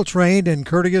well-trained and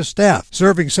courteous staff,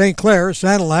 serving St. Clair,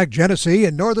 Sanilac, Genesee,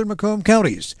 and northern Macomb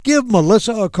counties. Give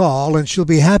Melissa a call and she'll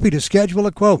be happy to schedule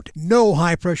a quote. No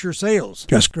high-pressure sales,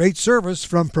 just great service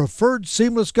from Preferred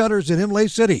Seamless Gutters in Imlay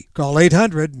City. Call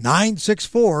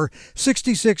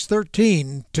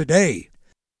 800-964-6613 today.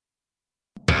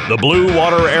 The Blue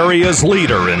Water Area's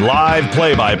leader in live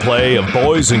play-by-play of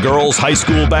boys and girls high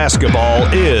school basketball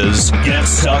is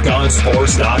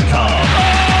GetStuckOnSports.com.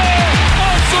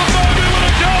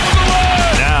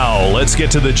 Now, let's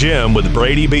get to the gym with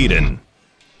Brady Beaton.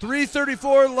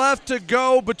 3:34 left to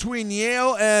go between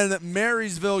Yale and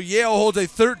Marysville. Yale holds a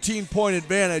 13-point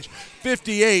advantage,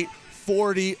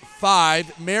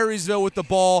 58-45. Marysville with the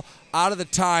ball out of the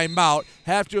timeout.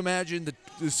 Have to imagine the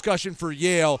discussion for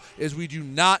Yale is we do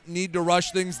not need to rush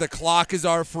things. The clock is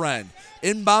our friend.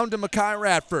 Inbound to Makai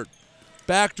Radford.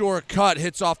 Backdoor cut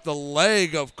hits off the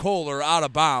leg of Kohler out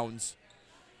of bounds.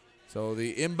 So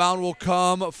the inbound will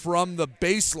come from the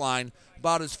baseline,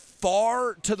 about as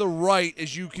far to the right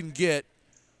as you can get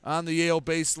on the Yale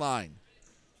baseline.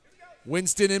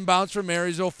 Winston inbounds for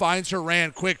Marysville, finds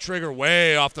Horan, quick trigger,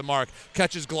 way off the mark.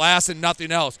 Catches glass and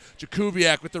nothing else.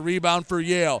 Jakubiak with the rebound for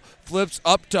Yale. Flips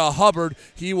up to Hubbard.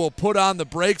 He will put on the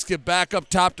brakes, get back up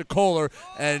top to Kohler,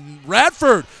 and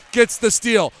Radford gets the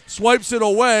steal. Swipes it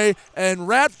away, and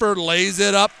Radford lays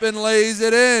it up and lays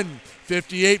it in.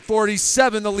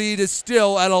 58-47, the lead is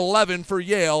still at 11 for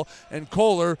Yale, and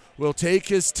Kohler will take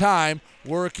his time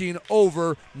working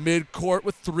over midcourt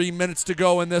with 3 minutes to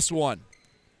go in this one.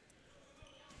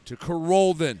 To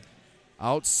Carolden,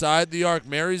 outside the arc.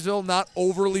 Marysville not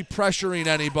overly pressuring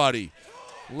anybody.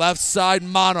 Left side,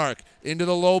 Monarch into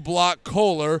the low block,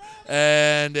 Kohler,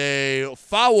 and a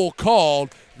foul called.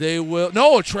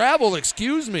 A travel,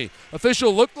 excuse me.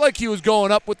 Official looked like he was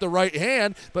going up with the right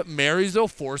hand, but Marysville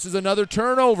forces another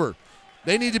turnover.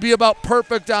 They need to be about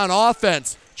perfect on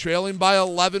offense. Trailing by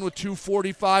 11 with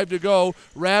 2:45 to go.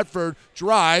 Radford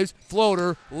drives,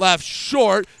 floater, left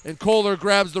short, and Kohler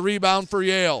grabs the rebound for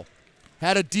Yale.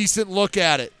 Had a decent look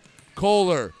at it.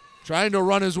 Kohler trying to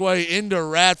run his way into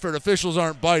Radford. Officials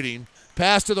aren't biting.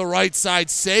 Pass to the right side,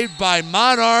 saved by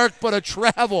Monarch, but a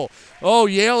travel. Oh,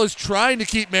 Yale is trying to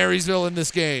keep Marysville in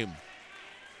this game.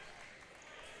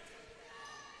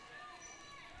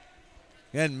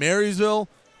 And Marysville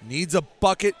needs a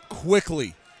bucket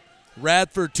quickly.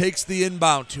 Radford takes the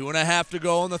inbound. 2.5 to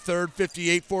go in the third,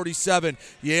 58-47.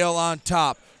 Yale on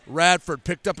top. Radford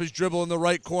picked up his dribble in the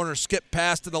right corner. Skip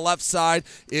pass to the left side.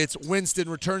 It's Winston,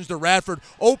 returns to Radford.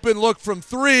 Open look from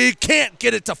three. Can't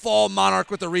get it to fall.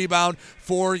 Monarch with the rebound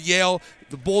for Yale.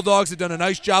 The Bulldogs have done a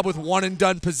nice job with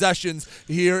one-and-done possessions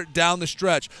here down the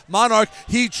stretch. Monarch,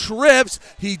 he trips.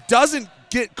 He doesn't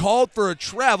get called for a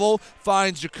travel.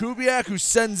 Finds Jakubiak, who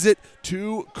sends it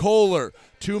to Kohler.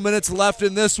 2 minutes left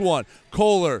in this one.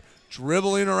 Kohler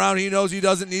dribbling around. He knows he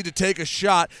doesn't need to take a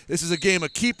shot. This is a game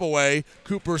of keep away.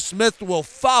 Cooper Smith will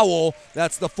foul.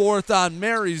 That's the fourth on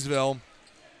Marysville.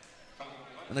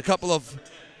 And a couple of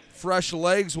fresh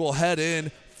legs will head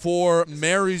in for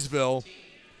Marysville.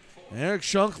 Eric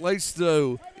Shunk likes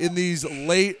to, in these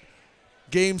late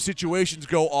game situations,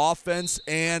 go offense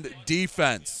and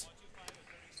defense.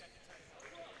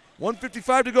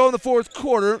 1:55 to go in the fourth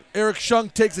quarter. Eric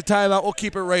Shunk takes a timeout. We'll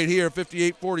keep it right here.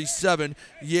 58-47.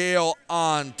 Yale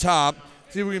on top.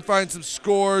 See if we can find some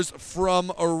scores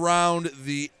from around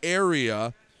the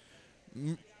area.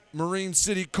 Marine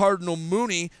City Cardinal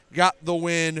Mooney got the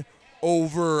win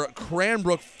over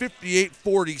Cranbrook,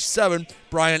 58-47.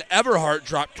 Brian Everhart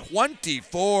dropped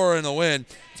 24 in the win.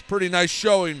 It's a pretty nice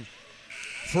showing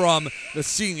from the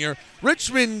senior.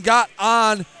 Richmond got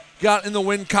in the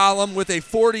win column with a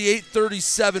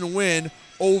 48-37 win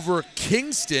over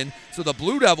Kingston. So the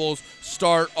Blue Devils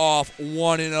start off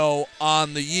 1-0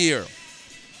 on the year.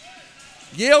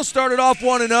 Yale started off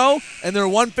 1-0, and they're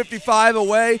 155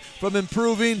 away from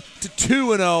improving to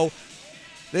 2-0.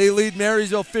 They lead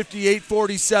Marysville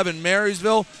 58-47.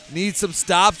 Marysville needs some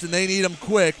stops, and they need them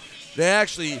quick. They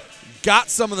actually got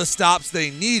some of the stops they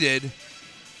needed,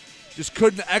 just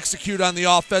couldn't execute on the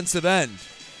offensive end.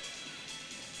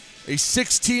 A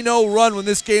 16-0 run when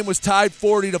this game was tied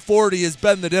 40-40 has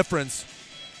been the difference.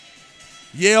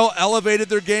 Yale elevated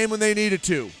their game when they needed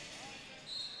to.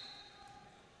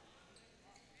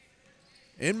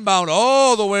 Inbound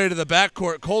all the way to the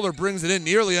backcourt. Kohler brings it in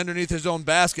nearly underneath his own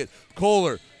basket.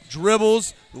 Kohler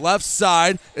dribbles left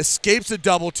side, escapes a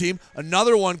double team.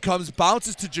 Another one comes,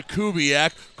 bounces to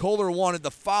Jakubiak. Kohler wanted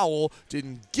the foul,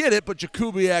 didn't get it, but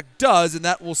Jakubiak does, and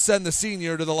that will send the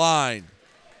senior to the line.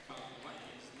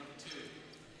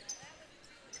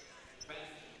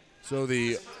 So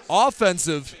the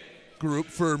offensive group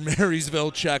for Marysville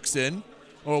checks in,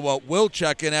 will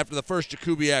check in after the first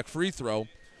Jakubiak free throw.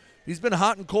 He's been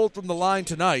hot and cold from the line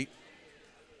tonight.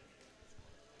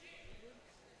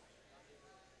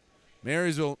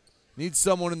 Marysville needs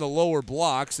someone in the lower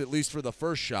blocks, at least for the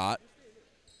first shot.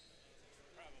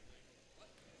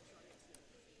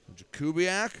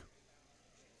 Jakubiak.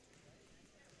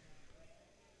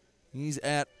 He's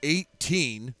at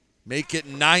 18. Make it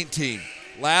 19.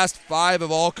 Last five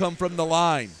have all come from the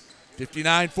line.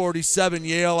 59-47,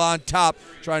 Yale on top,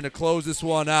 trying to close this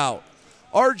one out.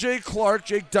 R.J. Clark,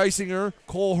 Jake Dysinger,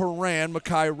 Cole Horan,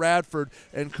 Makai Radford,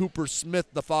 and Cooper Smith,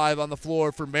 the five on the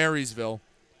floor for Marysville.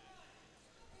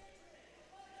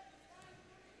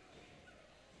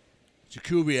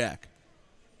 Jakubiak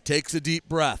takes a deep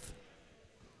breath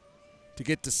to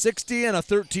get to 60 and a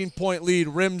 13-point lead.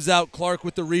 Rims out Clark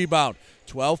with the rebound.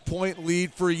 12-point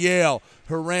lead for Yale.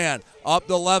 Horan up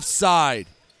the left side.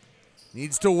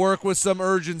 Needs to work with some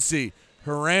urgency.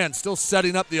 Horan still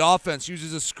setting up the offense,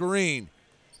 uses a screen.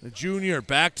 The junior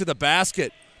back to the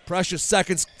basket. Precious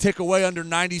seconds tick away, under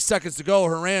 90 seconds to go.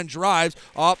 Horan drives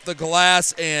off the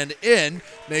glass and in.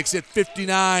 Makes it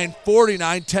 59-49,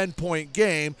 10-point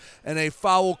game. And a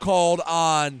foul called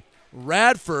on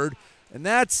Radford. And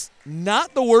that's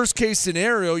not the worst case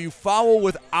scenario. You foul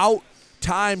without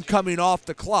time coming off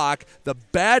the clock. The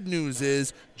bad news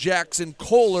is Jackson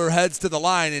Kohler heads to the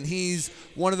line, and he's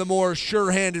one of the more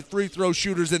sure-handed free throw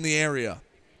shooters in the area.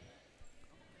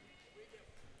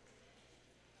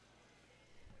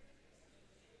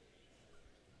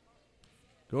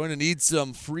 Going to need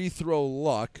some free throw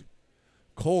luck.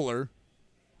 Kohler,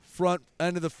 front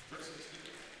end of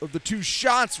the two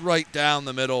shots right down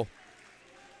the middle.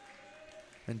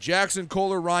 And Jackson,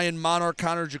 Kohler, Ryan, Monarch,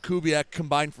 Connor, Jakubiak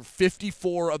combined for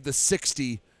 54 of the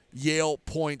 60 Yale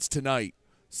points tonight.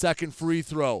 Second free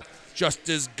throw, just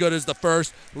as good as the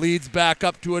first. Leads back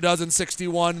up to a dozen,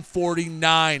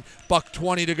 61-49.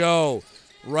 $1:20 to go.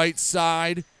 Right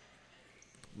side,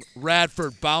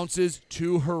 Radford bounces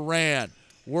to Horan.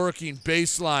 Working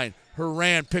baseline.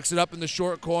 Horan picks it up in the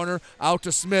short corner. Out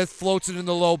to Smith, floats it in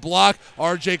the low block.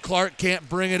 R.J. Clark can't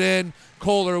bring it in.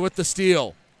 Kohler with the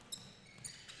steal.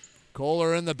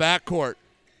 Kohler in the backcourt.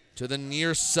 To the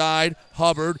near side,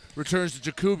 Hubbard returns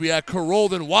to Jakubiak.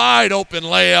 Karolden, wide open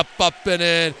layup up and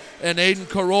in. And Aiden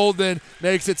Karolden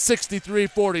makes it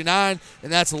 63-49,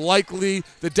 and that's likely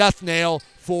the death nail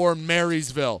for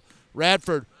Marysville.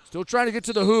 Radford still trying to get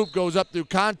to the hoop, goes up through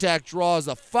contact, draws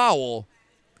a foul.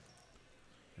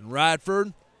 And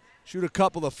Radford shoot a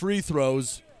couple of free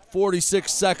throws.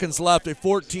 46 seconds left. A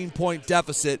 14-point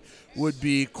deficit would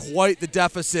be quite the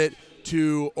deficit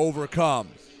to overcome.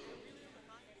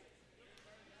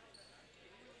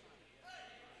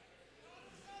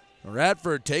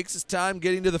 Radford takes his time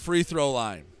getting to the free throw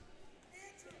line.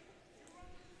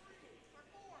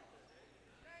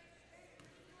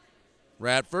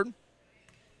 Radford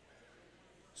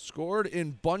scored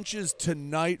in bunches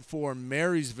tonight for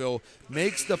Marysville.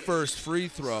 Makes the first free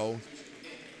throw.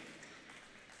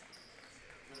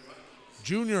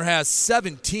 Junior has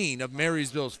 17 of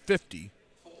Marysville's 50.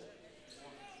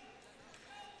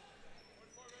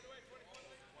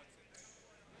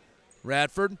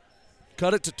 Radford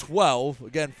cut it to 12.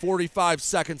 Again, 45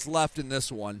 seconds left in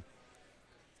this one.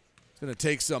 It's going to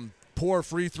take some poor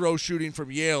free throw shooting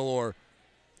from Yale or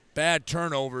bad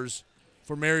turnovers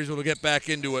for Marysville to get back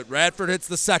into it. Radford hits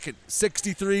the second,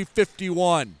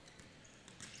 63-51.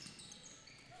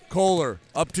 Kohler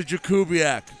up to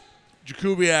Jakubiak.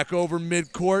 Jakubiak over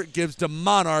midcourt, gives to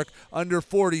Monarch under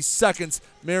 40 seconds.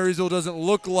 Marysville doesn't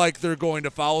look like they're going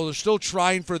to foul. They're still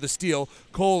trying for the steal.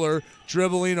 Kohler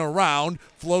dribbling around,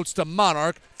 floats to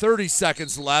Monarch, 30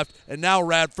 seconds left, and now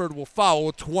Radford will foul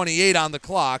with 28 on the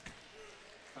clock.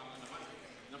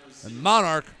 And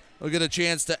Monarch will get a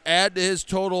chance to add to his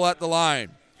total at the line.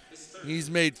 He's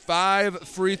made 5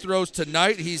 free throws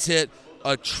tonight. He's hit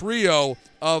a trio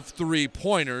of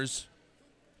three-pointers.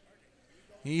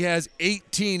 He has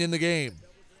 18 in the game.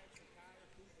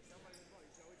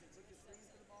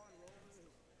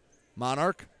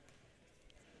 Monarch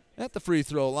at the free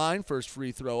throw line. First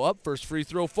free throw up. First free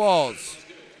throw falls.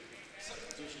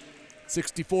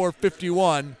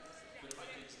 64-51.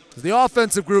 The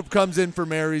offensive group comes in for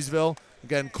Marysville.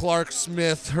 Again, Clark,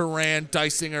 Smith, Horan,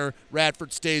 Dysinger,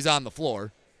 Radford stays on the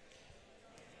floor.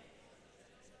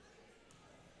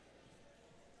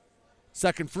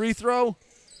 Second free throw.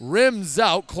 Rims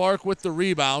out. Clark with the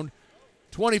rebound.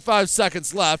 25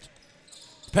 seconds left.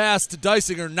 Pass to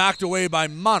Dysinger, knocked away by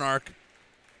Monarch.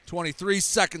 23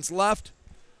 seconds left.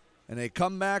 And a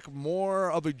comeback,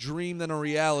 more of a dream than a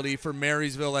reality for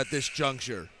Marysville at this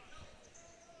juncture.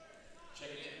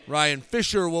 Ryan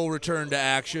Fisher will return to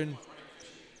action.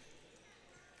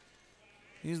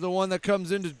 He's the one that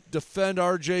comes in to defend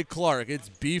R.J. Clark. It's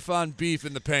beef on beef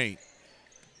in the paint.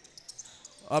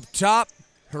 Up top,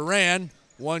 Horan.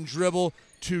 One dribble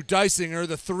to Dysinger.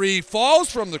 The three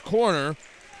falls from the corner.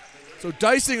 So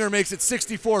Dysinger makes it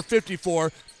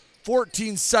 64-54.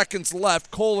 14 seconds left.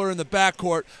 Kohler in the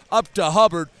backcourt. Up to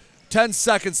Hubbard. 10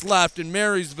 seconds left. And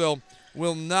Marysville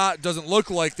doesn't look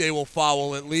like they will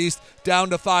foul at least. Down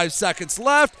to 5 seconds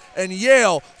left. And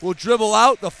Yale will dribble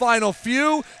out the final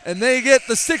few. And they get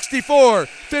the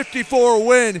 64-54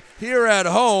 win here at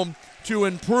home to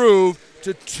improve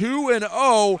to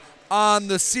 2-0 on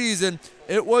the season.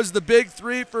 It was the big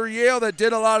three for Yale that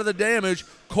did a lot of the damage.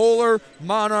 Kohler,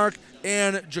 Monarch,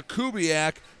 and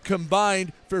Jakubiak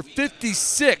combined for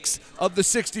 56 of the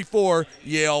 64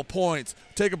 Yale points.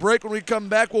 Take a break. When we come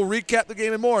back, we'll recap the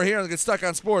game and more here on the Get Stuck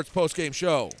on Sports postgame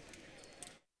show.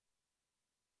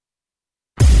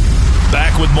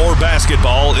 Back with more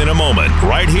basketball in a moment,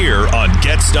 right here on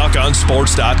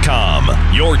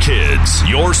GetStuckOnSports.com. Your kids,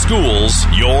 your schools,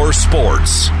 your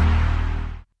sports.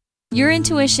 Your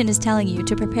intuition is telling you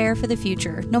to prepare for the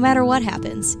future, no matter what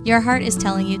happens. Your heart is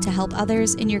telling you to help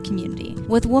others in your community.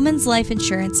 With Women's Life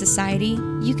Insurance Society,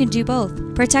 you can do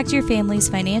both. Protect your family's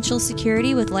financial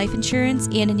security with life insurance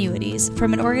and annuities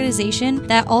from an organization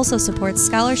that also supports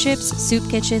scholarships, soup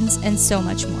kitchens, and so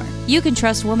much more. You can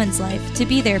trust Women's Life to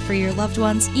be there for your loved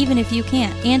ones even if you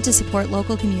can't, and to support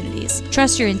local communities.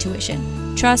 Trust your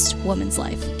intuition. Trust Women's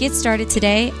Life. Get started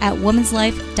today at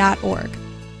womenslife.org.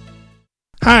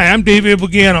 Hi, I'm David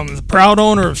Buganum, the proud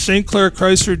owner of St. Clair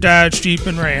Chrysler Dodge Jeep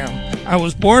and Ram. I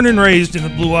was born and raised in the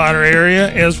Blue Water area,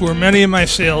 as were many of my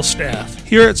sales staff.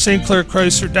 Here at St. Clair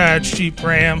Chrysler Dodge Jeep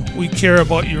Ram, we care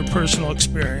about your personal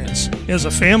experience. As a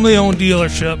family-owned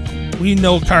dealership, we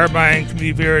know car buying can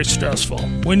be very stressful.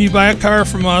 When you buy a car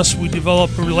from us, we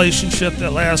develop a relationship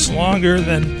that lasts longer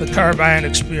than the car buying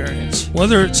experience.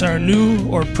 Whether it's our new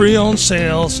or pre-owned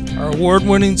sales, our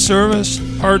award-winning service,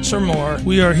 parts, or more,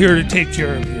 we are here to take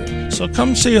care of you. So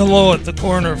come say hello at the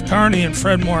corner of Kearney and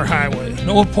Fredmore Highway.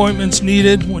 No appointments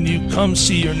needed when you come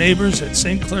see your neighbors at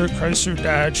St. Clair Chrysler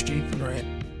Dodge Jeep and Ram.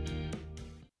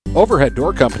 Overhead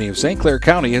Door Company of St. Clair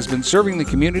County has been serving the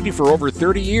community for over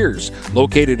 30 years.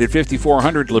 Located at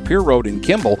 5400 Lapeer Road in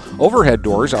Kimball, Overhead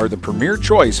Doors are the premier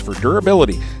choice for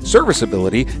durability,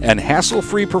 serviceability, and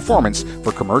hassle-free performance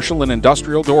for commercial and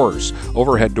industrial doors.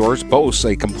 Overhead Doors boasts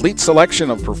a complete selection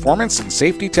of performance and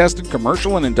safety-tested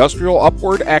commercial and industrial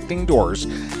upward-acting doors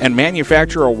and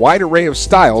manufacture a wide array of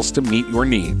styles to meet your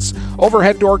needs.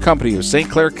 Overhead Door Company of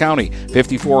St. Clair County,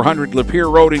 5400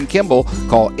 Lapeer Road in Kimball.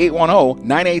 Call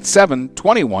 810-987-2185.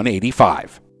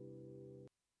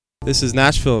 This is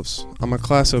Nash Phillips. I'm a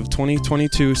class of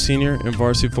 2022 senior and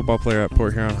varsity football player at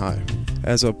Port Huron High.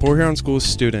 As a Port Huron School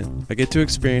student, I get to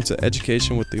experience an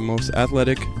education with the most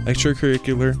athletic,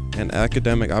 extracurricular, and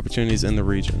academic opportunities in the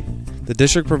region. The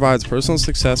district provides personal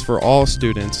success for all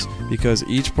students because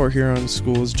each Port Huron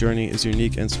school's journey is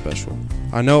unique and special.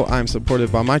 I know I am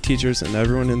supported by my teachers and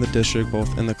everyone in the district,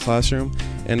 both in the classroom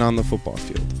and on the football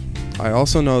field. I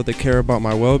also know they care about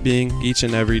my well-being each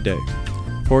and every day.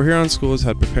 Port Huron Schools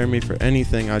had prepared me for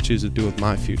anything I choose to do with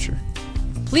my future.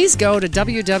 Please go to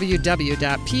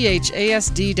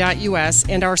www.phasd.us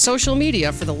and our social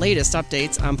media for the latest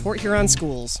updates on Port Huron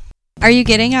schools. Are you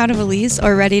getting out of a lease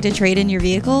or ready to trade in your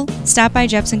vehicle? Stop by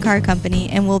Jepson Car Company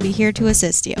and we'll be here to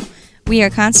assist you. We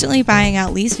are constantly buying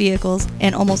out leased vehicles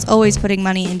and almost always putting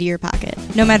money into your pocket.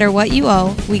 No matter what you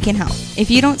owe, we can help.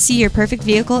 If you don't see your perfect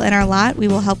vehicle in our lot, we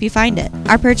will help you find it.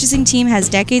 Our purchasing team has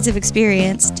decades of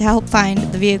experience to help find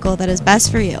the vehicle that is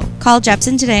best for you. Call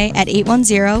Jepson today at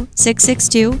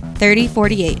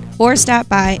 810-662-3048 or stop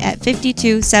by at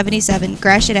 5277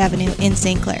 Gratiot Avenue in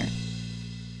St. Clair.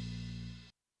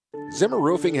 Zimmer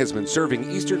Roofing has been serving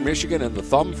Eastern Michigan and the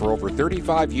Thumb for over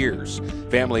 35 years.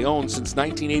 Family owned since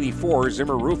 1984,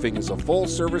 Zimmer Roofing is a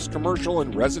full-service commercial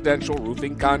and residential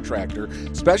roofing contractor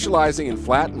specializing in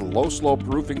flat and low-slope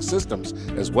roofing systems,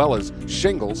 as well as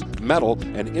shingles, metal,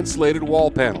 and insulated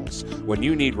wall panels. When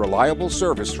you need reliable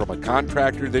service from a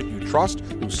contractor that you trust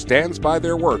who stands by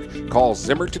their work, call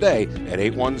Zimmer today at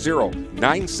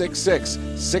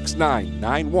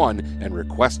 810-966-6991 and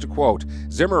request a quote.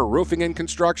 Zimmer Roofing and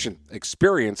Construction.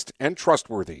 Experienced and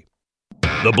trustworthy.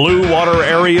 The Blue Water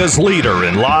Area's leader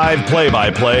in live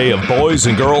play-by-play of boys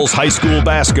and girls high school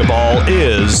basketball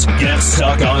is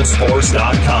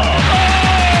GetStuckOnSports.com.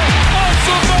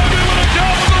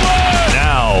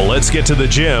 Now, let's get to the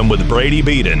gym with Brady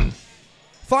Beaton.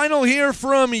 Final here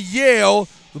from Yale.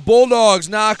 The Bulldogs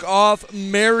knock off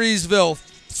Marysville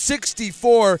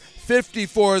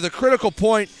 64-54. The critical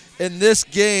point in this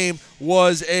game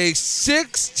was a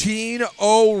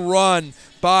 16-0 run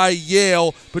by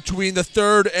Yale between the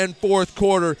third and fourth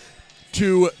quarter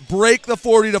to break the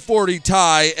 40-40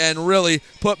 tie and really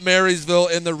put Marysville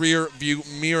in the rear view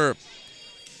mirror.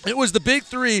 It was the big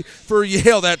three for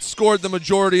Yale that scored the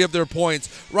majority of their points.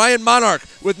 Ryan Monarch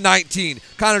with 19,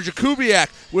 Connor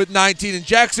Jakubiak with 19, and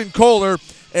Jackson Kohler,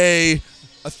 a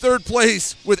third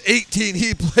place with 18.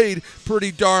 He played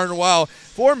pretty darn well.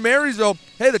 For Marysville,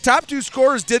 hey, the top two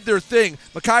scorers did their thing.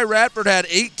 Makai Radford had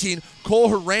 18. Cole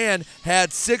Horan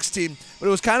had 16. But it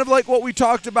was kind of like what we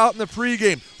talked about in the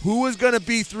pregame. Who was going to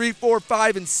be 3, 4,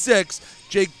 5, and 6?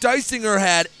 Jake Dysinger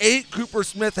had 8. Cooper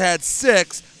Smith had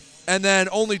 6. And then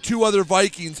only 2 other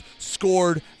Vikings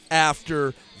scored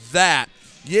after that.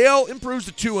 Yale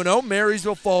improves to 2-0.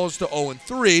 Marysville falls to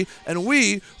 0-3. And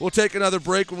we will take another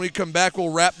break. When we come back, we'll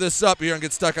wrap this up here on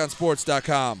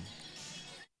GetStuckOnSports.com.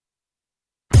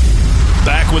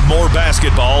 Back with more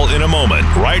basketball in a moment,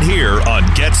 right here on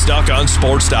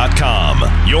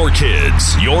GetStuckOnSports.com. Your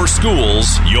kids, your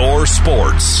schools, your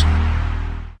sports.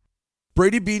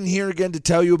 Brady Beaton here again to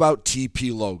tell you about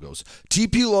TP Logos.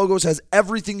 TP Logos has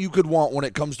everything you could want when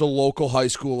it comes to local high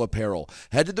school apparel.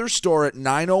 Head to their store at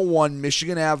 901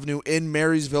 Michigan Avenue in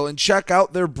Marysville and check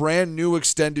out their brand new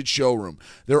extended showroom.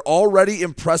 Their already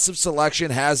impressive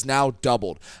selection has now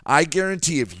doubled. I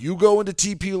guarantee if you go into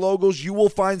TP Logos, you will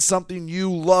find something you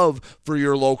love for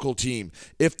your local team.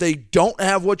 If they don't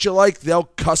have what you like, they'll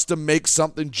custom make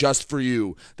something just for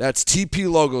you. That's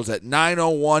TP Logos at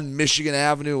 901 Michigan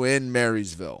Avenue in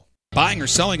Marysville. Buying or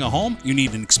selling a home? You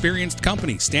need an experienced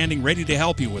company standing ready to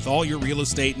help you with all your real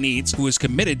estate needs, who is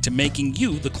committed to making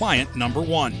you the client number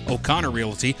one. O'Connor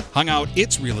Realty hung out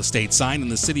its real estate sign in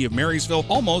the city of Marysville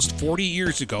almost 40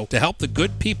 years ago to help the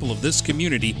good people of this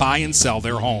community buy and sell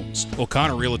their homes.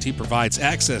 O'Connor Realty provides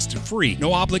access to free,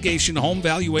 no-obligation home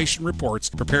valuation reports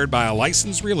prepared by a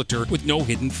licensed realtor with no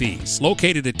hidden fees.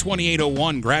 Located at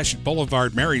 2801 Gratiot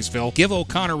Boulevard, Marysville, give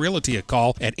O'Connor Realty a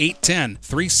call at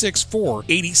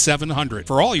 810-364-8700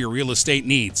 for all your real estate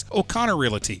needs. O'Connor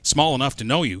Realty, small enough to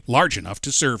know you, large enough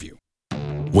to serve you.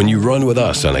 When you run with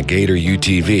us on a Gator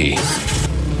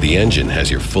UTV, the engine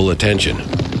has your full attention,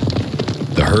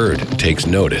 the herd takes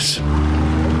notice,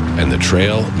 and the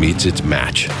trail meets its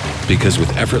match. Because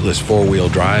with effortless four-wheel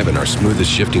drive and our smoothest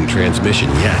shifting transmission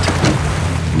yet,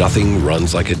 nothing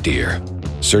runs like a deer.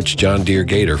 Search John Deere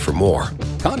Gator for more.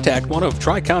 Contact one of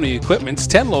Tri-County Equipment's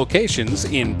 10 locations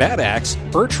in Bad Axe,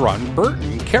 Birch Run,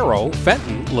 Burton, Caro,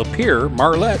 Fenton, Lapeer,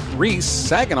 Marlette, Reese,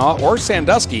 Saginaw, or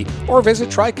Sandusky, or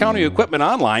visit Tri-County Equipment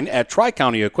online at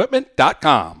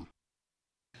tricountyequipment.com.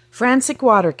 Frantic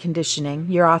Water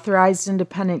Conditioning, your authorized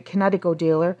independent Connecticut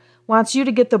dealer, wants you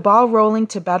to get the ball rolling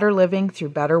to better living through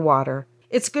better water.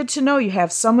 It's good to know you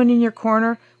have someone in your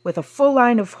corner with a full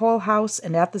line of whole house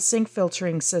and at-the-sink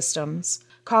filtering systems.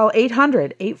 Call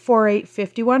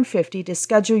 800-848-5150 to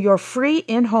schedule your free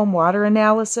in-home water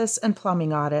analysis and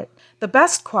plumbing audit. The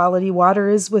best quality water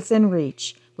is within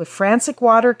reach with Frantic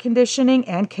Water Conditioning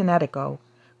and Connecticut.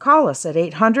 Call us at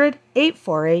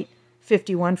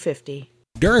 800-848-5150.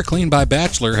 DuraClean by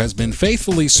Bachelor has been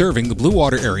faithfully serving the Blue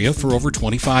Water area for over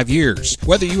 25 years.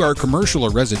 Whether you are commercial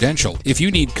or residential, if you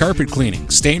need carpet cleaning,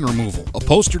 stain removal,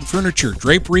 upholstered furniture,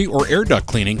 drapery, or air duct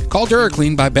cleaning, call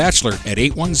DuraClean by Bachelor at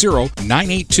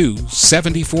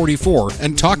 810-982-7044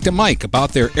 and talk to Mike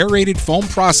about their aerated foam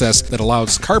process that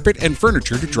allows carpet and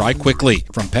furniture to dry quickly.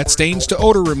 From pet stains to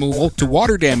odor removal to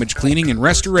water damage cleaning and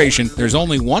restoration, there's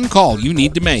only one call you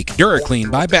need to make. DuraClean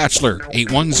by Bachelor,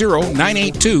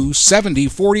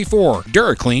 810-982-7044.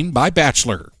 DuraClean by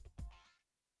Bachelor.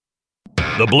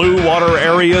 The Blue Water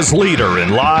Area's leader in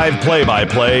live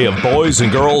play-by-play of boys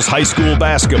and girls high school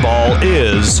basketball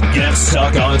is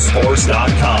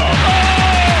GetStuckOnSports.com.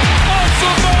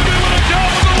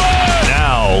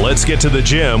 Now, let's get to the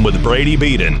gym with Brady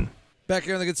Beaton. Back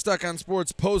here on the Get Stuck on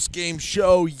Sports post-game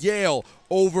show, Yale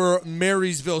over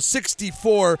Marysville,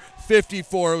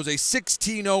 64-54. It was a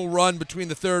 16-0 run between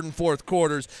the third and fourth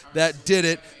quarters that did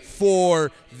it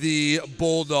for the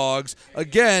Bulldogs.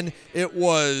 Again, it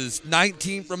was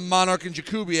 19 from Monarch and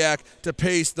Jakubiak to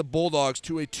pace the Bulldogs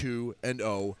to a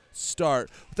 2-0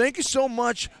 start. Thank you so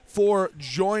much for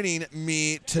joining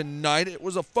me tonight. It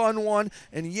was a fun one,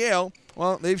 and Yale,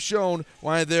 well, they've shown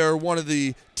why they're one of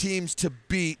the teams to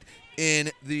beat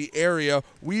in the area.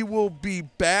 We will be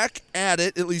back at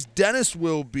it, at least Dennis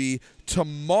will be,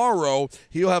 tomorrow.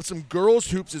 He'll have some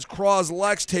girls hoops as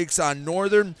Cros-Lex takes on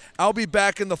Northern. I'll be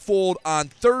back in the fold on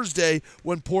Thursday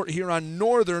when Port Huron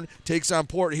Northern takes on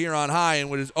Port Huron High in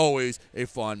what is always a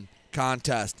fun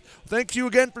contest. Thank you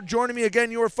again for joining me. Again,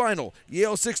 your final,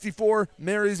 Yale 64,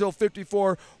 Marysville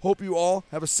 54. Hope you all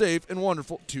have a safe and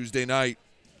wonderful Tuesday night.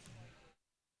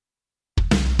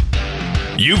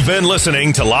 You've been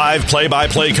listening to live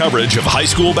play-by-play coverage of high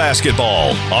school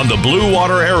basketball on the Blue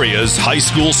Water Area's high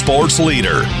school sports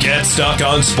leader.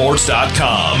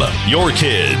 GetStuckOnSports.com. Your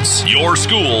kids, your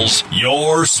schools,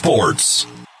 your sports.